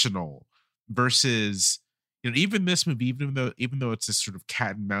personal versus, even this movie, even though it's this sort of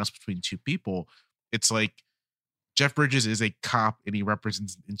cat and mouse between two people, it's like Jeff Bridges is a cop and he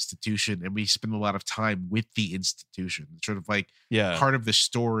represents an institution, and we spend a lot of time with the institution. It's sort of like part of the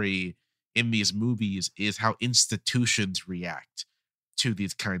story in these movies is how institutions react to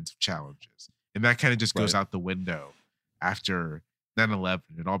these kinds of challenges. And that kind of just goes out the window after 9/11.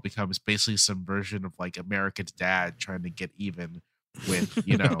 It all becomes basically some version of like America's Dad trying to get even with,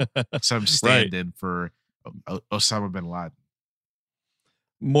 some stand-in for Osama bin Laden.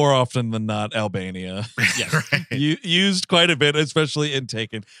 More often than not, Albania. Used quite a bit, especially in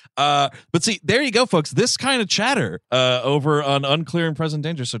Taken. But see, there you go, folks. This kind of chatter over on Unclear and Present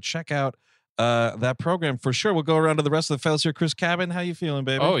Danger. So check out that program for sure. We'll go around to the rest of the fellas here. Chris Cabin, how you feeling,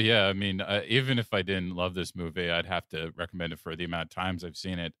 baby? Oh yeah, I mean, even if I didn't love this movie, I'd have to recommend it for the amount of times I've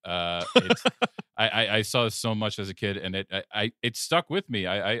seen it. I saw it so much as a kid, and it stuck with me.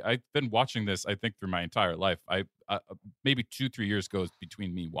 I've been watching this, I think, through my entire life. Maybe 2-3 years goes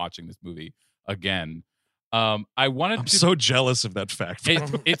between me watching this movie again. I'm so jealous of that fact.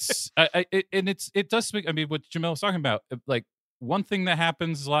 It does speak. I mean, what Jamelle was talking about, like. One thing that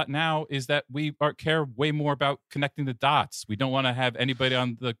happens a lot now is that we care way more about connecting the dots. We don't want to have anybody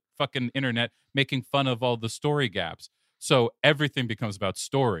on the fucking internet making fun of all the story gaps. So everything becomes about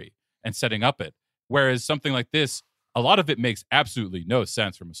story and setting up it. Whereas something like this, a lot of it makes absolutely no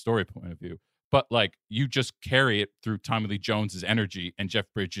sense from a story point of view. But like you just carry it through Tommy Lee Jones's energy and Jeff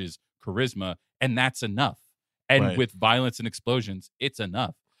Bridges' charisma, and that's enough. And with violence and explosions, it's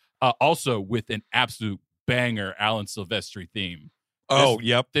enough. Also with an absolute banger Alan Silvestri theme.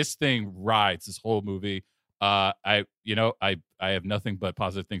 This thing rides this whole movie. I have nothing but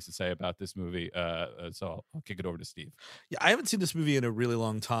positive things to say about this movie. So I'll kick it over to Steve. Yeah, I haven't seen this movie in a really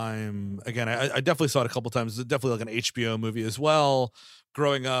long time. Again, I definitely saw it a couple times. It's definitely like an HBO movie as well,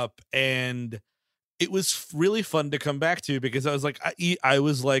 growing up, and it was really fun to come back to because I was like,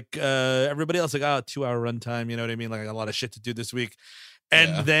 everybody else, like, 2-hour runtime. You know what I mean? Like I got a lot of shit to do this week.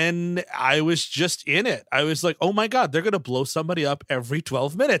 And then I was just in it. I was like, oh my God, they're going to blow somebody up every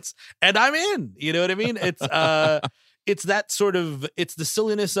 12 minutes. And I'm in, you know what I mean? It's, it's that sort of, it's the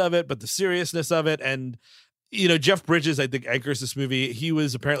silliness of it, but the seriousness of it. And, you know, Jeff Bridges, I think, anchors this movie. He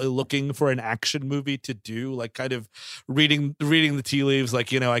was apparently looking for an action movie to do, like kind of reading the tea leaves.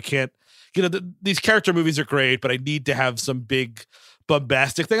 Like, you know, I can't, you know, these character movies are great, but I need to have some big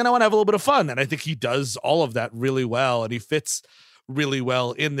bombastic thing. And I want to have a little bit of fun. And I think he does all of that really well. And he fits really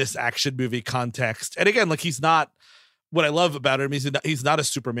well in this action movie context. And again, like he's not, what I love about him, he's not a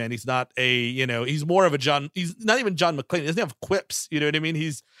Superman. He's not a, you know, he's more of a he's not even John McClane. He doesn't have quips. You know what I mean?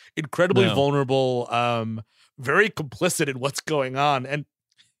 He's incredibly vulnerable, very complicit in what's going on, and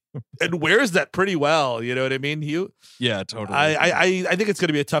wears that pretty well. You know what I mean? Yeah, totally. I think it's going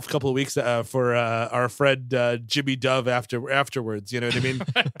to be a tough couple of weeks for our friend Jimmy Dove afterwards. You know what I mean?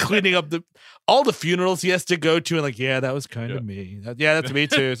 Cleaning up all the funerals he has to go to, and like, yeah, that was kind of me. That's me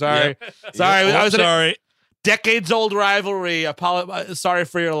too. Sorry, sorry. I was sorry. Decades old rivalry. Sorry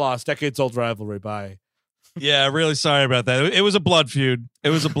for your loss. Decades old rivalry. Bye. Yeah, really sorry about that. It was a blood feud. He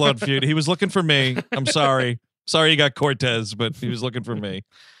was looking for me. I'm sorry. Sorry he got Cortez, but he was looking for me.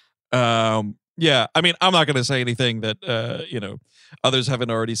 Yeah, I mean, I'm not going to say anything that you know, others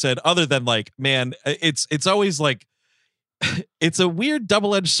haven't already said, other than like, man, it's always like, it's a weird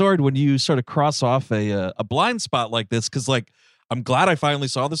double-edged sword when you sort of cross off a blind spot like this, because like, I'm glad I finally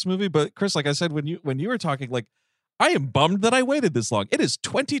saw this movie, but Chris, like I said, when you were talking, like, I am bummed that I waited this long. It is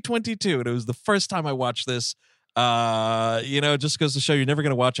 2022, and it was the first time I watched this. You know, it just goes to show you're never going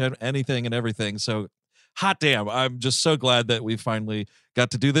to watch anything and everything. So, hot damn, I'm just so glad that we finally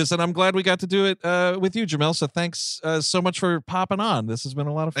got to do this, and I'm glad we got to do it with you, Jamelle. So thanks so much for popping on. This has been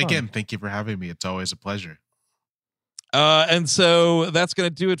a lot of fun. Again, thank you for having me. It's always a pleasure. And so that's going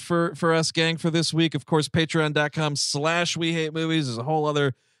to do it for us, gang, for this week. Of course, patreon.com/WeHateMovies. There's a whole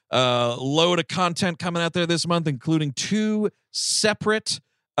other load of content coming out there this month, including 2 separate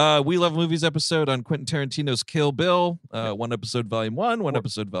We Love Movies episode on Quentin Tarantino's Kill Bill. 1 episode volume 1, 1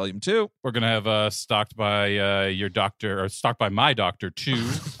 episode volume 2. We're going to have Stalked by Your Doctor, or Stalked by My Doctor 2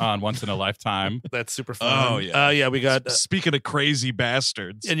 on Once in a Lifetime. That's super fun. Oh, yeah. Yeah, we got... Speaking of crazy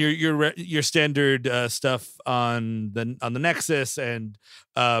bastards. And your standard stuff on the Nexus and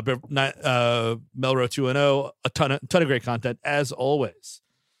Melrose 2.0. A ton of great content, as always.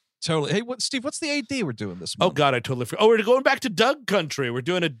 Totally. Hey, Steve, what's the AD we're doing this month? Oh, God, I totally forgot. Oh, we're going back to Doug country. We're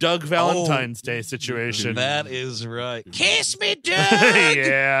doing a Doug Valentine's Day situation. That is right. Kiss me, Doug!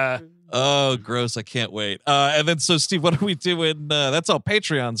 Yeah. Oh, gross. I can't wait. And then, so, Steve, what are we doing? That's all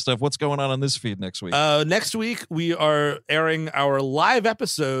Patreon stuff. What's going on this feed next week? Next week, we are airing our live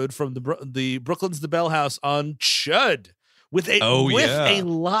episode from the Brooklyn's the Bell House on Chud. With a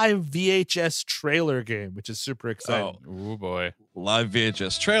live VHS trailer game, which is super exciting. Oh boy. Live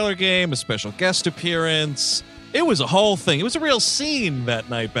VHS trailer game, a special guest appearance. It was a whole thing. It was a real scene that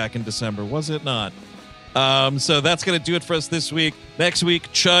night back in December, was it not? So that's going to do it for us this week. Next week,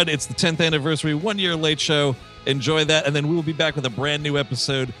 Chud, it's the 10th anniversary, 1 year late show. Enjoy that. And then we will be back with a brand new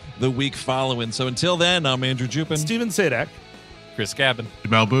episode the week following. So until then, I'm Andrew Jupin. Steven Sadak. Chris Cabin.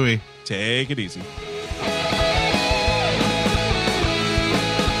 Jamelle Bouie. Take it easy.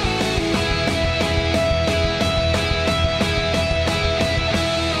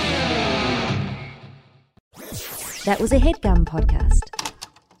 That was a HeadGum podcast.